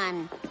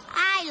fun.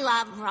 I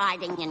love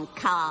riding in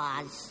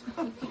cars.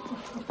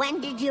 When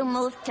did you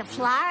move to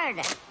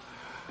Florida?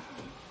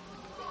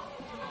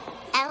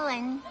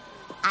 Ellen,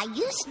 are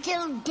you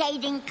still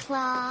dating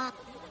Clark?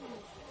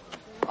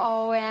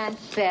 Oh, Aunt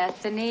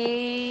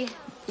Bethany.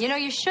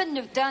 You shouldn't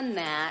have done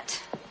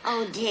that.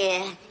 Oh,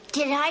 dear.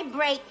 Did I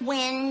break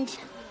wind?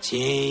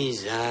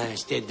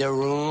 Jesus, did the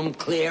room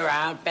clear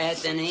out,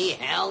 Bethany?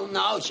 Hell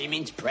no, she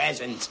means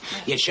presents.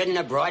 You shouldn't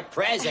have brought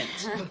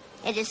presents.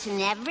 It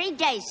isn't every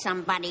day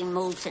somebody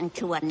moves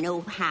into a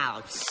new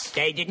house.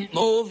 They didn't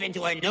move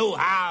into a new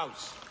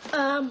house.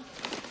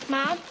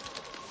 Mom?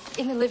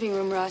 In the living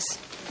room, Russ.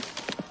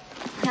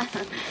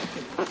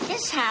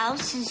 This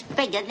house is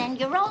bigger than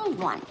your old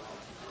one.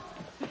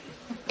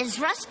 Is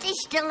Rusty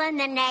still in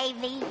the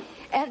Navy?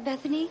 Aunt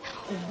Bethany,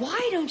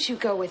 why don't you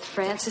go with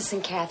Francis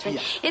and Catherine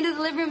into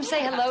the living room and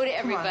say hello to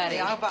everybody?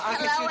 Hello,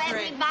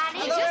 everybody.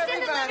 Hello, just everybody.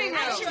 In the living room.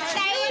 I should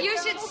say it. You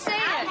should say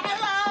it.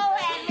 Hello,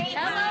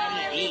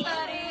 everybody.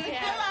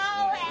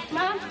 Hello, everybody.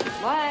 Mom?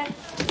 What?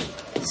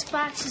 This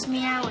box is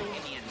meowing.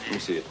 Let me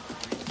see it.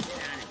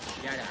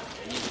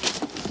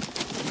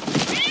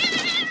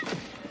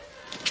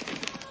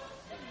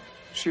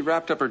 She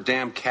wrapped up her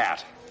damn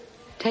cat.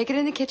 Take it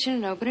in the kitchen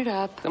and open it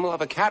up. Then we'll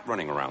have a cat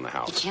running around the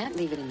house. You can't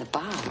leave it in the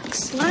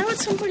box. Why would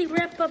somebody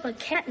wrap up a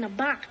cat in a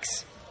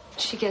box?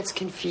 She gets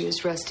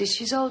confused, Rusty.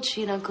 She's old.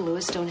 She and Uncle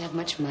Louis don't have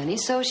much money,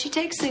 so she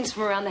takes things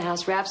from around the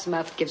house, wraps them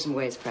up, gives them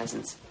away as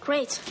presents.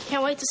 Great.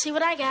 Can't wait to see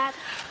what I got.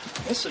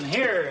 Listen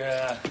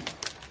here,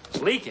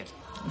 it's leaking.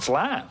 It's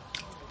lime.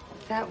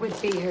 That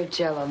would be her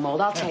Jell-O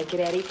mold. I'll take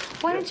it, Eddie.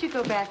 Why don't you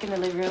go back in the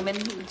living room and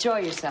enjoy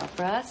yourself,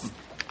 Russ?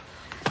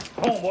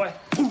 Come on, boy.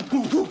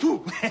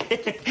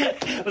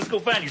 Let's go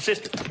find your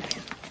sister.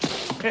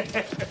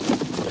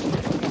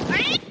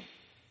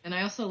 And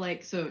I also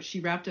like, so she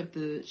wrapped up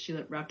the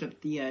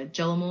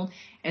Jell-O mold,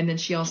 and then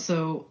she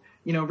also,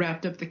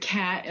 wrapped up the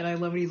cat, and I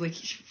love it. He's like,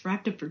 she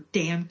wrapped up her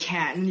damn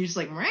cat, and you're just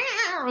like, Row!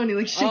 And he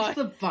like shakes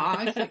the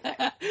box. Like,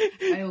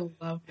 I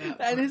love that.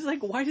 And it's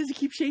like, why does he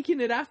keep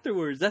shaking it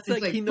afterwards? That's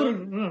like he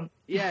knows.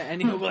 Yeah,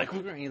 and he'll be like,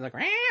 he's like,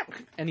 Row!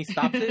 And he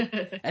stops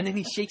it, and then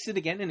he shakes it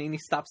again, and then he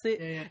stops it,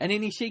 and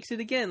then he shakes it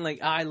again.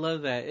 Like, I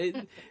love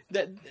that.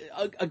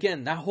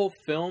 Again, that whole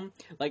film,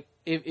 like,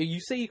 if you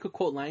say you could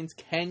quote lines,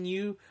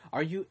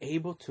 are you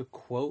able to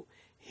quote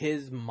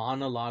his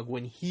monologue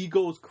when he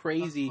goes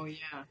crazy? Oh,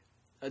 yeah.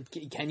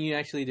 Can you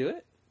actually do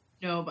it?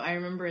 No, but I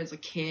remember as a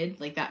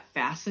kid, like, that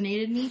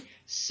fascinated me.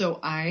 So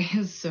I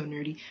was so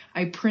nerdy.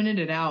 I printed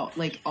it out,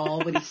 like, all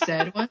what he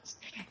said once.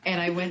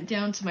 And I went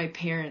down to my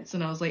parents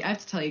and I was like, I have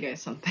to tell you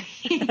guys something.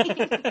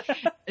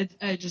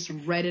 I just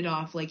read it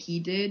off like he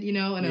did, and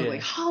I was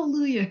like,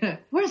 hallelujah.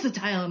 Where's the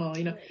Tylenol?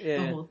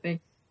 The whole thing.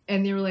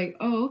 And they were like,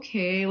 oh,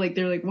 okay. Like,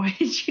 they're like, why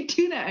did you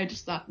do that? I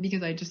just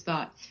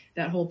thought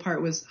that whole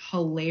part was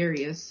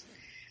hilarious.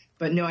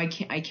 But no, I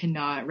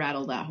cannot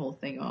rattle that whole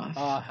thing off.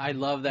 Oh, I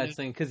love that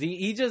thing because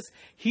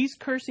he's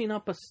cursing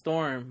up a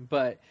storm.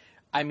 But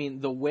I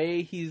mean, the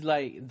way he's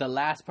like, the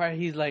last part,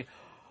 he's like,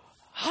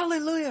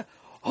 hallelujah,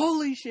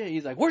 holy shit.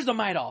 He's like, where's the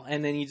Midol?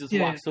 And then he just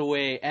walks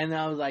away. And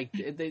I was like,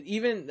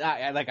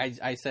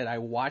 I said, I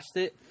watched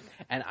it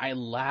and I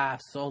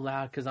laughed so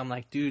loud because I'm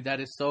like, dude, that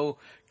is so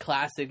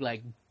classic,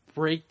 like,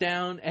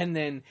 breakdown. And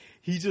then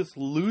he just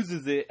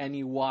loses it and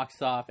he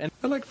walks off. And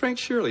I like Frank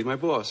Shirley, my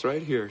boss,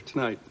 right here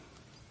tonight.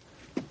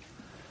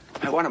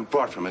 I want him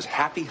brought from his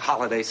happy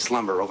holiday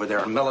slumber over there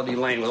on Melody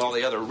Lane with all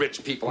the other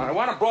rich people. And I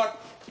want him brought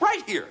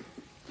right here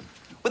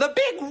with a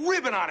big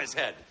ribbon on his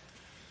head.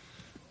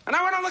 And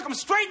I want to look him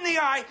straight in the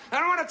eye, and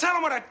I want to tell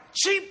him what a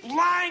cheap,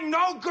 lying,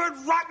 no-good,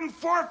 rotten,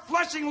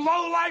 four-flushing,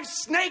 low-life,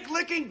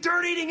 snake-licking,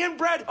 dirt-eating,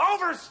 inbred,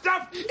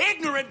 overstuffed,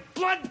 ignorant,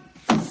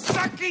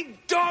 blood-sucking,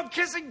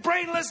 dog-kissing,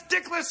 brainless,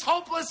 dickless,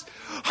 hopeless,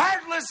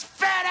 heartless,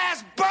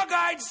 fat-ass,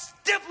 bug-eyed,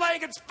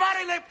 stiff-legged,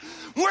 spotty-lipped,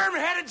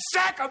 worm-headed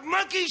sack of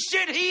monkey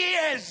shit he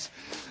is.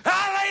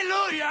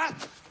 Hallelujah!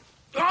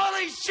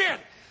 Holy shit!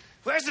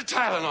 Where's the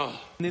Tylenol?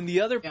 And then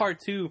the other part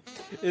too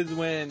is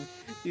when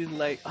he's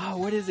like, "Oh,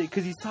 what is it?"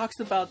 Because he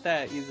talks about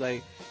that. He's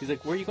like,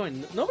 "Where are you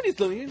going? Nobody's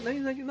living." And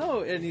he's like,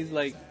 "No." And he's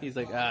like,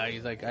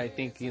 "I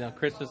think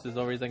Christmas is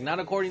over." He's like, "Not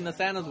according to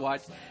Santa's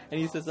watch."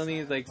 And he says something.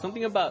 He's like,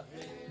 something about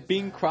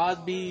Bing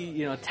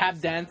Crosby, tap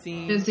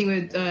dancing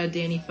with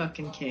Danny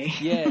fucking Kaye.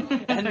 Yeah,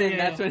 and then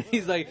that's when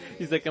he's like,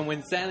 and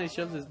when Santa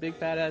shoves his big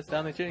fat ass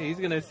down the chimney, he's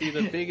gonna see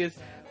the biggest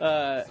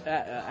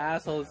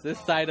assholes this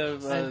side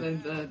of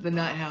the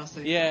nut house.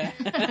 Yeah.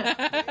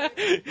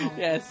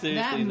 Yeah,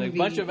 seriously, like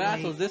bunch of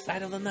assholes this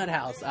side of the nut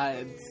house.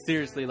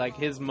 Seriously, like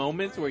his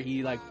moments where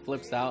he like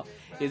flips out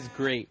is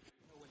great.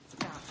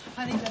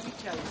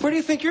 Where do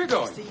you think you're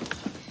going?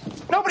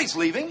 Nobody's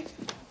leaving.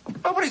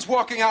 Nobody's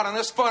walking out on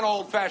this fun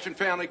old-fashioned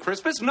family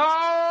Christmas.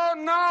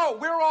 No,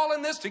 we're all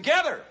in this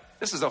together.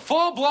 This is a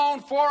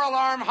full-blown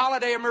 4-alarm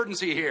holiday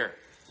emergency here.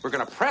 We're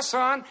going to press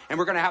on, and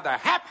we're going to have the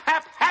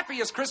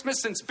happiest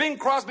Christmas since Bing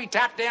Crosby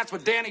tap danced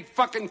with Danny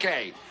fucking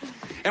Kaye.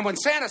 And when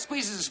Santa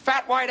squeezes his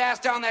fat white ass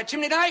down that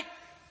chimney tonight,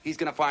 he's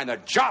going to find the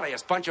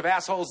jolliest bunch of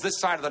assholes this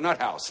side of the nut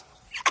house.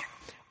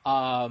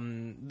 The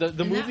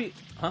movie...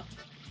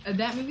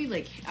 That movie,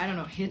 like, I don't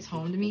know, hits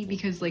home to me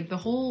because, like, the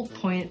whole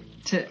point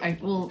to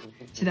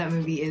that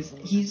movie is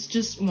he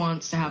just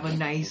wants to have a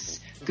nice,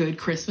 good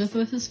Christmas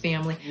with his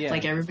family,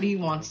 like everybody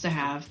wants to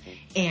have,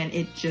 and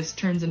it just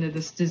turns into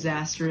this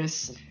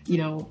disastrous,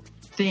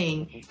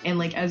 thing. And,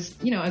 like, as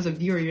a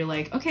viewer, you're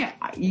like, okay,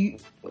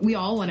 we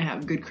all want to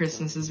have good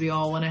Christmases, we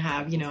all want to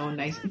have,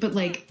 nice, but,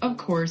 like, of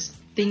course,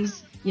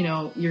 things...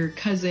 your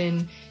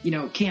cousin,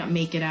 can't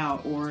make it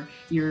out, or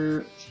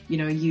you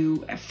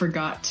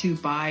forgot to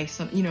buy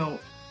some,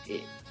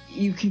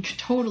 you can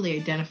totally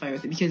identify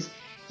with it because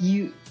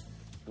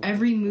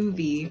every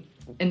movie,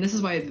 and this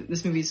is why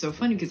this movie is so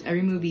funny, because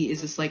every movie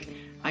is this like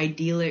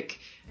idyllic,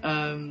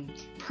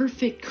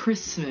 perfect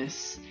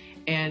Christmas,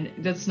 and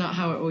that's not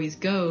how it always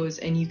goes,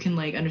 and you can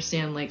like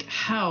understand like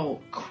how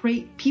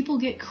people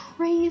get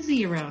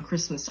crazy around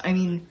Christmas. I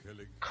mean,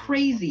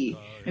 crazy.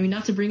 I mean,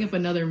 not to bring up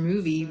another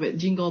movie, but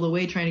Jingle All the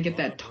Way, trying to get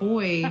that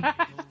toy.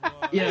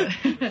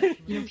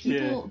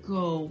 People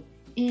go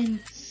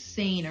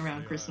insane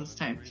around Christmas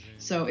time.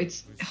 So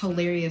it's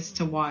hilarious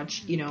to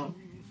watch,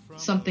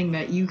 something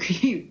that you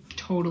could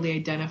totally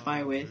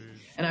identify with.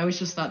 And I always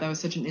just thought that was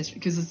such an issue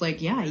because it's like,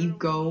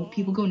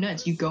 people go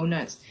nuts. You go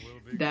nuts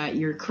that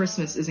your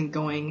Christmas isn't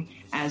going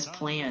as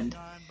planned.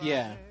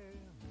 Yeah.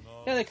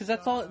 Yeah, because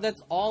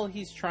that's all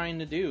he's trying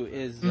to do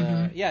is,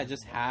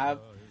 just have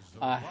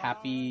a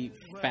happy,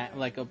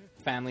 a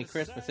family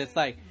Christmas. It's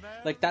like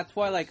that's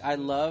why, like, I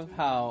love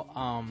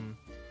how,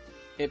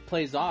 it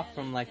plays off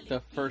from, like,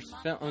 the first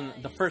film,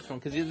 the first one,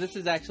 because this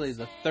is actually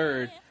the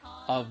third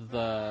of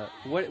the,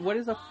 what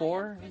is a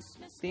 4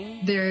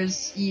 theme?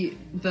 There's,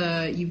 you've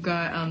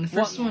got, the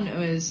first one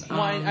was,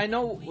 I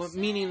know,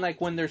 meaning,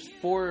 like, when there's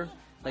 4,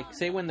 like,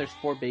 say when there's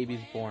 4 babies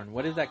born,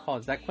 what is that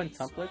called? Is that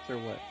quintuplets, or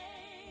what?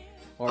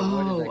 Or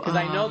what is that? Because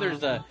I know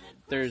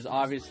there's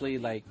obviously,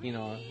 like,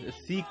 a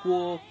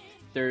sequel,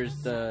 there's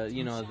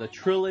the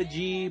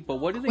trilogy, but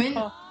what do they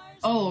call?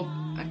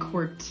 Oh, a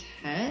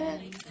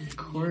quartet?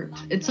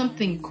 It's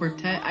something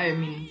quartet. I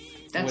mean,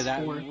 that's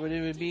 4. What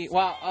it would be?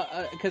 Well,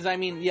 because I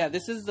mean,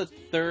 this is the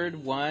third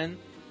one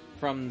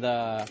from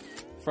the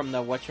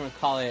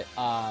whatchamacallit,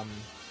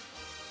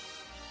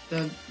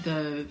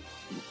 the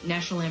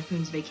National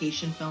Lampoon's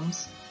Vacation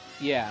films.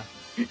 Yeah.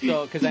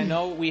 So, because I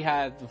know we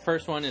had the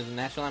first one is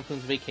National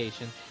Lampoon's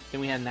Vacation, then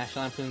we had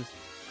National Lampoon's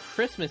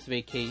Christmas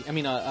Vacation. I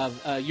mean,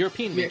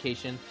 European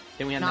Vacation.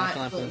 Then we had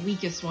National Lampoon's. The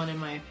weakest one, in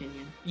my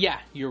opinion. Yeah,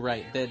 you're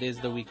right. That is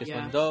the weakest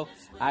one. Though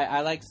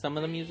I like some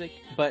of the music,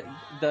 but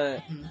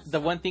the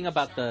one thing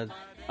about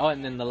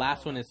and then the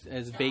last one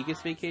is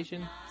Vegas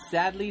Vacation.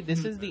 Sadly,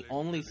 this is the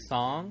only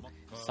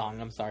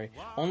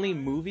only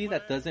movie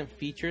that doesn't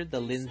feature the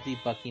Lindsey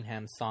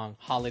Buckingham song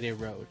Holiday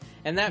Road,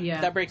 and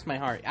that breaks my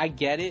heart. I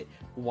get it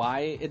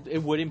why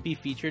it wouldn't be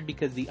featured,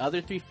 because the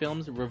other 3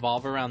 films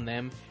revolve around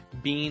them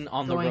being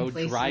on the road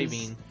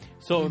driving,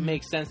 so it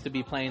makes sense to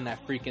be playing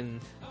that freaking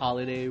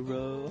Holiday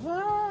Road.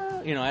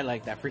 I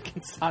like that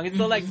freaking song. It's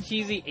so like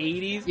cheesy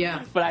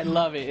 80s, but I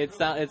love it. It's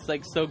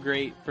like so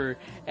great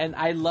and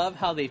I love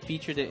how they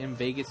featured it in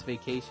Vegas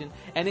Vacation,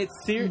 and it's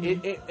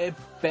it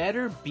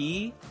better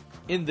be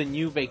in the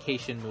new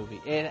Vacation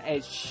movie. It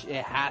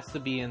has to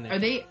be in there.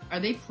 Are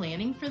they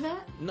planning for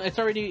that? No, it's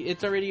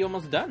already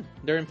almost done.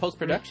 They're in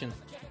post-production.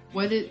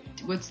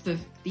 What's the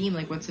theme?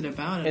 Like, what's it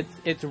about?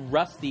 It's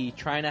Rusty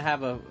trying to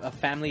have a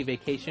family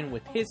vacation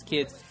with his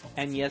kids,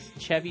 and yes,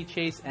 Chevy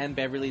Chase and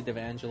Beverly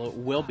D'Angelo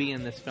will be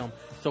in this film.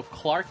 So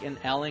Clark and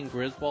Ellen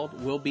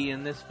Griswold will be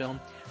in this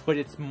film, but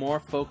it's more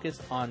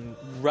focused on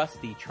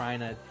Rusty trying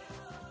to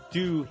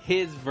do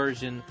his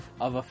version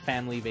of a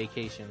family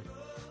vacation.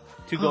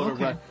 To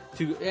go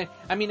to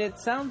I mean, it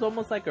sounds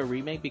almost like a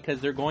remake because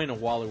they're going to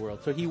Wally World,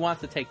 so he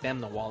wants to take them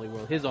to Wally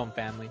World, his own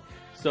family.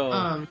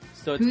 So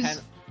so it's kind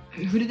of.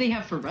 Who do they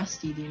have for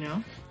Rusty? Do you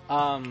know?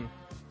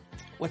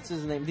 What's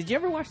his name? Did you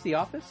ever watch The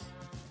Office?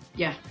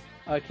 Yeah.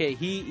 Okay,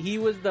 he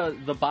was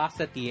the boss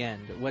at the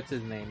end. What's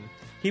his name?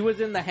 He was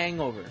in The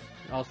Hangover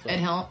also. Ed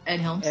Helms. Ed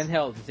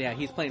Helms. Yeah,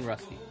 he's playing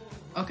Rusty.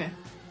 Okay.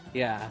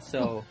 Yeah.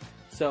 So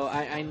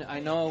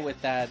I know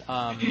with that.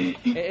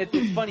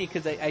 It's funny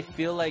because I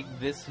feel like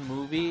this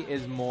movie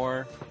is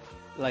more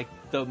like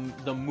the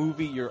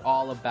movie you're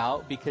all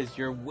about because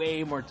you're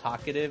way more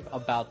talkative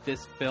about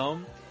this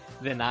film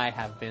than I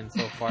have been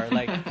so far.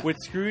 Like with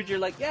Scrooge, you're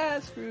like, yeah,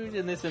 Scrooge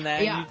and this and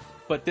that. Yeah.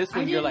 But this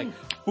one, you're like,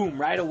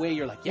 boom, right away.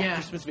 You're like, yeah,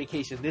 Christmas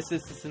Vacation. This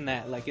is this and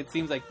that. Like it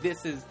seems like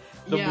this is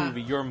the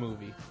movie, your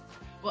movie.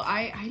 Well,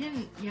 I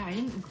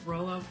didn't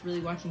grow up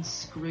really watching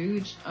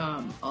Scrooge,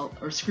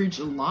 or Scrooge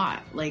a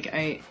lot. Like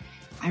I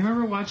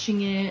remember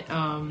watching it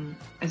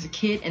as a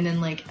kid, and then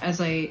like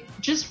as I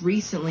just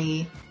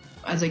recently,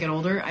 as I got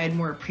older, I had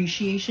more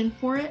appreciation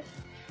for it.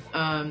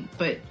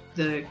 But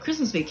the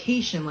Christmas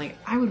Vacation, like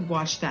I would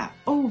watch that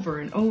over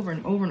and over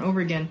and over and over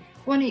again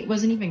when it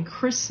wasn't even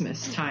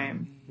Christmas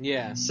time.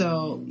 Yeah.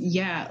 So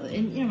yeah,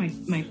 and you know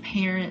my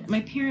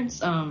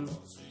parents,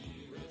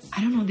 I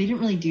don't know, they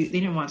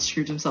didn't watch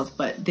Scrooge themselves,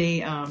 but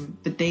they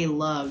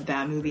loved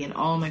that movie, and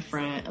all my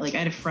friends, like I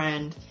had a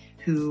friend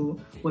who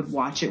would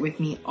watch it with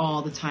me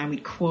all the time.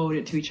 We'd quote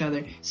it to each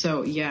other.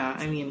 So yeah,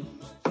 I mean,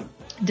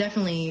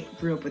 definitely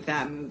grew up with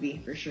that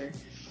movie for sure.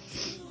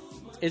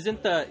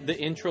 Isn't the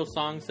intro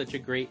song such a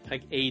great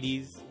like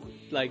 80s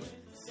like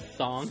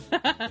song?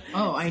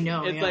 Oh, I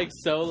know. It's like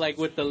so like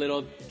with the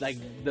little like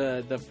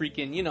the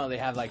freaking, you know, they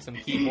have like some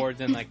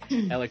keyboards and like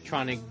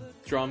electronic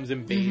drums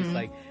and bass.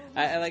 Like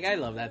I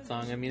love that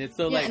song. I mean, it's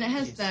so like, and it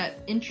has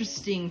that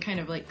interesting kind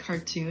of like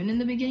cartoon in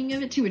the beginning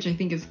of it too, which I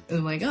think is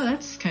like, oh,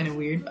 that's kind of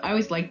weird. I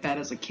always liked that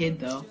as a kid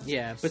though.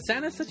 Yeah, but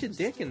Santa's such a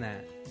dick in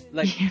that.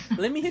 Like,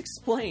 let me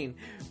explain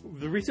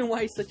the reason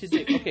why he's such a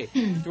dick. Okay,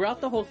 throughout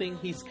the whole thing,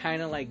 he's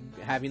kind of like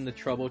having the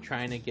trouble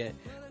trying to get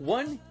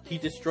one. He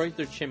destroys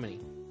their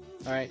chimney.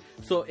 All right,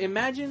 so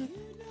imagine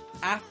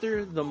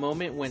after the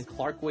moment when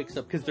Clark wakes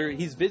up because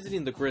he's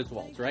visiting the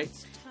Griswolds, right?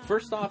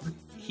 First off,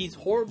 he's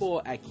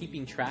horrible at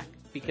keeping track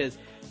because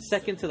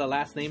second to the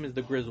last name is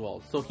the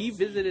Griswolds. So he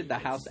visited the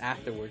house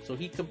afterwards. So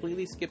he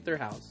completely skipped their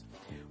house.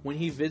 When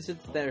he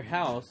visits their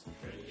house,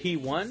 he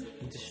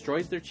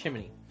destroys their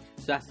chimney.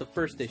 So that's the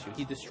first issue.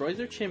 He destroys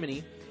their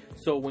chimney.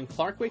 So when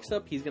Clark wakes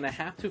up, he's going to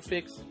have to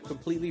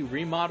completely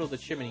remodel the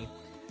chimney.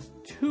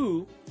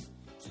 2,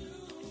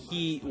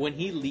 when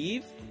he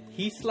leaves,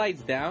 he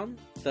slides down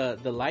the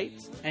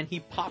lights and he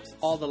pops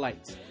all the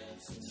lights.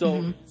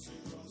 So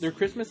their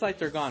Christmas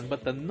lights are gone.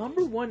 But the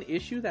number one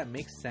issue that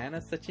makes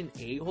Santa such an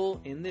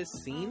a-hole in this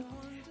scene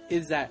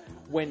is that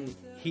when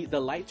the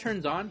light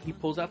turns on, he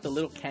pulls out the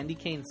little candy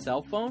cane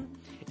cell phone,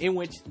 in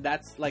which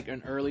that's like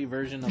an early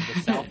version of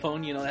the cell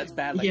phone. You know, that's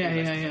bad.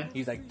 Like,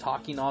 he's like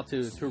talking all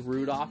to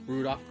Rudolph.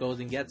 Rudolph goes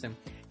and gets him.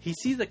 He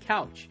sees a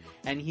couch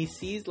and he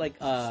sees like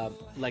the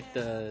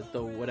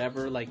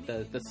whatever, like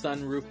the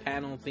sunroof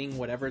panel thing,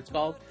 whatever it's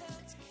called.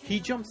 He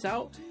jumps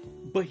out,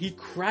 but he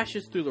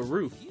crashes through the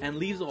roof and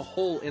leaves a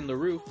hole in the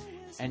roof,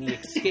 and he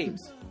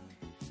escapes.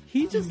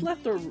 He just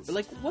left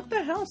like, what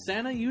the hell,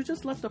 Santa? You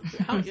just left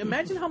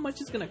imagine how much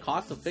it's going to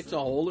cost to fix a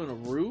hole in a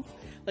roof.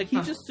 Like,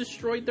 he just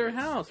destroyed their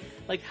house.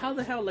 Like, how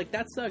the hell? Like,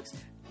 that sucks.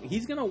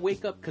 He's going to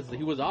wake up because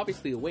he was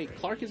obviously awake.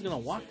 Clark is going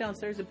to walk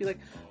downstairs and be like,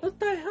 what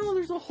the hell?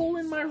 There's a hole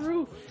in my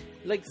roof.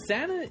 Like,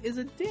 Santa is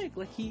a dick.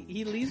 Like,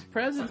 he leaves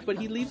presents, but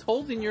he leaves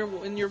holes in your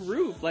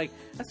roof. Like,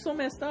 that's so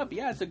messed up.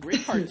 Yeah, it's a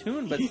great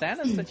cartoon, but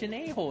Santa's such an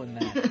a-hole in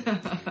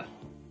that.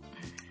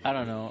 I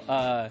don't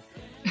know.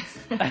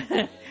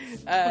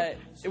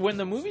 When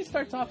the movie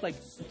starts off, like,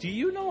 do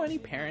you know any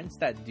parents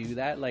that do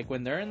that? Like,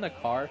 when they're in the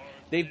car,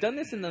 they've done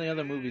this in the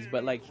other movies,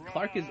 but like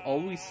Clark is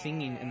always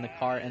singing in the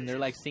car, and they're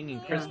like singing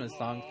Christmas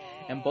songs,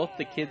 and both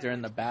the kids are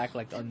in the back,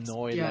 like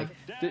annoyed. Like,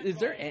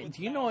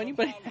 do you know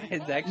anybody that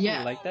is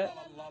actually like that?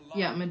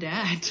 Yeah, my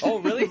dad. Oh,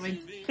 really?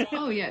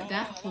 Oh yeah,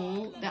 that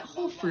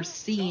whole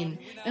first scene.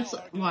 That's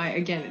why,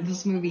 again,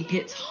 this movie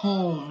hits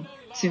home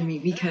to me,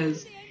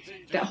 because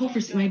that whole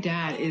first, my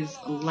dad is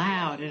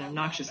loud and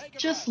obnoxious,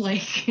 just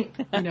like,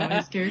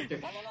 his character.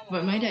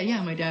 But my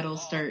dad will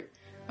start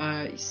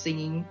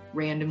singing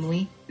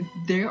randomly.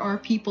 There are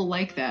people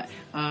like that.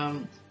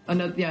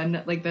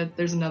 Like that.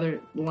 There's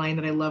another line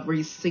that I love where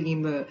he's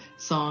singing the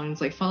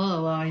songs like fa la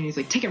la, and he's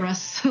like, "Take it,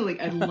 Russ."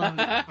 Like, I love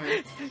that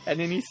part. And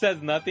then he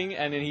says nothing,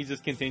 and then he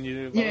just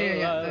continues.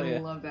 I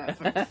love that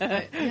part.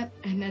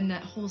 And then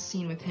that whole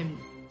scene with him,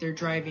 they're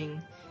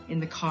driving in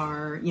the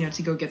car,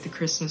 to go get the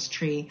Christmas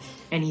tree,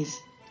 and he's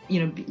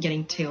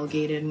getting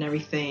tailgated and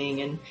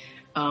everything.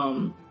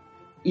 And,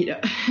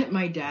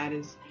 my dad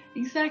is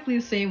exactly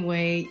the same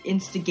way,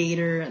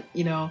 instigator,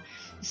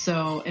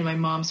 so, and my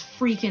mom's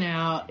freaking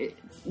out.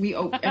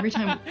 Every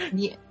time,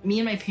 me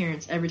and my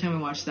parents, every time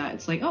we watch that,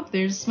 it's like, oh,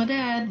 there's my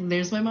dad,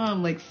 there's my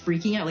mom, like,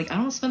 freaking out. Like, I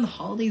don't want to spend the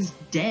holidays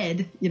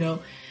dead,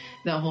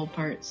 that whole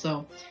part.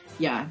 So,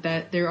 yeah,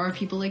 that there are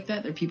people like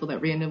that. There are people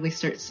that randomly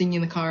start singing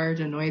in the car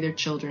to annoy their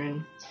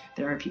children.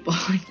 There are people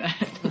like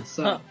that.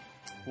 So,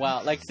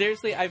 wow, like,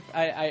 seriously,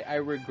 I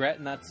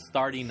regret not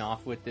starting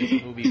off with this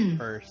movie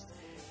first,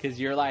 because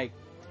you're like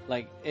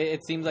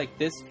it seems like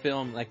this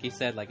film, like you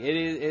said, like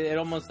it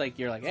almost like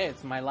you're like, hey,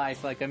 it's my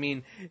life. Like, I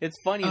mean,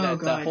 it's funny that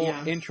the whole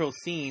intro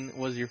scene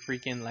was your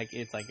freaking, like,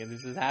 it's like,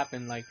 this has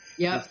happened, like,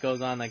 this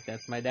goes on, like,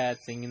 that's my dad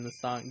singing the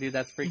song. Dude,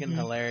 that's freaking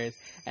hilarious.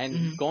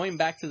 And going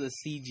back to the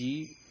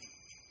CG,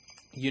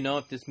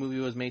 if this movie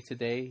was made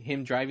today,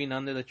 him driving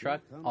under the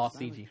truck, all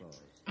CG.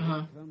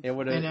 It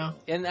would have. I know.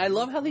 And I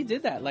love how they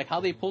did that, like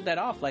how they pulled that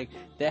off. Like,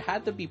 they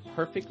had to be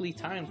perfectly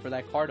timed for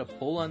that car to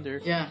pull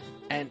under. Yeah.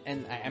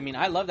 And I mean,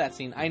 I love that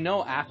scene. I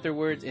know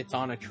afterwards it's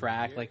on a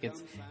track, like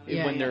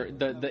when they're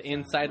the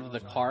inside of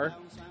the car,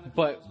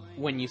 but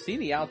when you see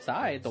the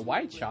outside, the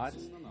wide shots,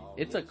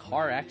 it's a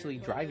car actually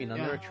driving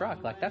under a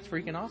truck. Like, that's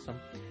freaking awesome.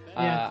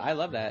 I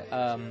love that.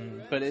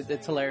 But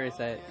it's hilarious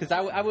because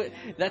I would.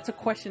 That's a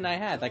question I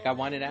had. Like, I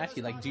wanted to ask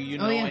you, like, do you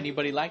know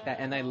anybody like that?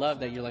 And I love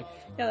that you're like,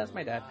 yeah, that's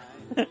my dad.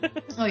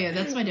 Oh yeah,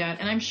 that's my dad.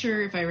 And I'm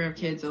sure if I ever have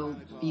kids, it'll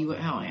be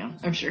how I am.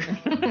 I'm sure.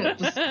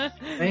 Just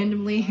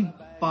randomly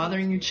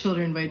bothering your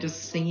children by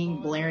just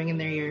singing, blaring in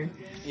their ear.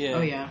 Yeah.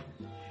 Oh yeah.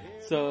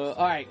 So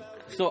all right.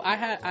 So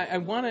I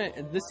want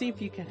to let's see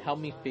if you can help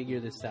me figure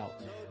this out.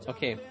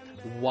 Okay,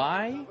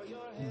 why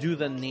do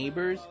the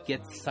neighbors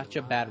get such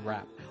a bad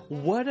rap?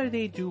 What do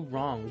they do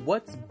wrong?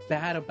 What's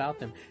bad about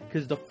them?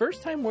 Because the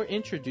first time we're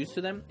introduced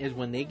to them is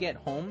when they get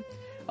home.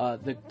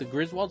 The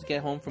Griswolds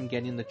get home from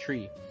getting the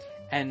tree,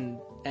 and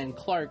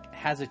Clark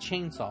has a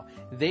chainsaw.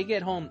 They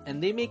get home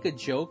and they make a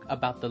joke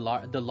about the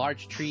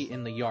large tree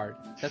in the yard.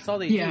 That's all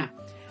they do.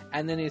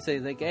 And then he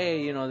says, like,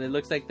 hey, it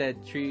looks like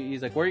that tree.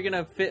 He's like, where are you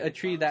gonna fit a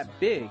tree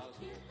that big?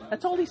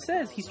 That's all he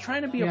says. He's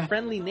trying to be a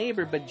friendly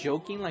neighbor, but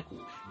joking, like,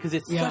 because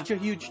it's such a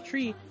huge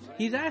tree.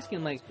 He's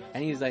asking, like,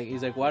 and he's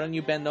like, why don't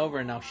you bend over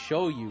and I'll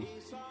show you?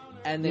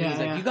 And then he's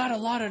like, you got a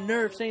lot of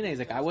nerve saying that. He's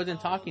like, I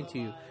wasn't talking to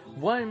you.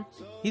 One,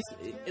 he's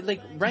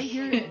like right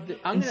here,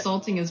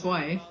 insulting his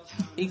wife.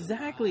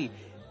 Exactly.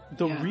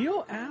 The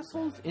real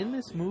assholes in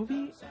this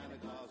movie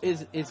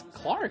is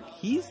Clark.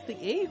 He's the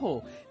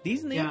a-hole.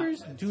 These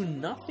neighbors do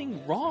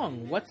nothing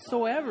wrong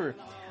whatsoever.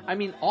 I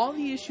mean, all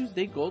the issues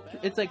they go through,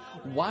 it's like,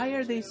 why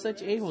are they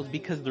such a-holes?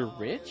 Because they're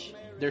rich?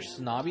 They're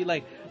snobby?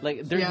 Like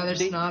they're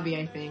snobby,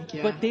 I think,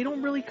 yeah. But they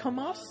don't really come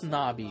off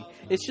snobby.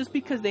 It's just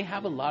because they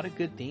have a lot of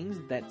good things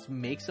that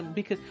makes them,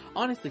 because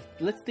honestly,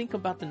 let's think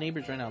about the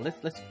neighbors right now.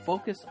 Let's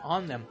focus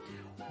on them.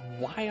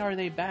 Why are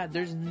they bad?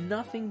 There's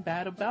nothing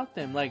bad about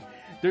them. Like,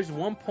 there's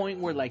one point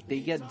where, like, they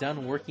get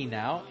done working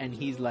out and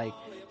he's like,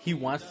 he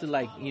wants to,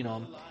 like,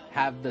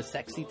 have the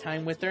sexy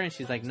time with her, and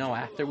she's like, no,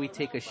 after we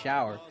take a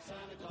shower.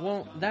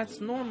 Well,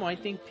 that's normal. I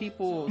think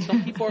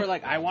some people are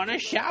like, I want to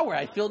shower.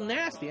 I feel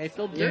nasty. I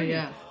feel dirty.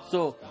 Yeah.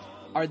 So,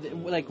 are they,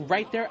 like,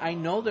 right there, I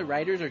know the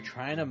writers are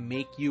trying to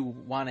make you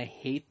want to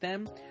hate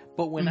them.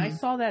 But when I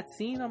saw that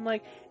scene, I'm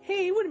like,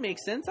 hey, it would make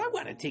sense. I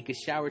want to take a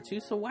shower too.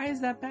 So why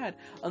is that bad?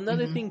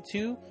 Another thing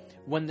too,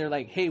 when they're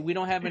like, hey, we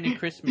don't have any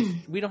Christmas.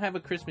 We don't have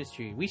a Christmas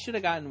tree. We should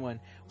have gotten one.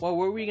 Well,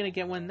 where are we going to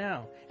get one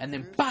now? And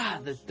then,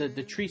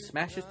 the tree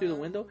smashes through the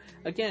window.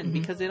 Again,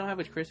 because they don't have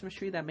a Christmas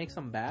tree, that makes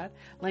them bad.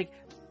 Like,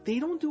 they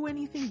don't do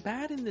anything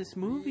bad in this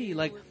movie.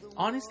 Like,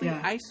 honestly,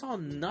 I saw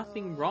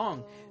nothing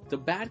wrong. The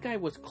bad guy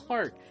was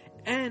Clark.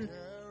 And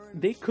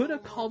they could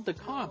have called the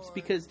cops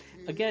because,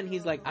 again,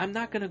 he's like, I'm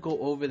not going to go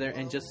over there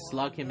and just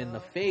slug him in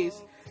the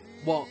face.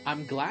 Well,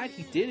 I'm glad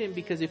he didn't,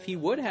 because if he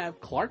would have,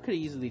 Clark could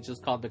have easily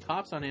just called the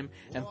cops on him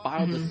and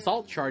filed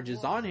assault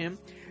charges on him.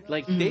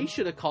 Like, they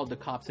should have called the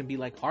cops and be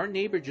like, our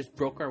neighbor just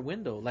broke our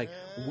window. Like,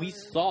 we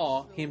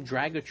saw him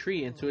drag a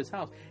tree into his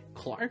house.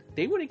 Clark,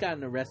 they would have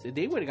gotten arrested.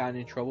 They would have gotten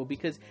in trouble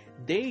because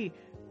they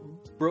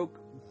broke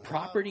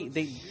property.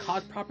 They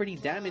caused property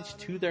damage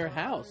to their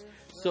house.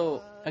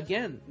 So,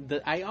 again,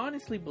 I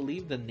honestly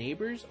believe the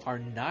neighbors are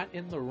not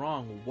in the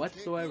wrong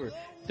whatsoever.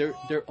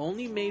 They're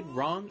only made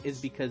wrong is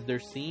because they're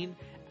seen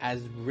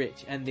as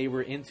rich, and they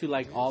were into,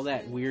 like, all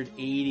that weird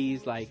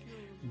 80s, like,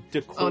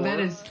 decor. Oh, that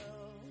is...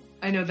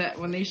 I know that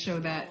when they show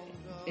that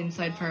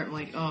inside part, I'm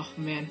like, oh,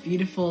 man,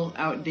 beautiful,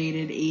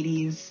 outdated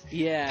 80s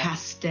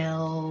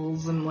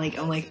pastels, and, like,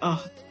 I'm like,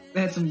 oh,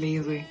 that's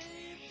amazing.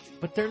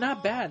 But they're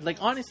not bad. Like,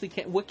 honestly,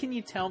 what can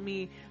you tell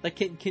me? Like,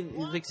 can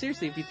like,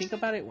 seriously, if you think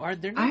about it, are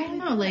they not? I don't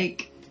know.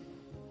 Like,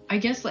 I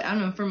guess, like, I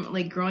don't know. From,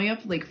 like, growing up,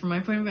 like, from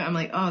my point of view, I'm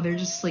like, oh, they're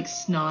just, like,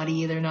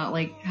 snotty. They're not,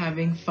 like,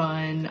 having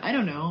fun. I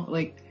don't know.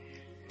 Like,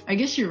 I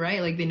guess you're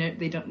right. Like,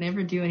 they don't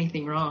never do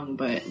anything wrong.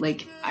 But,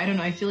 like, I don't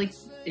know. I feel like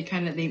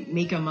they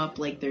make them up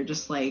like they're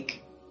just,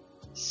 like,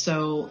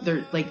 so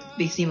they're, like,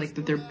 they seem like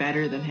that they're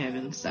better than him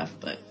and stuff.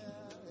 But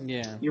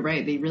Yeah, you're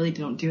right. They really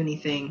don't do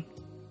anything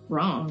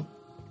wrong.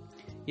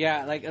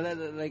 Yeah, like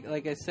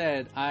I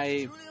said,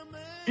 I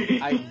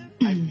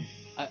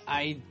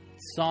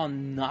saw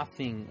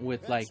nothing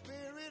with like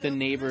the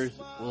neighbors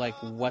like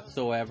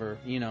whatsoever.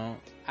 You know,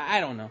 I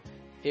don't know.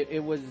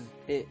 It was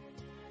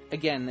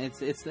again.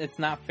 It's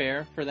not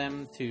fair for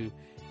them to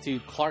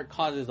Clark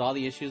causes all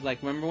the issues.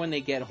 Like, remember when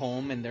they get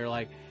home and they're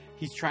like,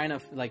 he's trying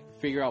to like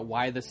figure out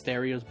why the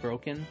stereo's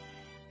broken,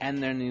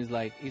 and then he's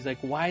like,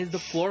 why is the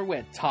floor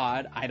wet,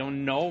 Todd? I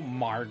don't know,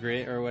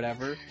 Margaret, or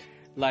whatever.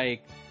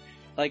 Like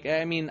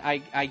I mean,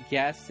 I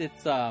guess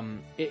it's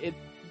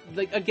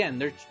like, again,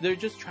 they're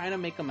just trying to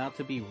make them out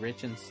to be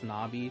rich and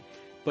snobby,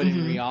 but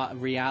in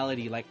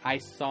reality, like, I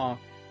saw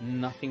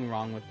nothing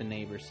wrong with the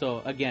neighbors.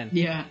 So again,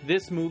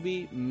 this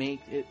movie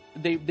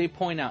they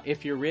point out,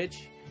 if you're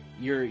rich,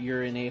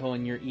 you're an a-hole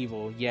and you're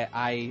evil. Yet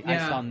I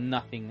saw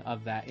nothing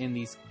of that in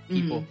these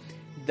people.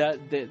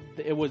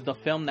 It was the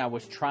film that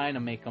was trying to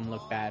make them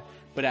look bad,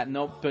 but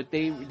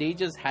they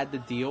just had to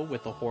deal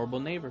with a horrible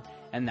neighbor,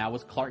 and that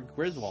was Clark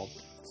Griswold.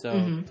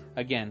 So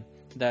again,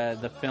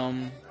 the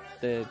film,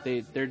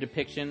 their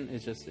depiction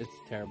is just, it's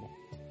terrible.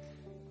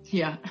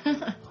 Yeah.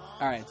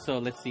 All right, so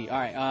let's see. All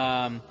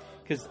right,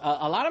 because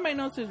a lot of my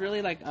notes is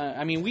really like,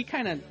 I mean, we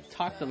kind of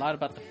talked a lot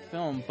about the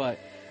film, but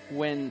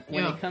when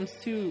it comes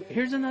to,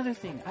 here's another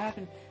thing.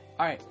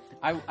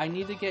 I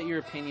need to get your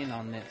opinion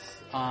on this.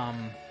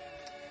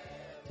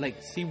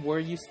 Like, see where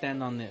you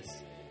stand on this.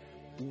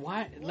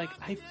 Why? Like,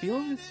 I feel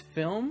this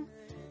film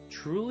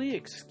truly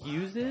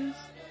excuses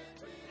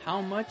how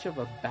much of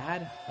a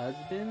bad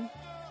husband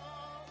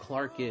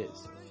Clark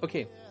is.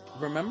 Okay,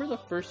 remember the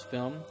first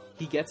film?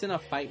 He gets in a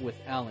fight with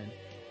Ellen,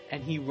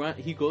 and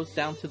he goes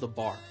down to the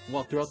bar.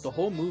 Well, throughout the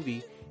whole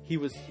movie, he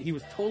was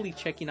totally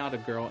checking out a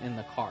girl in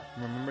the car.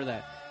 Remember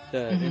that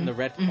in the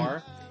red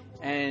car,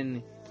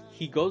 and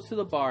he goes to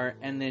the bar,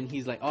 and then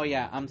he's like, "Oh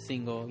yeah, I'm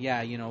single.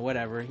 Yeah, you know,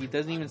 whatever." He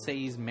doesn't even say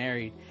he's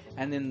married.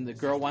 And then the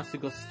girl wants to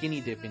go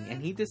skinny dipping,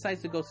 and he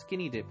decides to go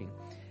skinny dipping.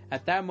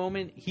 At that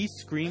moment, he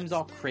screams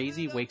all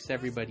crazy, wakes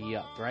everybody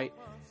up, right?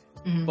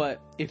 But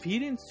if he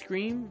didn't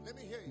scream,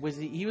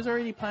 he was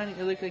already planning?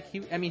 It looked like he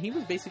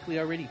was basically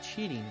already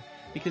cheating,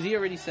 because he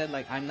already said,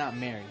 like, I'm not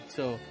married.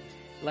 So,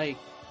 like,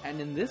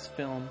 and in this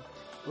film,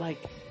 like,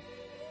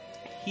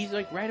 he's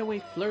like right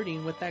away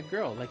flirting with that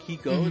girl. Like, he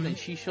goes and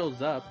she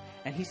shows up,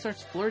 and he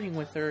starts flirting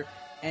with her,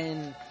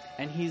 and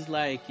he's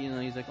like, you know,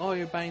 he's like, "Oh,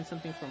 you're buying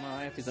something for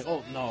my wife." He's like,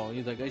 "Oh, no."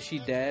 He's like, "Is she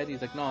dead?"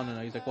 He's like, No.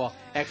 He's like, "Well,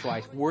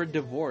 ex-wife, we're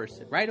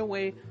divorced." Right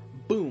away,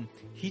 boom.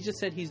 He just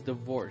said he's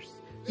divorced.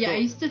 Yeah, so, I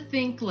used to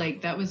think,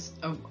 like, that was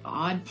an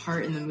odd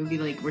part in the movie,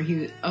 like, where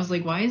I was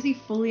like, why is he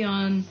fully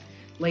on,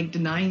 like,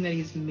 denying that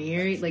he's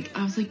married? Like,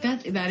 I was like,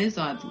 that is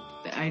odd.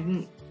 I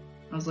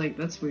was like,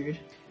 that's weird.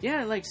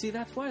 Yeah, like, see,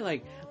 that's why,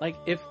 like,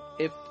 if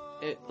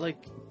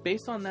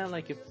based on that,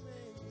 like, if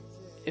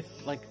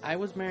like I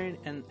was married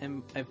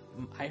and if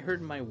I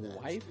heard my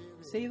wife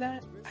say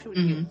that, I would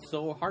get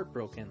so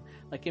heartbroken.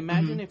 Like,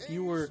 imagine if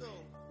you were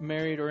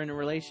married or in a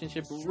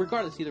relationship,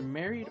 regardless, either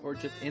married or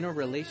just in a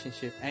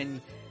relationship, and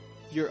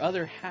your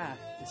other half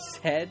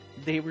said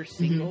they were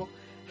single.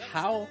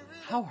 How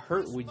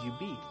hurt would you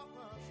be?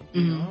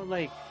 You know,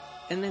 like,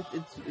 and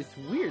it's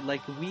weird.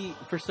 Like,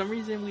 for some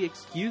reason we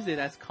excuse it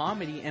as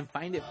comedy and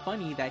find it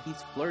funny that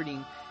he's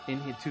flirting in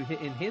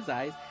his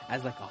eyes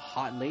as like a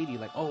hot lady,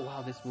 like, oh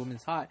wow, this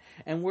woman's hot,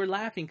 and we're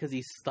laughing because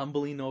he's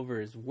stumbling over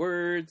his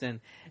words,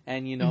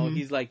 and you know,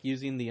 he's like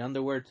using the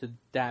underwear to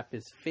dap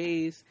his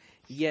face,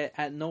 yet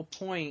at no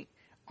point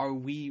are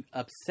we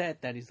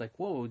upset that he's like,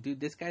 whoa, dude,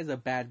 this guy's a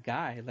bad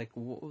guy. Like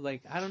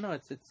I don't know,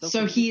 it's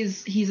so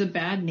he's a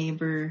bad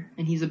neighbor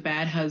and he's a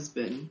bad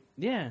husband.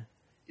 Yeah,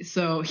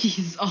 so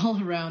he's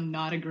all around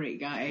not a great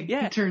guy.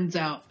 Yeah, it turns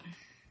out.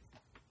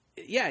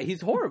 Yeah,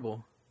 he's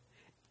horrible.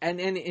 And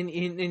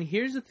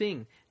here's the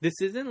thing.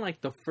 This isn't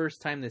like the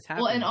first time this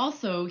happened. Well, and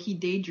also he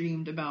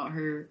daydreamed about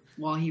her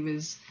while he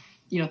was,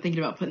 you know, thinking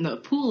about putting the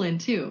pool in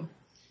too.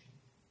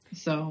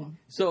 So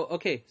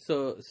okay.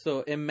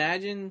 So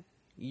imagine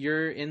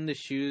you're in the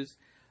shoes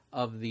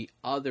of the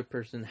other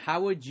person.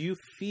 How would you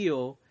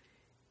feel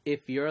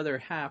if your other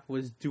half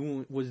was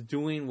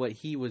doing what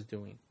he was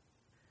doing?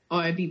 Oh,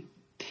 I'd be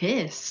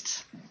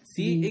pissed.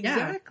 See,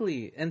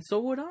 exactly. And so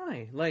would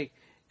I. Like,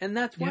 and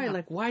that's why,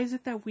 like, why is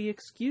it that we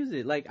excuse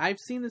it? Like, I've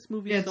seen this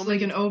movie. Yeah, it's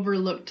like an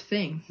overlooked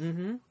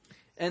thing.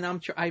 And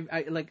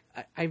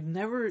I've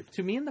never,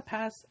 to me in the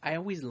past, I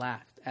always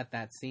laughed at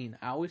that scene.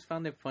 I always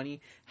found it funny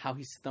how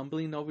he's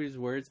stumbling over his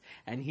words,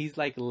 and he's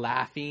like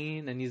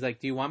laughing, and he's like,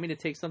 "Do you want me to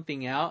take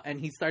something out?" And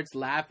he starts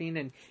laughing,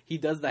 and he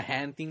does the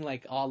hand thing,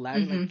 like all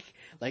laughing,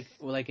 like,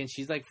 and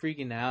she's like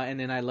freaking out. And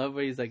then I love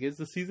where he's like, "Is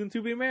the season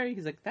to be married?"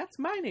 He's like, "That's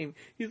my name."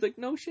 He's like,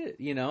 "No shit,"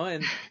 you know.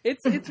 And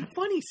it's a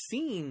funny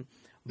scene,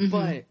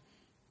 but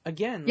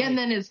again, and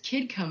then his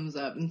kid comes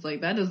up, and it's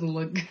like, that doesn't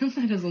look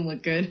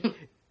good.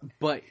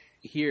 But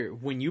here,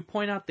 when you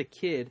point out the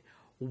kid,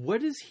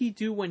 what does he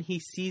do when he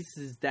sees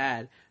his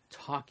dad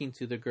talking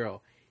to the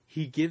girl?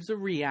 He gives a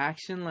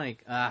reaction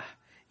like,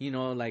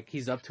 like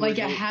he's up to like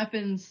it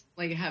happens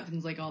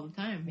like all the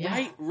time.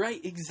 Yeah. Right,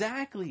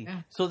 exactly.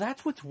 Yeah. So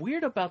that's what's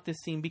weird about this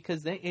scene,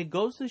 because it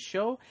goes to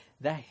show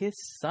that his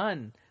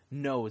son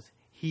knows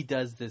he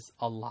does this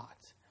a lot.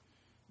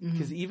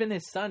 Because even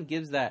his son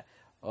gives that,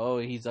 oh,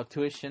 he's up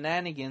to his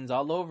shenanigans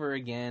all over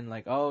again,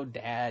 like, oh,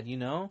 Dad,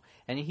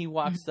 and he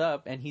walks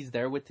up and he's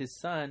there with his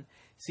son.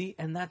 See,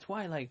 and that's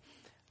why, like,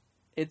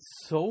 it's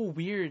so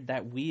weird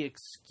that we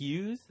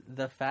excuse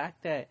the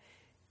fact that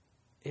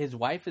his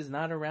wife is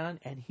not around,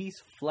 and he's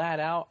flat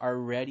out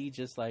already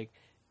just like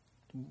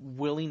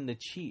willing to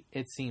cheat.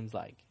 It seems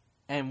like,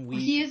 and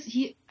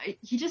he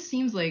just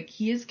seems like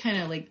he is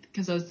kind of like,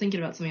 because I was thinking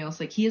about something else.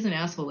 Like, he is an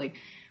asshole. Like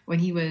when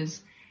he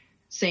was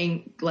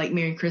saying like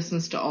Merry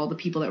Christmas to all the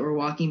people that were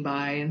walking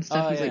by and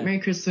stuff. He's like, Merry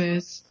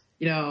Christmas,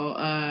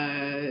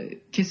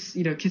 kiss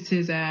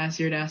his ass.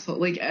 You're an asshole.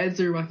 Like as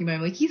they're walking by,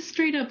 I'm like, he's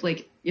straight up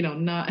like,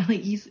 not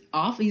like he's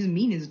awful. He's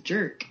mean as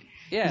jerk.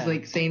 Yeah. He's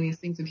like saying these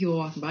things to people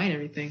walking by and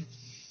everything.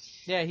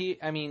 Yeah, he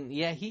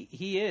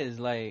is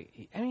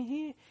like,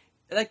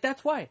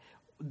 that's why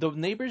the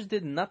neighbors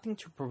did nothing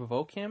to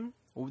provoke him.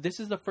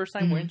 This is the first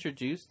time we're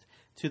introduced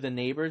to the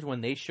neighbors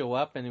when they show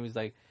up, and it was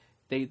like,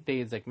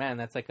 it's like, man,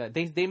 that's like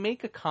they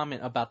make a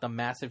comment about the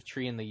massive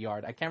tree in the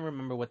yard. I can't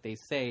remember what they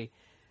say,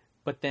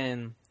 but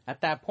then at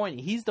that point,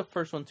 he's the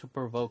first one to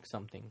provoke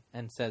something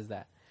and says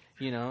that,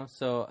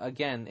 So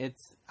again,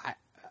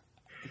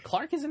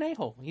 Clark is an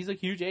a-hole. He's a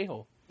huge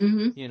a-hole.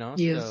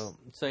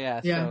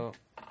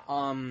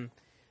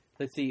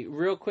 Let's see,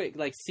 real quick,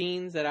 like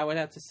scenes that I would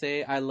have to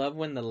say. I love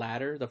when the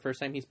ladder, the first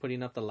time he's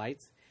putting up the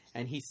lights,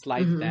 and he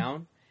slides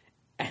down,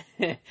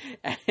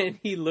 and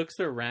he looks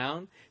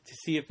around to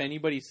see if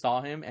anybody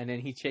saw him, and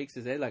then he shakes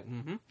his head like,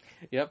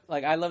 yep.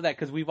 Like, I love that,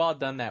 because we've all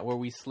done that, where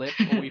we slip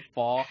or we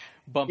fall,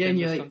 bump into and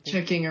you're something. Like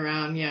checking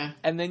around, yeah.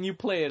 And then you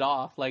play it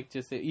off, like,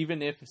 just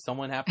even if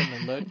someone happened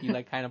to look, you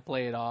like kind of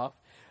play it off.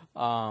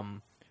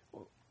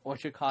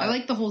 What you call it? I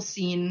like the whole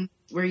scene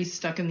where he's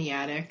stuck in the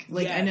attic.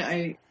 Like,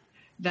 yes.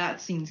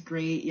 That scene's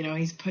great.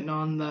 He's putting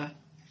on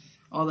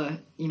all the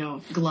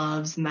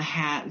gloves and the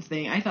hat and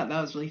thing. I thought that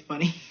was really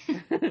funny.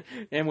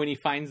 And when he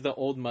finds the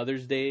old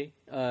Mother's Day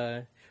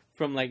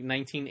from like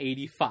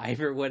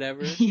 1985 or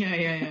whatever.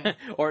 Yeah.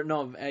 Or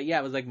no,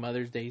 it was like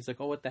Mother's Day. He's like,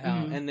 oh, what the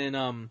hell? And then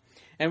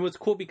and what's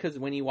cool, because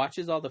when he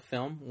watches all the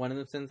film, one of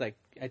them says like,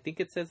 I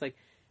think it says like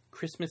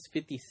Christmas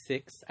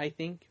 56, I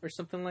think, or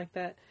something like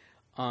that.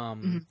 Or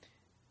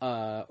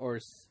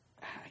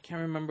I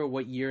can't remember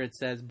what year it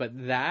says,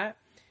 but that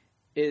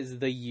is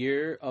the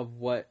year of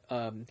what,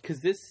 because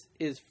this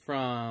is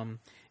from,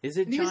 is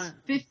it John? It was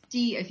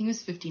 50, I think it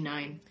was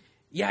 59.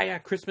 Yeah,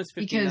 Christmas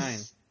 59.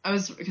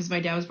 Because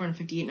my dad was born in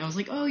 58, and I was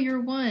like, oh, you're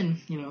one,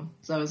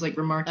 so I was like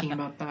remarking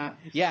about that.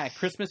 Yeah,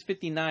 Christmas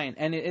 59,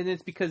 and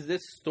it's because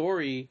this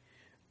story,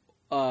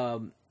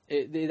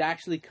 it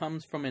actually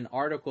comes from an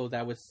article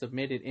that was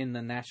submitted in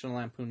the National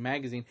Lampoon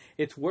magazine.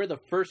 It's where the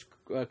first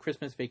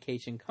Christmas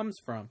Vacation comes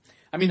from.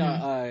 I mean,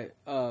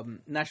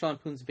 National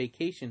Lampoon's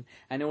Vacation,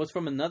 and it was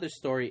from another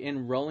story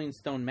in Rolling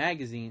Stone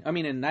magazine. I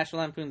mean, in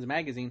National Lampoon's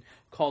magazine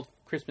called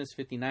Christmas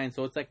 59.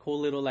 So it's like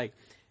cool little, like,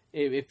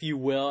 if you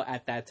will,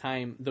 at that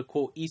time, the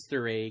cool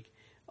Easter egg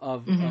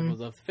of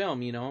the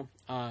film, and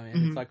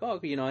it's like, oh,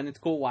 and it's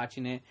cool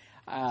watching it.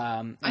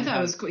 I thought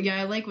it was cool. Yeah,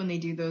 I like when they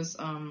do those,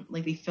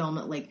 like they film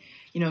it like,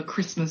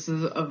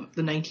 Christmases of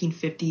the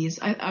 1950s.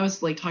 I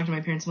was like talking to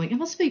my parents. I'm like,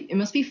 it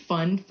must be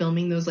fun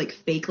filming those like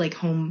fake like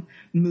home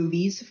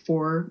movies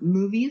for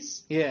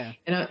movies. Yeah.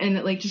 And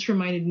it like just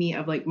reminded me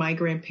of like my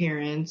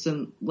grandparents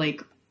and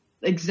like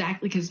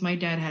exactly, because my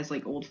dad has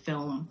like old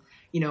film,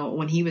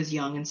 when he was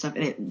young and stuff.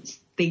 And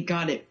they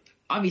got it.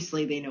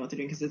 Obviously, they know what they're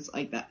doing, because it's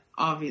like that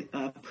obvious,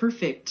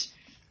 perfect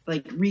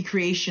like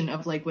recreation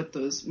of like what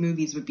those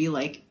movies would be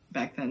like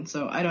back then.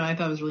 So I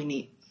thought it was really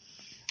neat.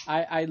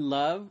 I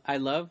love a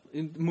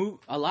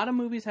lot of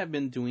movies have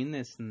been doing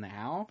this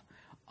now.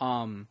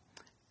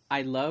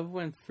 I love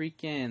when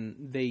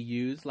freaking they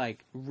use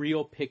like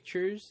real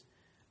pictures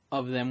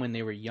of them when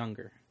they were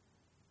younger.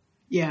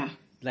 Yeah.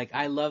 Like,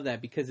 I love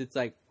that, because it's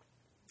like,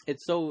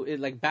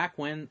 like back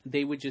when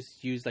they would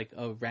just use like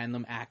a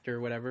random actor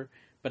or whatever,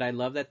 but I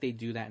love that they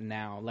do that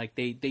now. Like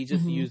they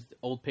just use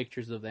old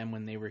pictures of them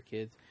when they were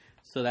kids.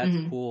 So that's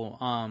cool.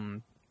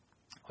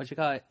 What you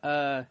call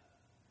it?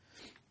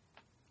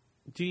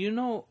 Do you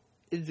know,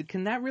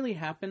 can that really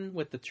happen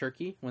with the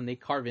turkey when they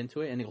carve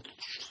into it and they go,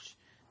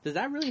 does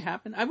that really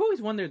happen? I've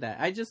always wondered that.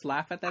 I just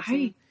laugh at that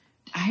scene.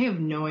 I have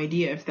no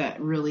idea if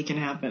that really can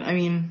happen. I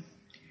mean,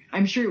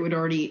 I'm sure it would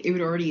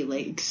already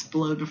like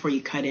explode before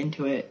you cut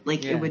into it.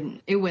 Like it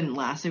wouldn't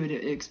last. It would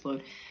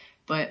explode.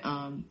 But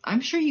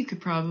I'm sure you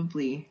could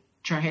probably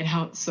try it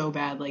out so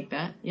bad like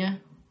that. Yeah.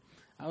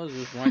 I was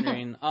just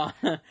wondering,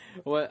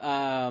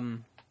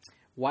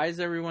 why is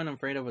everyone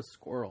afraid of a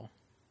squirrel?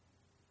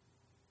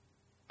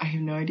 I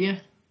have no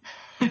idea.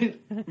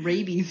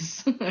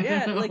 Rabies.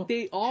 Yeah, like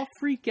they all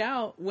freak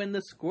out when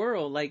the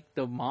squirrel, like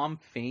the mom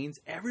faints,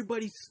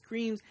 everybody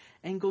screams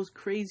and goes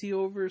crazy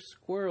over a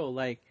squirrel.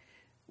 Like,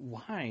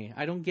 why?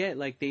 I don't get,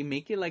 like, they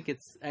make it like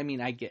it's, I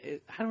mean, I get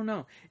it. I don't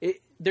know.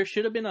 There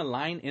should have been a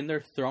line in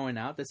there throwing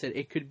out that said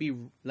it could be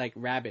like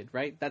rabid,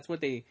 right? That's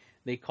what they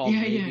call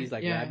babies,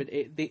 like rabid.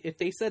 If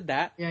they said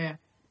that,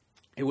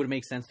 it would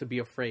make sense to be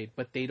afraid,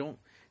 but they don't.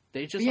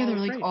 They just they're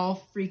afraid. like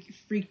all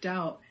freaked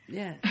out.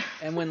 Yeah,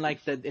 and when like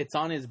it's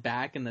on his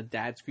back and the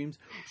dad screams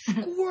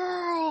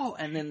squirrel,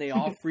 and then they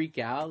all freak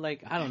out.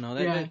 Like, I don't know.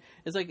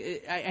 It's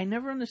like I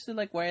never understood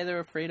like why they're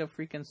afraid of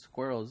freaking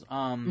squirrels.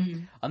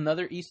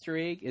 Another Easter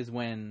egg is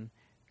when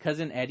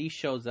Cousin Eddie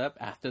shows up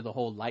after the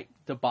whole light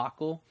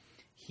debacle.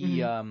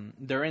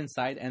 They're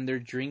inside and they're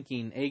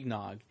drinking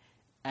eggnog,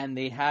 and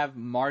they have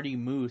Marty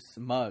Moose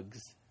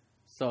mugs.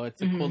 So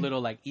it's a cool little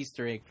like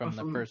Easter egg from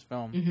the first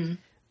film.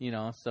 You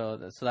know, so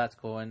that's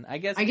cool. And I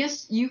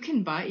guess you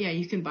can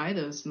buy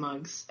those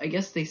mugs. I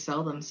guess they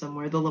sell them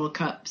somewhere, the little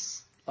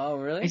cups. Oh,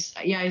 really?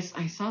 I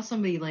saw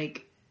somebody,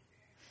 like,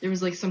 there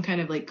was like some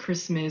kind of like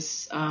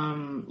Christmas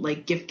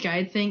like gift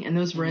guide thing, and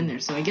those were in there.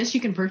 So I guess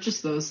you can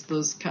purchase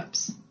those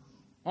cups.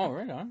 Oh,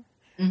 right on.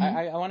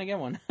 I want to get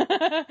one.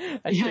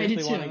 I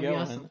seriously want to get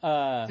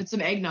one. Put some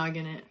eggnog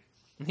in it.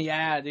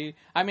 Yeah, dude.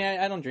 I mean,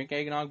 I don't drink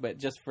eggnog, but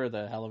just for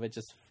the hell of it,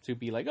 just to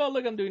be like, oh,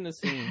 look, I'm doing this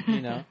scene, you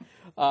know?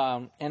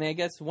 And I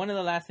guess one of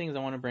the last things I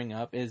want to bring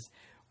up is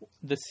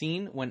the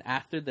scene when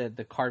after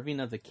the carving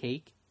of the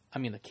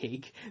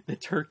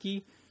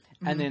turkey,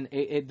 and then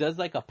it does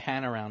like a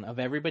pan around of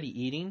everybody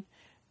eating.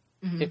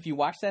 If you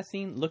watch that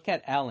scene, look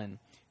at Ellen.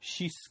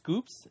 She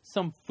scoops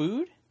some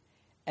food,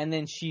 and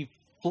then she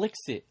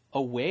flicks it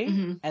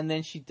away, and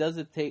then she does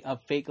a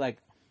fake like,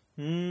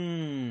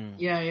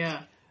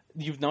 Yeah.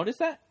 You've noticed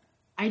that?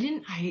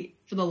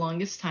 For the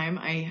longest time,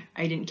 I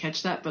didn't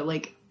catch that, but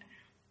like,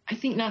 I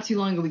think not too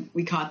long ago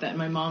we caught that, and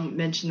my mom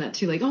mentioned that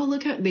too. Like, oh,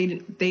 look how they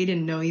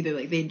didn't know either.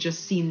 Like, they'd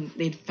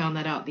found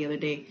that out the other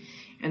day,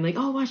 and like,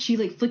 oh, watch, she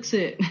like flicks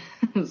it.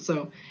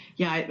 So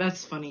yeah,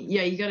 that's funny.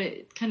 Yeah, you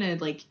gotta kind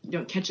of like, you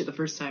don't catch it the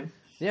first time.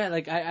 Yeah,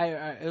 like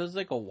I it was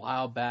like a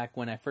while back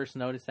when I first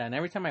noticed that, and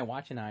every time I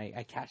watch it,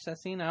 I catch that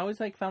scene. I always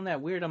like found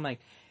that weird. I'm like,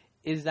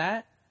 is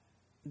that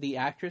the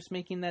actress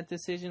making that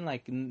decision?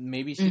 Like,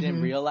 maybe she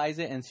didn't realize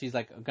it, and she's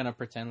like gonna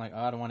pretend like,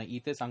 oh, I don't want to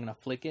eat this, I'm gonna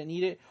flick it and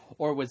eat it,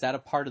 or was that a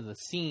part of the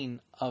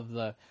scene of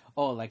the,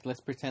 oh, like, let's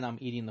pretend I'm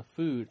eating the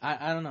food?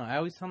 I don't know. I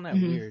always found that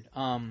weird.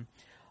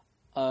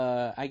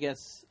 I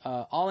guess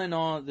all in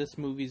all, this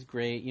movie's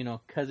great. You know,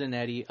 Cousin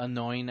Eddie,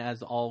 annoying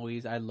as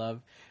always. I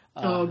love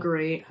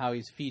great how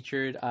he's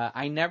featured.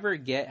 I never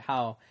get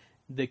how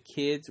the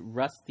kids,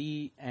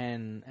 Rusty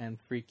and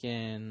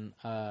freaking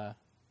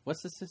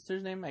what's the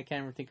sister's name? I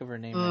can't even think of her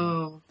name.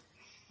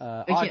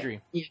 Audrey.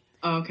 Yeah.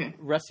 Oh, okay.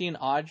 Rusty and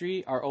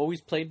Audrey are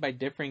always played by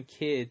different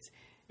kids.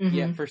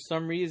 Yet for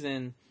some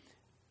reason,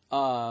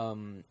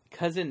 Cousin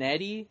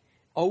Eddie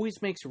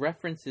always makes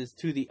references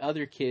to the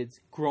other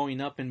kids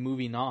growing up and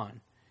moving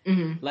on.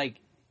 Like,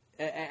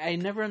 I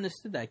never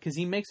understood that, because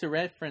he makes a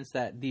reference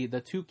that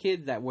the two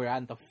kids that were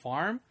at the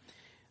farm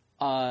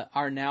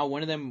are now,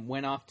 one of them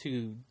went off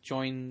to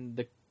join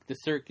the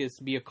circus,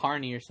 be a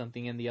carny or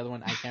something, and the other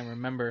one I can't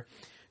remember.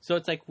 So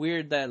it's like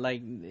weird that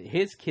like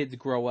his kids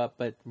grow up,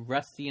 but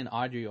Rusty and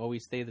Audrey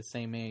always stay the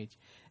same age.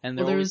 And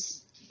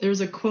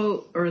there's a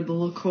quote, or the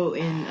little quote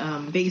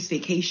in Vegas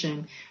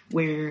Vacation,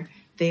 where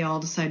they all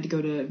decide to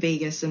go to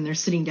Vegas, and they're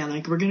sitting down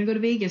like, we're going to go to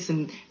Vegas,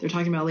 and they're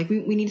talking about like, we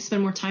need to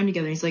spend more time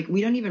together. And he's like,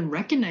 we don't even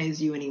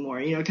recognize you anymore,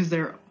 you know, because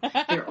they're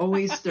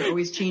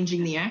always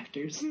changing the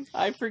actors.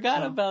 I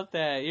forgot about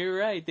that. You're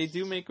right. They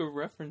do make a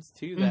reference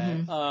to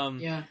that.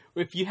 Yeah.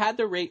 If you had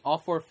to rate all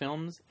four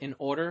films in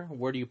order,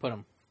 where do you put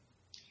them?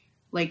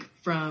 Like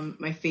from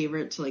my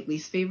favorite to like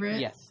least favorite?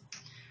 Yes.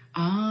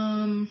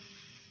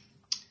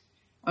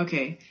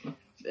 Okay.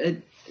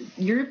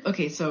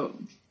 So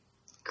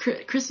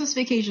Christmas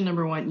Vacation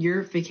number 1,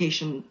 Your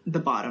Vacation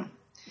the bottom.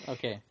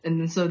 Okay.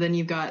 And then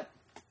you've got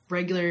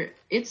regular.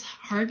 It's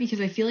hard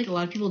because I feel like a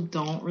lot of people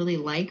don't really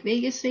like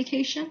Vegas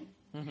Vacation.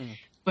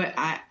 But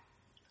I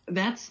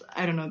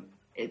don't know.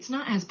 It's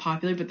not as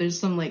popular, but there's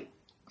some like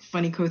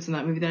funny quotes in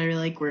that movie that I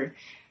really like, where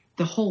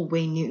the whole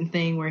Wayne Newton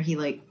thing, where he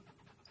like,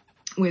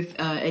 with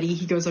Eddie,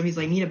 he goes up, he's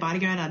like, need a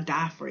bodyguard, I'll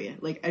die for you.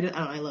 Like, I don't know,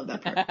 I love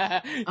that part.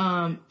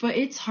 But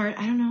it's hard.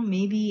 I don't know,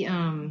 maybe, I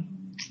don't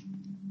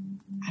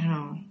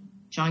know,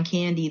 John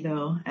Candy,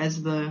 though,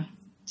 as the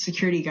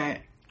security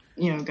guy,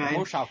 guy.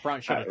 Most out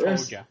front should have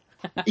told you.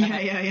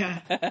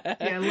 Yeah,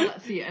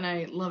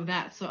 I love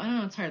that. So, I don't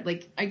know, it's hard.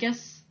 Like, I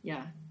guess,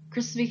 yeah,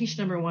 Christmas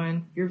Vacation number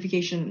 1, Your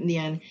Vacation in the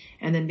end,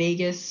 and then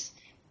Vegas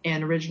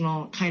and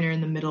original kind of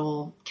in the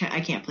middle.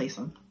 I can't place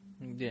them.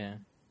 Yeah.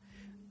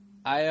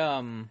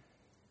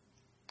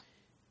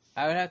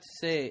 I would have to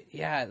say,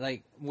 yeah,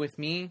 like, with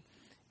me,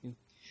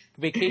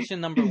 Vacation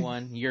number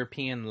 1,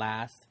 European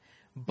last,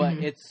 but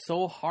it's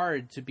so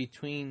hard to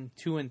between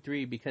 2 and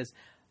 3, because,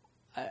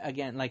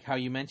 again, like how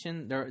you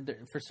mentioned, there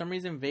for some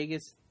reason,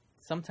 Vegas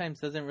sometimes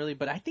doesn't really,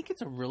 but I think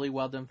it's a really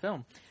well done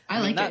film.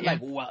 I mean, like it, yeah.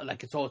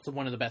 Like it's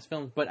one of the best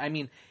films, but I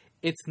mean,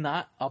 it's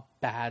not a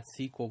bad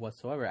sequel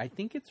whatsoever. I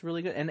think it's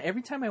really good, and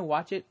every time I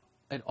watch it,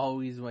 it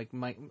always, like,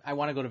 I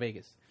want to go to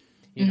Vegas.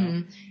 you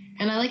know.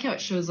 And I like how it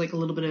shows like a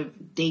little bit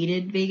of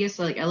dated Vegas.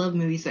 Like I love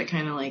movies that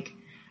kind of like,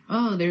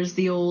 oh, there's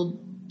the old,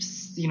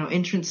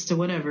 entrance to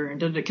whatever.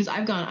 Because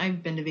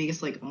I've been to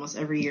Vegas like almost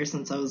every year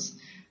since I was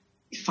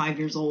 5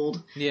 years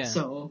old. Yeah.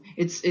 So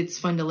it's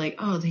fun to like,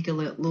 take a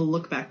little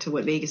look back to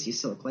what Vegas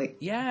used to look like.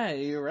 Yeah,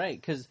 you're right.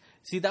 Because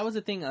see, that was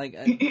the thing. Like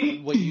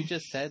what you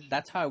just said.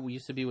 That's how it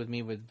used to be with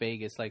me with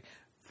Vegas. Like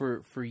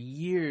for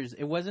years,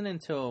 it wasn't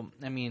until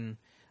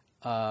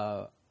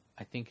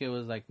I think it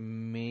was like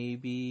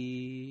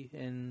maybe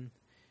in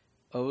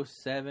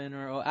 07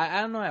 or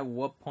I don't know at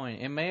what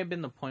point. It may have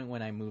been the point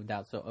when I moved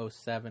out, so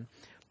 07.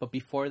 But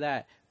before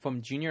that,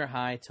 from junior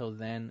high till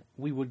then,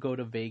 we would go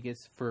to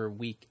Vegas for a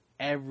week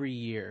every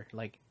year.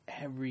 Like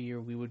every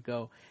year we would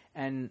go.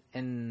 And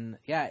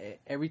yeah,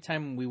 every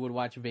time we would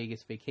watch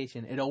Vegas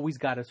Vacation, it always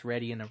got us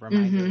ready in a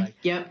reminder.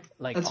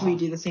 Like that's we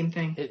do the same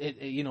thing.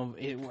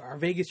 Our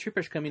Vegas trip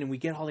is coming, and we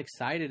get all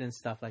excited and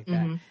stuff like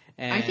that.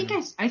 And I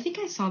think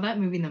I saw that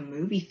movie in the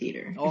movie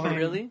theater. Oh,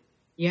 really?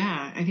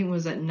 Yeah, I think it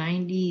was at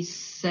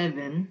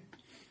 97.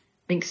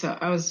 I think so.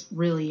 I was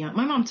really young.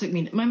 My mom took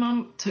me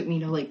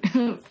to like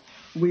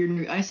weird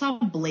movie. I saw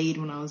Blade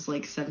when I was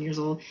like 7 years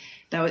old.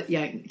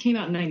 It came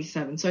out in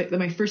 97. So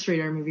my first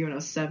radar movie when I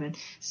was 7.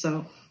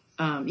 So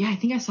I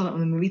think I saw that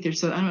one in the movie theater.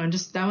 So I don't know,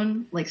 just that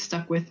one like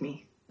stuck with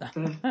me.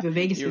 The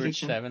Vegas you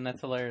Vacation. You were 7.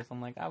 That's hilarious.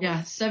 I'm like,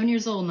 7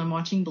 years old and I'm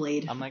watching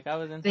Blade. I'm like, I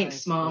was in.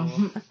 Thanks,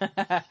 Mom.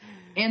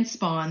 And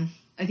Spawn.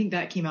 I think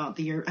that came out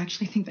the year.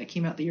 Actually, I think that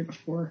came out the year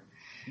before.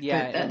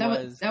 Yeah,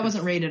 that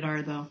wasn't rated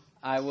R though.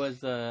 I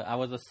was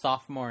a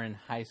sophomore in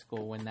high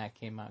school when that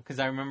came out because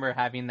I remember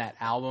having that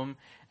album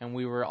and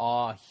we were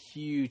all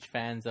huge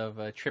fans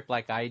of Trip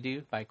Like I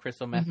Do by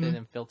Crystal Method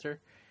and Filter.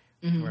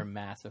 We're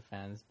massive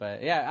fans,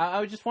 but yeah,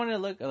 I just wanted to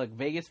look like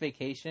Vegas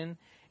Vacation.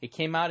 It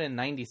came out in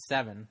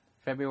 97,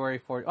 February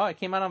 4th. Oh, it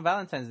came out on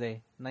Valentine's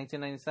Day,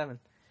 1997.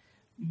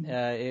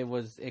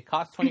 It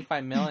cost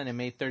 $25 million and it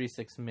made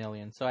 $36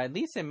 million. So at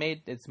least it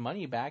made its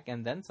money back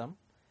and then some.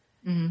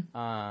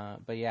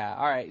 But yeah,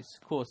 all right,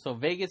 cool. So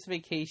Vegas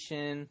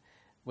Vacation,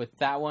 with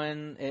that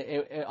one,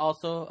 it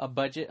also a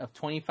budget of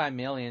 $25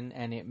 million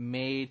and it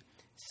made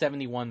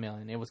 $71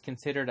 million. It was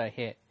considered a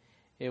hit.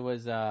 It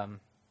was, and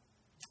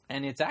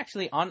it's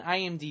actually on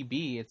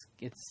IMDb.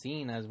 It's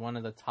seen as one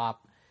of the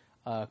top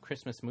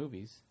Christmas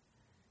movies.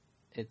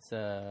 It's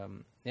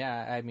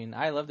I mean,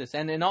 I love this,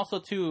 and also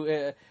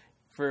too.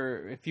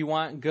 For if you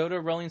want, go to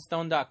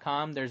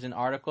RollingStone.com. There's an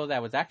article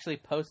that was actually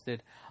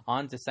posted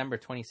on December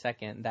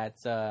 22nd.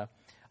 That's a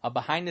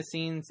behind the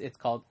scenes. It's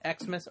called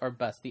Xmas or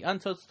Bust: The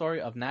Untold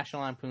Story of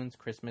National Lampoon's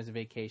Christmas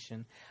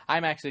Vacation.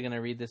 I'm actually going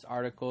to read this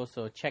article,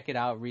 so check it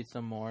out, read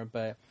some more.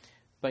 But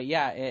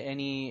yeah,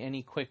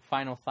 any quick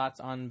final thoughts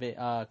on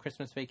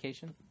Christmas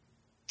Vacation?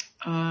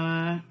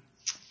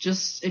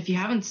 Just if you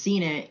haven't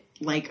seen it,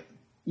 like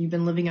you've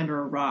been living under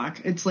a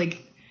rock. It's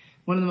like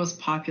one of the most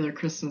popular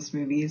Christmas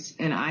movies,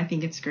 and I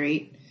think it's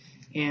great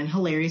and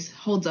hilarious.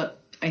 Holds up,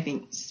 I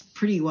think,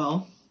 pretty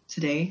well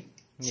today.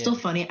 Yeah. Still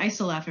funny. I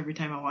still laugh every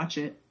time I watch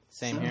it.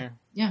 Same here.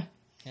 Yeah.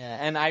 Yeah,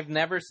 and I've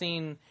never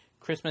seen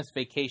Christmas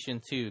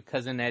Vacation 2,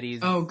 Cousin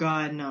Eddie's. Oh,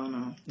 God,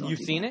 no. You've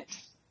seen it?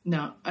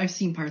 No, I've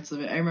seen parts of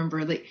it. I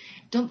remember,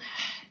 do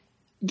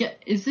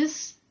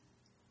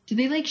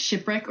they like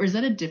shipwreck, or is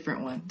that a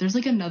different one? There's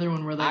like another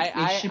one where like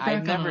they shipwreck on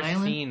an island. I've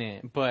never seen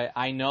it, but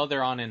I know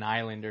they're on an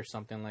island or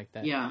something like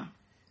that. Yeah.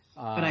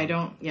 But I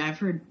don't. Yeah, I've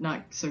heard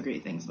not so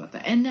great things about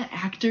that. And the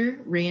actor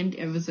Randy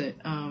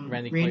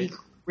Quaid.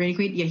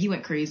 Yeah, he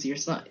went crazy or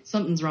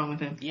something's wrong with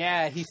him.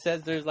 Yeah, he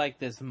says there's like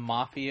this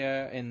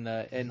mafia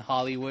in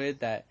Hollywood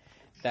that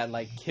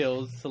like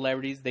kills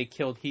celebrities. They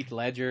killed Heath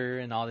Ledger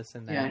and all this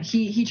and that. Yeah,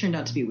 he turned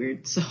out to be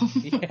weird. So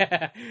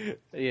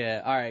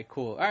yeah. All right,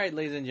 cool. All right,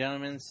 ladies and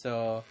gentlemen.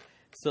 So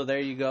there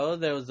you go.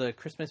 There was a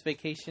Christmas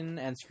Vacation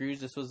and Scrooge.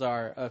 This was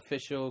our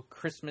official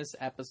Christmas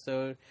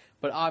episode.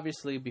 But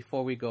obviously,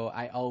 before we go,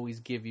 I always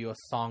give you a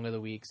song of the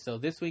week. So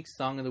this week's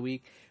song of the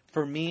week,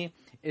 for me,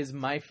 is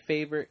my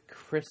favorite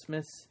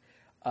Christmas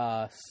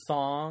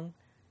song.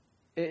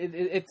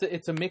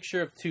 It's a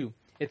mixture of two.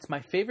 It's my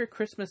favorite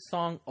Christmas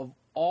song of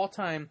all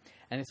time,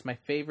 and it's my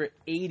favorite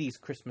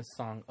 80s Christmas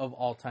song of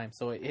all time.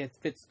 So it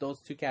fits those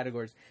two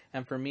categories.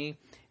 And for me,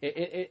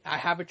 I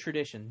have a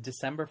tradition.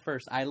 December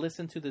 1st, I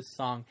listen to this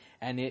song,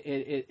 and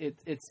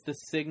it's the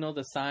signal,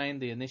 the sign,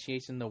 the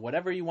initiation, the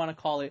whatever you want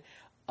to call it,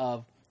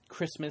 of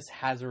Christmas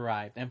has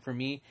arrived. And for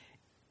me,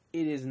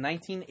 it is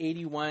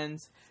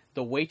 1981's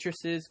The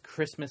Waitresses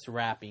Christmas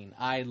Wrapping.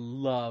 I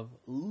love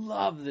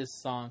this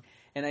song.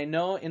 And I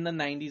know in the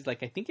 90s,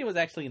 like I think it was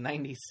actually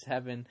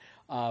 97,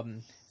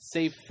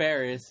 Save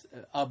Ferris,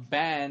 a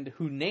band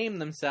who named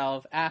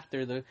themselves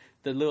after the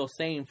little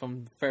saying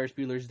from Ferris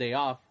Bueller's Day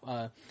Off,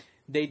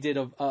 they did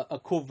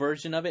a cool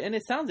version of it, and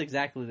it sounds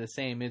exactly the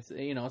same. It's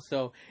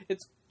so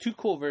it's two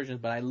cool versions,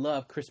 but I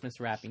love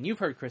Christmas Wrapping. You've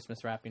heard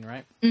Christmas Wrapping,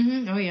 right?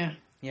 Mm-hmm. Oh yeah.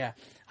 Yeah,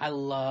 I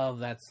love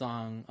that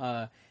song.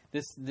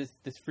 This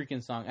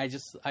freaking song.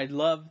 I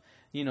love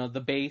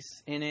the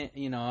bass in it,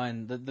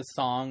 and the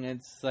song.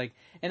 It's like,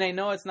 and I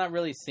know it's not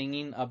really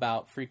singing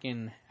about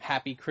freaking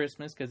Happy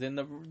Christmas, because in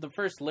the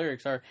first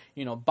lyrics are,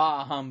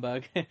 bah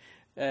humbug.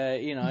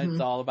 It's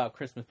all about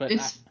Christmas, but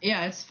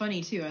it's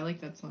funny too. I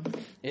like that song.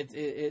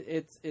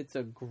 It's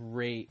a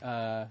great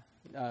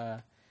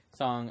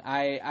song.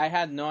 I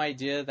had no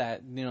idea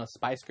that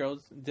Spice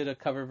Girls did a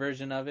cover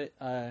version of it.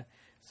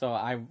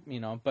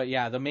 But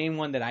yeah, the main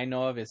one that I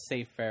know of is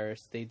Save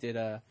Ferris. They did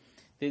a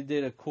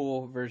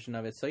cool version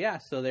of it. So yeah,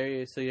 so there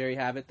you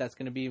have it. That's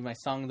gonna be my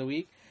song of the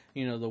week.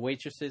 The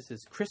Waitresses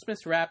is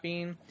Christmas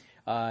Wrapping.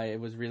 It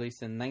was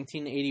released in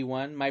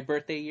 1981, my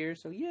birthday year.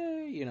 So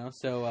yay,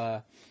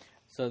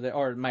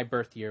 or my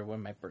birth year. What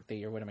am I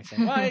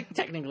saying? Well,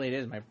 technically it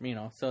is my,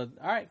 So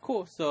all right,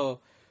 cool. So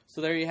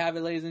there you have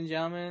it, ladies and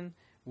gentlemen.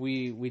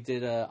 We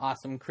did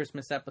awesome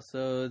Christmas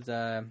episodes.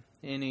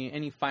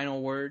 Any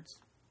final words?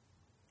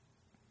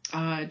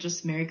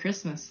 Just Merry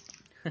Christmas.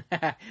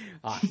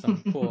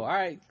 Awesome, cool. All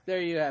right,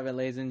 there you have it,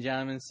 ladies and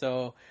gentlemen.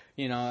 So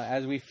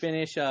as we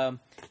finish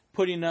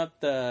putting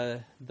up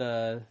the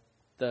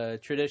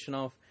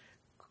traditional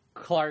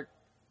Clark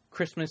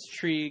Christmas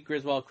tree,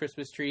 Griswold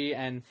Christmas tree,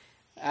 and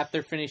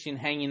after finishing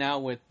hanging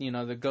out with,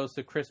 the ghosts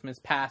of Christmas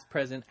past,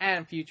 present,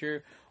 and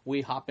future,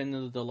 we hop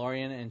into the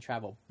DeLorean and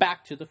travel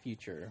back to the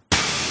future.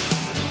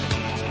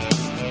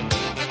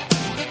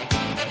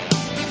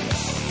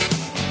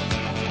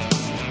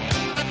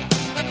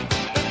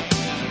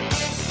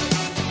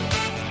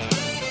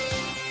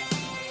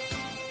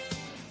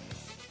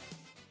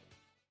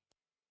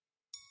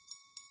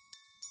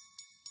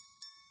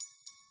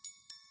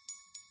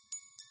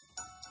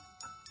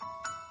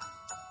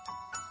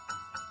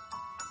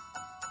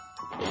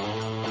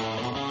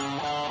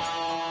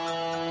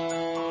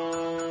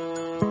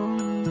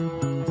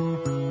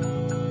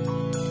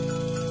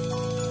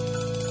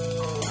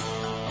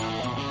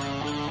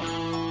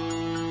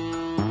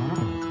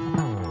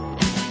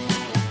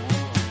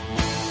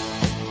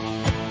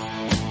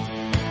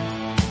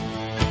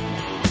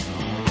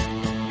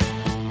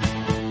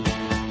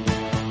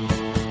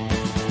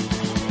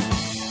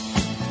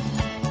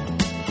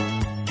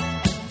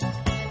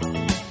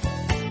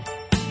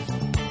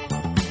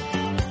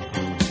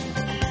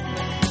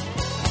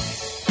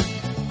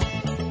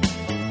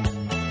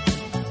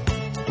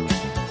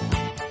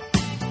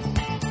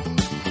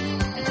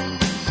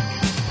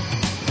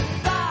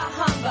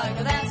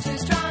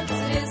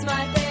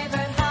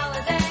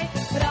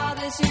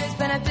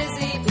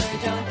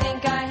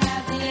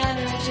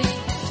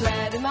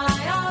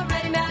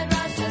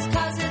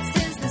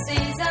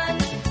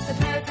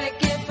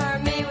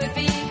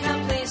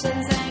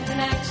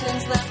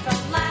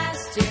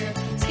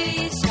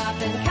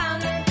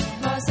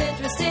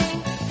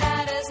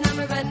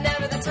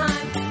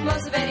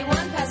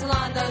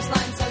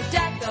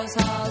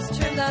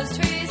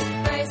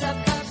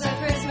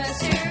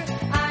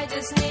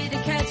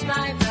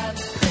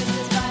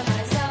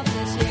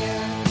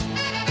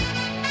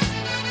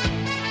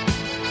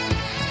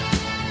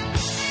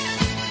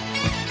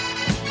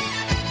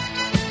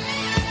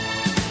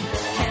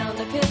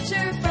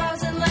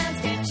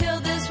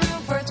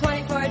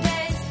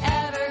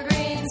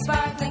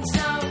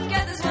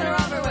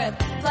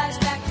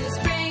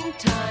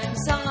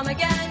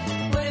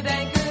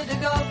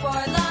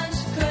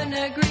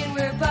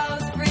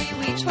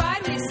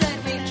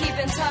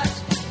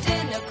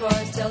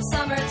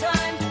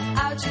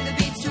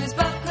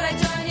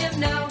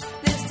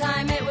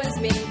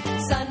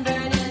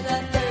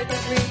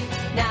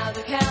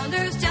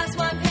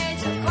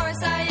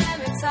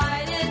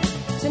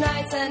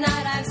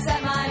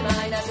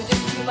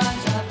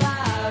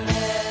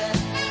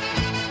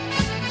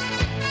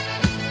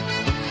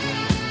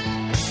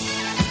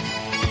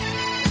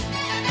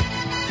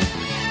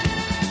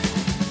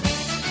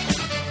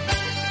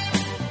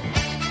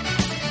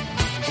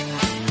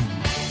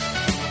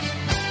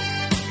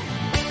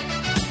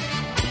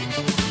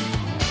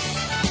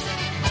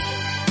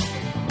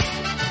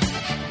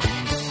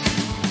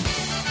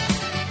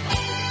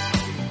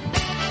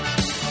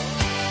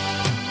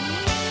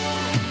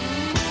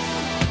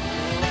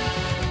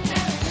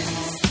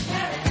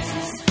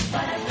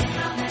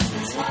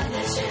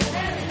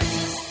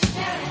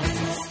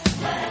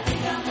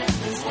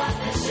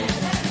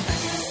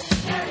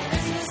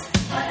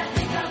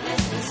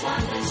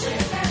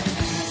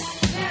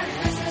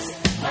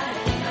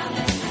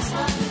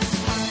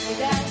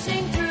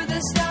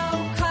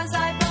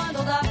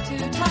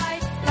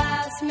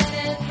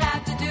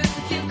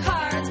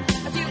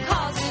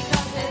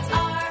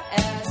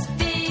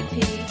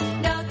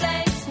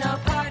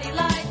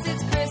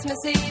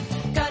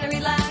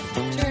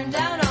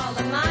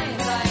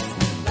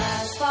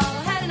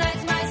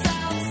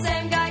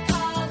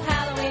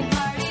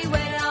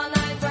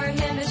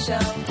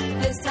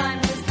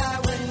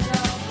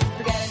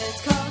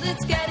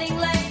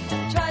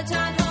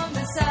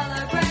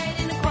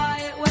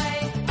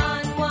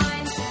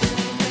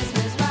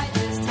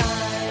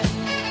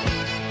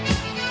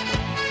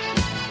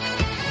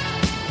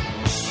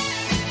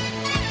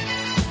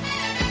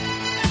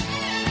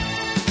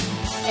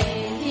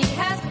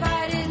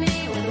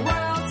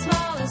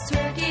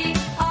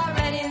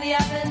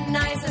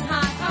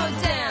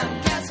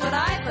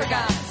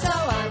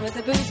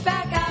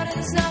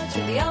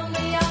 the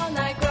only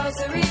all-night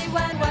grocery.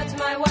 When what to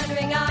my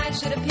wondering eyes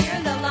should appear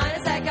in the line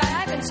is that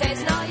guy I've been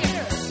chasing all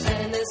year.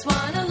 And in this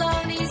one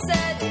alone, he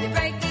said, need a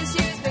break, this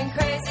year's been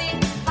crazy.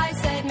 I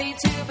said, me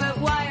too, but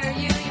why are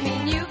you? You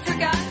mean you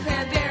forgot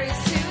cranberries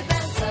too?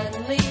 Then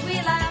suddenly we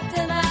laughed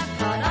and laughed,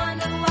 caught on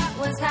to what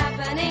was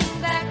happening.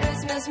 That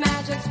Christmas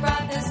magic's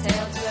brought this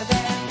tale to a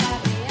very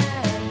happy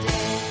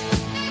ending.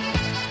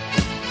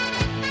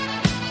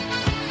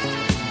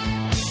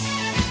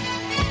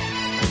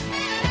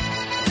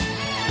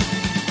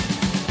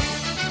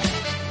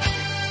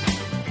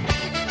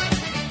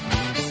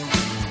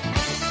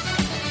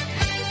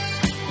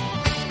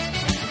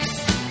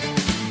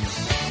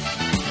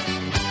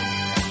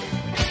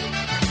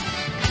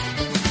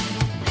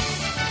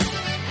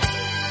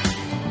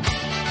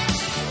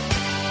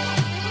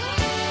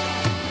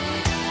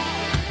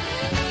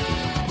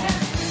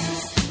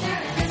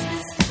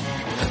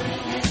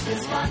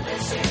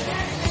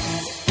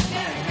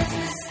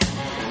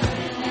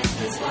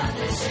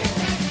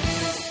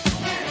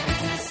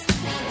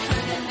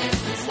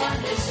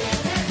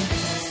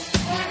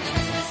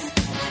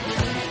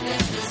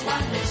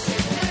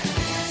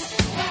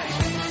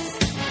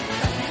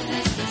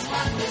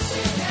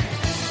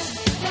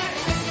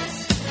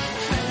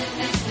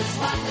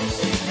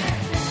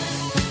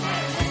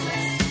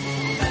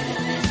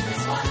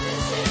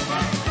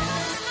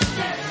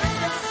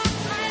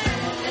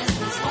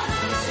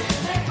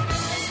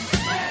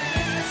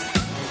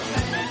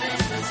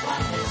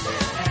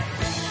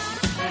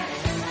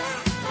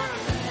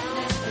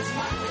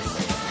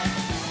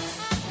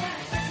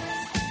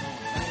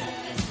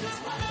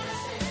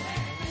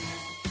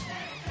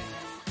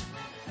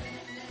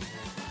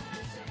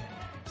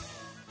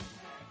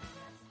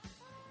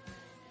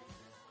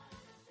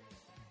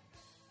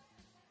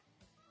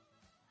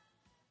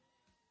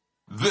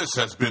 This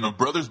has been a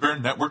Brothers Bear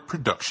Network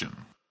production.